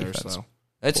secondary rushing that are defense. slow.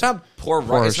 It's not poor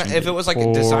runs. rushing If it was like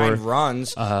poor- designed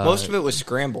runs, most of it was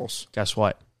scrambles. Guess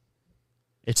what?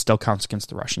 It still counts against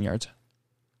the rushing yards.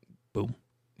 Boom.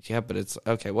 Yeah, but it's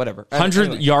okay. Whatever.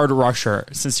 100-yard rusher.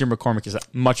 Sincere McCormick is a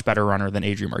much better runner than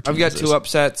Adrian Martinez. I've got is. two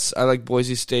upsets. I like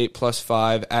Boise State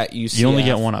 +5 at UCF. You only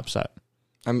get one upset.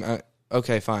 I'm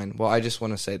okay. Fine. Well, I just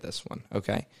want to say this one.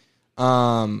 Okay.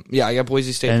 Yeah, I got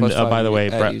Boise State And +5. by the way,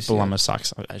 at Brett UCF. Bielema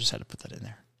sucks. I just had to put that in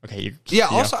there. Okay. Yeah.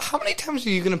 Also, how many times are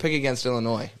you going to pick against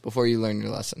Illinois before you learn your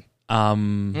lesson?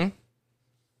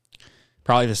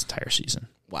 Probably this entire season.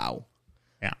 Wow.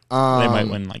 Yeah. They might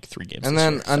win like 3 games. And this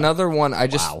then year, so. another one. I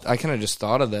kind of just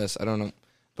thought of this. I don't know,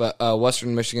 but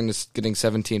Western Michigan is getting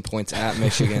 17 points at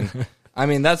Michigan. I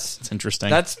mean, It's interesting.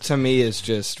 That's to me is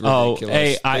just Oh,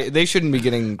 ridiculous. hey, they shouldn't be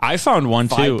getting. I found one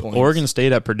 5 too. points. Oregon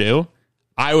State at Purdue.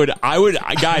 I would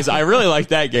guys, I really like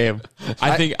that game.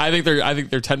 I think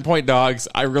they're 10-point dogs.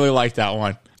 I really like that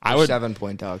one. I would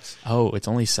 7-point dogs. Oh, it's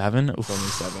only 7? Oof. Only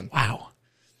 7. Wow.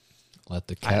 let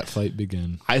the cat fight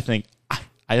begin. I think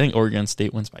Oregon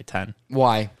State wins by 10.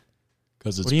 Why?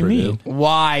 Because it's What do you Purdue. mean?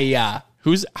 Why? I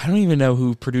don't even know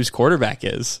who Purdue's quarterback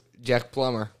is. Jack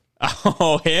Plummer.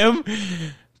 Oh, him?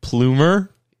 Plumer?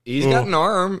 He's got an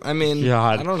arm. I mean,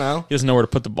 God. I don't know. He doesn't know where to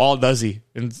put the ball, does he?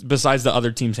 And besides the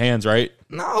other team's hands, right?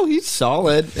 No, he's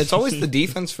solid. It's always the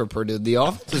defense for Purdue. The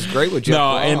offense is great with Jeff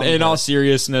No, Blum, in but- all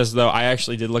seriousness, though, I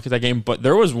actually did look at that game, but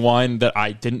there was one that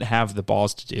I didn't have the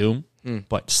balls to do.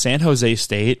 But San Jose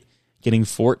State getting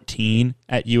 14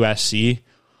 at USC.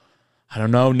 I don't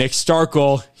know. Nick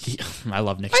Starkel. I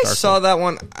love Nick Starkel. I saw that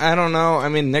one. I don't know. I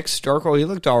mean, Nick Starkel, he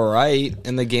looked all right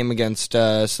in the game against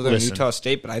Southern Listen. Utah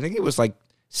State, but I think it was like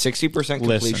 60%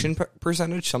 completion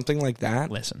percentage, something like that.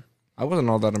 Listen, I wasn't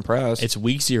all that impressed. it's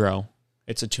week 0.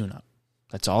 It's a tune-up.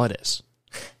 That's all it is.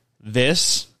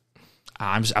 This,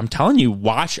 I'm telling you,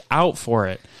 watch out for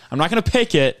it. I'm not going to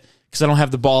pick it because I don't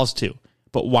have the balls to,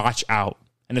 but watch out.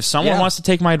 And if someone wants to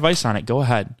take my advice on it, go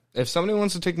ahead. If somebody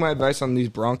wants to take my advice on these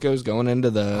Broncos going into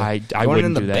the I going wouldn't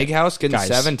into do the that. big house getting Guys,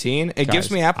 17, it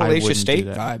gives me I Appalachia wouldn't State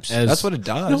do that. vibes. As- That's what it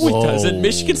does. No, it doesn't.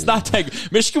 Michigan's not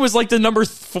that. Michigan was like the number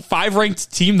 5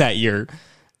 ranked team that year.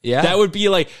 Yeah. That would be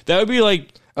like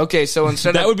Okay, so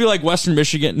instead that of would be like Western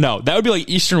Michigan. No, that would be like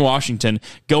Eastern Washington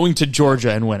going to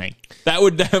Georgia and winning. That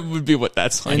would be what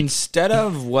that's like. instead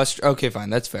of Western, okay, fine,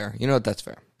 that's fair. You know what? That's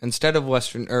fair. Instead of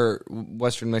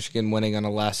Western Michigan winning on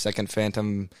a last second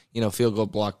phantom, field goal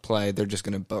block play, they're just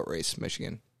going to boat race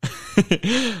Michigan.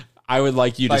 I would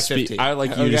like you to By speak. 15. I would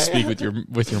like you to Okay. speak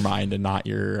with your mind and not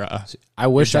your. I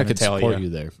wish I could genitalia. support you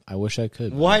there. I wish I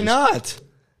could. Why not?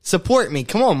 Support me.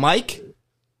 Come on, Mike.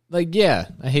 Like, yeah,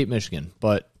 I hate Michigan,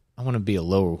 but I want to be a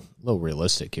little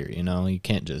realistic here. You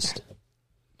can't just.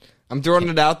 I'm throwing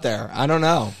it out there. I don't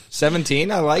know.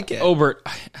 17, I like it. Obert,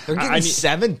 They're getting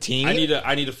 17. I need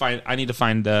to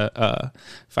find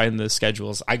the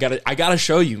schedules. I gotta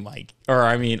show you, Mike. Or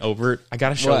I mean, Obert. I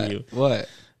gotta show you What?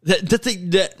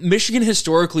 that Michigan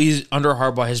historically under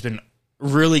Harbaugh has been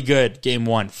really good game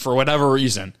 1 for whatever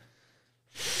reason.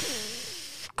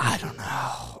 I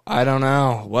don't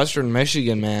know. Western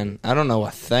Michigan, man. I don't know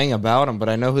a thing about them, but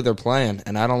I know who they're playing,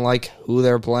 and I don't like who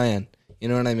they're playing. You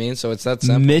know what I mean? So it's that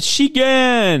simple.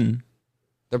 Michigan.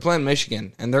 They're playing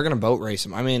Michigan, and they're going to boat race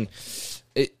them. I mean,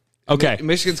 Okay.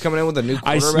 Michigan's coming in with a new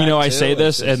I quarterback. say too.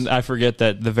 this, It's just- and I forget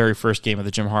that the very first game of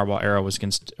the Jim Harbaugh era was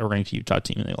against a ranked Utah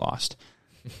team, and they lost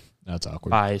That's awkward.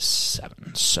 by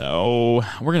 7. So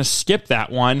we're going to skip that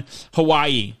one.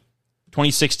 Hawaii,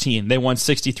 2016. They won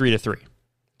 63-3.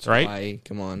 That's right. Hawaii,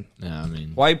 come on. Yeah, I mean,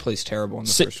 Hawaii plays terrible in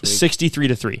the first week.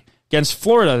 63-3 against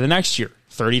Florida the next year.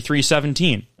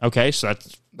 33-17. Okay, so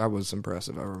that's That was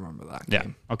impressive. I remember that yeah.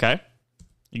 game. Okay,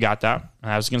 you got that.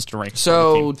 And that was against a ranked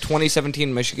So team.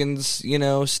 2017 Michigan's,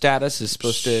 status is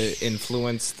supposed to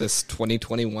influence this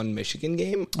 2021 Michigan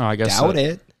game. Oh, I guess doubt so.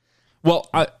 it. Well,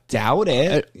 Doubt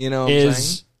it. You know what I'm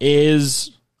saying?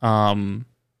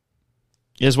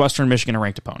 Is Western Michigan a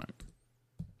ranked opponent?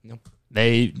 No.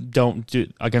 They don't do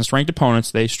against ranked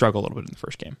opponents. They struggle a little bit in the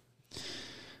first game.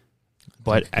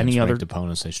 But any other ranked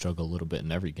opponents, they struggle a little bit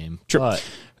in every game. Sure. But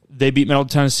they beat Middle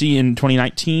Tennessee in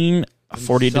 2019,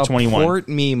 40-21. Support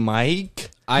me, Mike.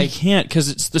 I can't because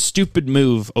it's the stupid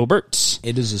move, Obert.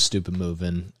 it is a stupid move,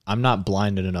 and I'm not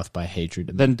blinded enough by hatred.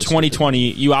 To Then make this stupid 2020,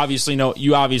 you obviously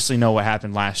know what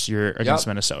happened last year against Yep.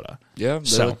 Minnesota. Yeah, they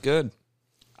So- look good.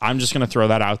 I'm just going to throw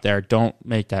that out there. Don't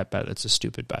make that bet. It's a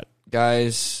stupid bet.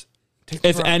 Guys,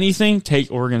 If anything, take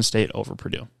Oregon State over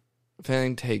Purdue.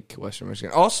 take Western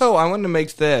Michigan. Also, I wanted to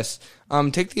make this.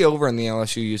 Take the over in the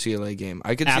LSU UCLA game.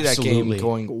 I could see that Absolutely. game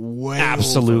going way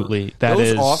Absolutely. over. That Those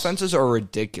is- offenses are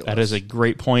ridiculous. That is a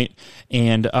great point.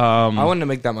 And I wanted to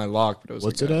make that my lock, but it was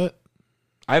What's like it at?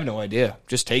 I have no idea.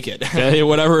 Just take it.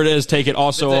 whatever it is, take it.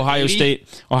 Also, Is it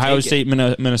Ohio 80? State,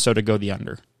 Minnesota go the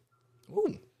under.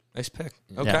 Ooh, nice pick.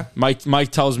 Okay. Yeah.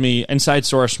 Mike tells me, inside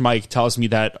source Mike tells me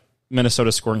that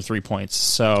Minnesota's scoring 3 points.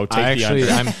 So take the under.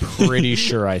 I'm pretty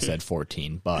sure I said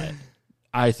 14, but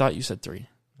I thought you said 3.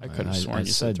 I could have sworn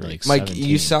you said 3. like Mike, 17.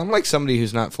 you sound like somebody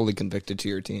who's not fully convicted to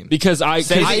your team. Because I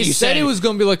said it was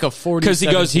going to be like a 40. because he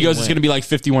goes, it's going to be like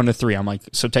 51-3. I'm like,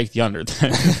 so take the under.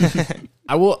 Then.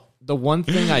 I will. The one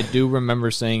thing I do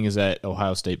remember saying is that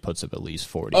Ohio State puts up at least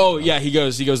 40. Oh yeah, he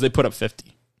goes. They put up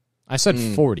 50. I said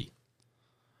 40.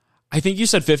 I think you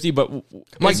said 50, but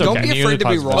Mike, it's don't okay. be afraid to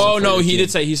be wrong. Oh for no, your he team.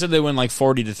 did say. He said they win like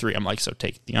 40-3. I'm like, so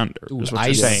take the under. Is what I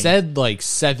you're saying. said like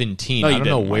 17. No, I you don't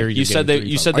know didn't, where Mike. you said they.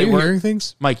 You said they Are you weren't. hearing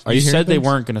things, Mike, Are you hearing said they things?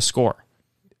 weren't going to score.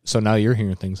 So now you're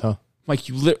hearing things, huh? Mike,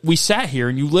 we sat here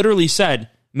and you literally said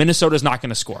Minnesota's not going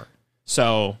to score.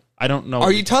 So I don't know.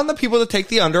 Are you telling the people to take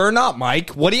the under or not,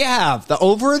 Mike? What do you have? The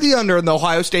over or the under in the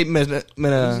Ohio State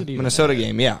Minnesota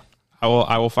game? Yeah. I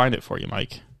will find it for you,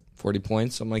 Mike. 40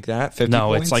 points, something like that. 50 No,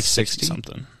 points, it's like 60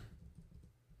 something.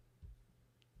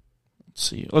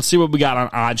 Let's see what we got on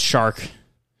Odd Shark.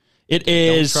 It Don't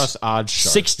is trust odds.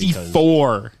 Sharks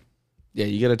 64. Yeah,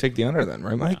 you got to take the under then,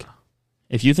 right, Mike?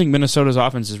 If you think Minnesota's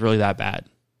offense is really that bad,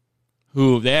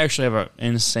 they actually have an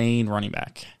insane running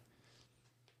back.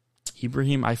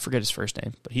 Ibrahim, I forget his first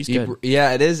name, but he's good.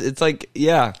 Yeah, it is. It's like,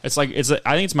 yeah. I think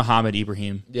it's Muhammad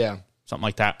Ibrahim, Yeah. something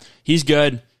like that. He's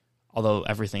good, although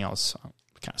everything else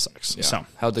kind of sucks. Yeah. So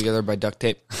Held together by duct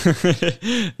tape.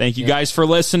 thank you guys for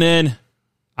listening.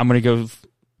 I'm going to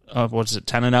go,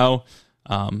 10-0.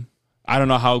 I don't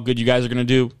know how good you guys are going to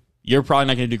do. You're probably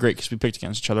not going to do great because we picked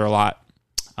against each other a lot.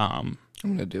 I'm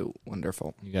going to do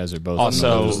wonderful. You guys are both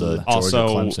Also, the Georgia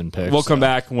Clemson picks. we'll come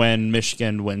back when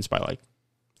Michigan wins by like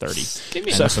 30. And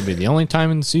this will be the only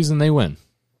time in the season they win.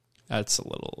 That's a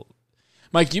little...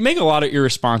 Mike, you make a lot of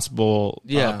irresponsible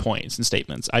Yeah. points and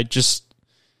statements. I don't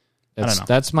know.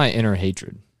 That's my inner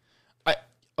hatred.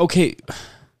 Okay,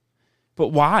 but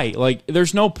why? Like,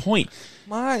 there's no point.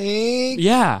 Mike.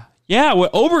 Yeah,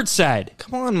 what Obert said.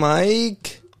 Come on,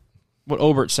 Mike. What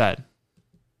Obert said.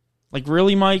 Like,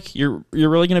 really, Mike? You're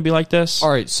really going to be like this? All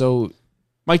right, so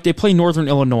Mike, they play Northern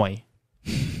Illinois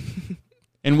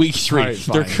in week 3. all right,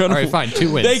 fine. They're gonna, All right, fine.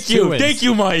 2 wins. Thank you. 2 wins. Thank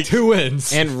you, Mike. 2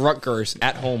 wins. And Rutgers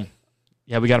at home.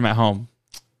 Yeah, we got them at home.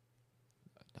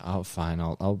 Oh, fine.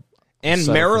 I'll And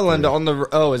settle for Maryland 3. on the...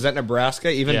 Oh, is that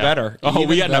Nebraska? Even Yeah. better. Oh, Even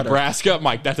we got better. Nebraska?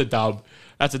 Mike, that's a dub.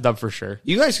 That's a dub for sure.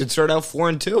 You guys could start out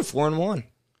 4-2, 4-1.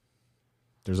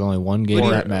 There's only one game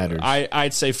that matters.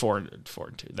 I'd say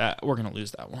 4-2. That we're gonna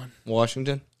lose that one.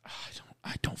 Washington.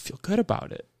 I don't feel good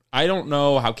about it. I don't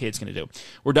know how Cade's gonna do.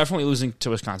 We're definitely losing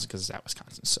to Wisconsin because it's at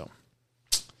Wisconsin. So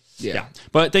yeah.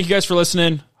 But thank you guys for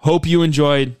listening. Hope you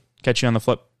enjoyed. Catch you on the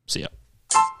flip. See ya.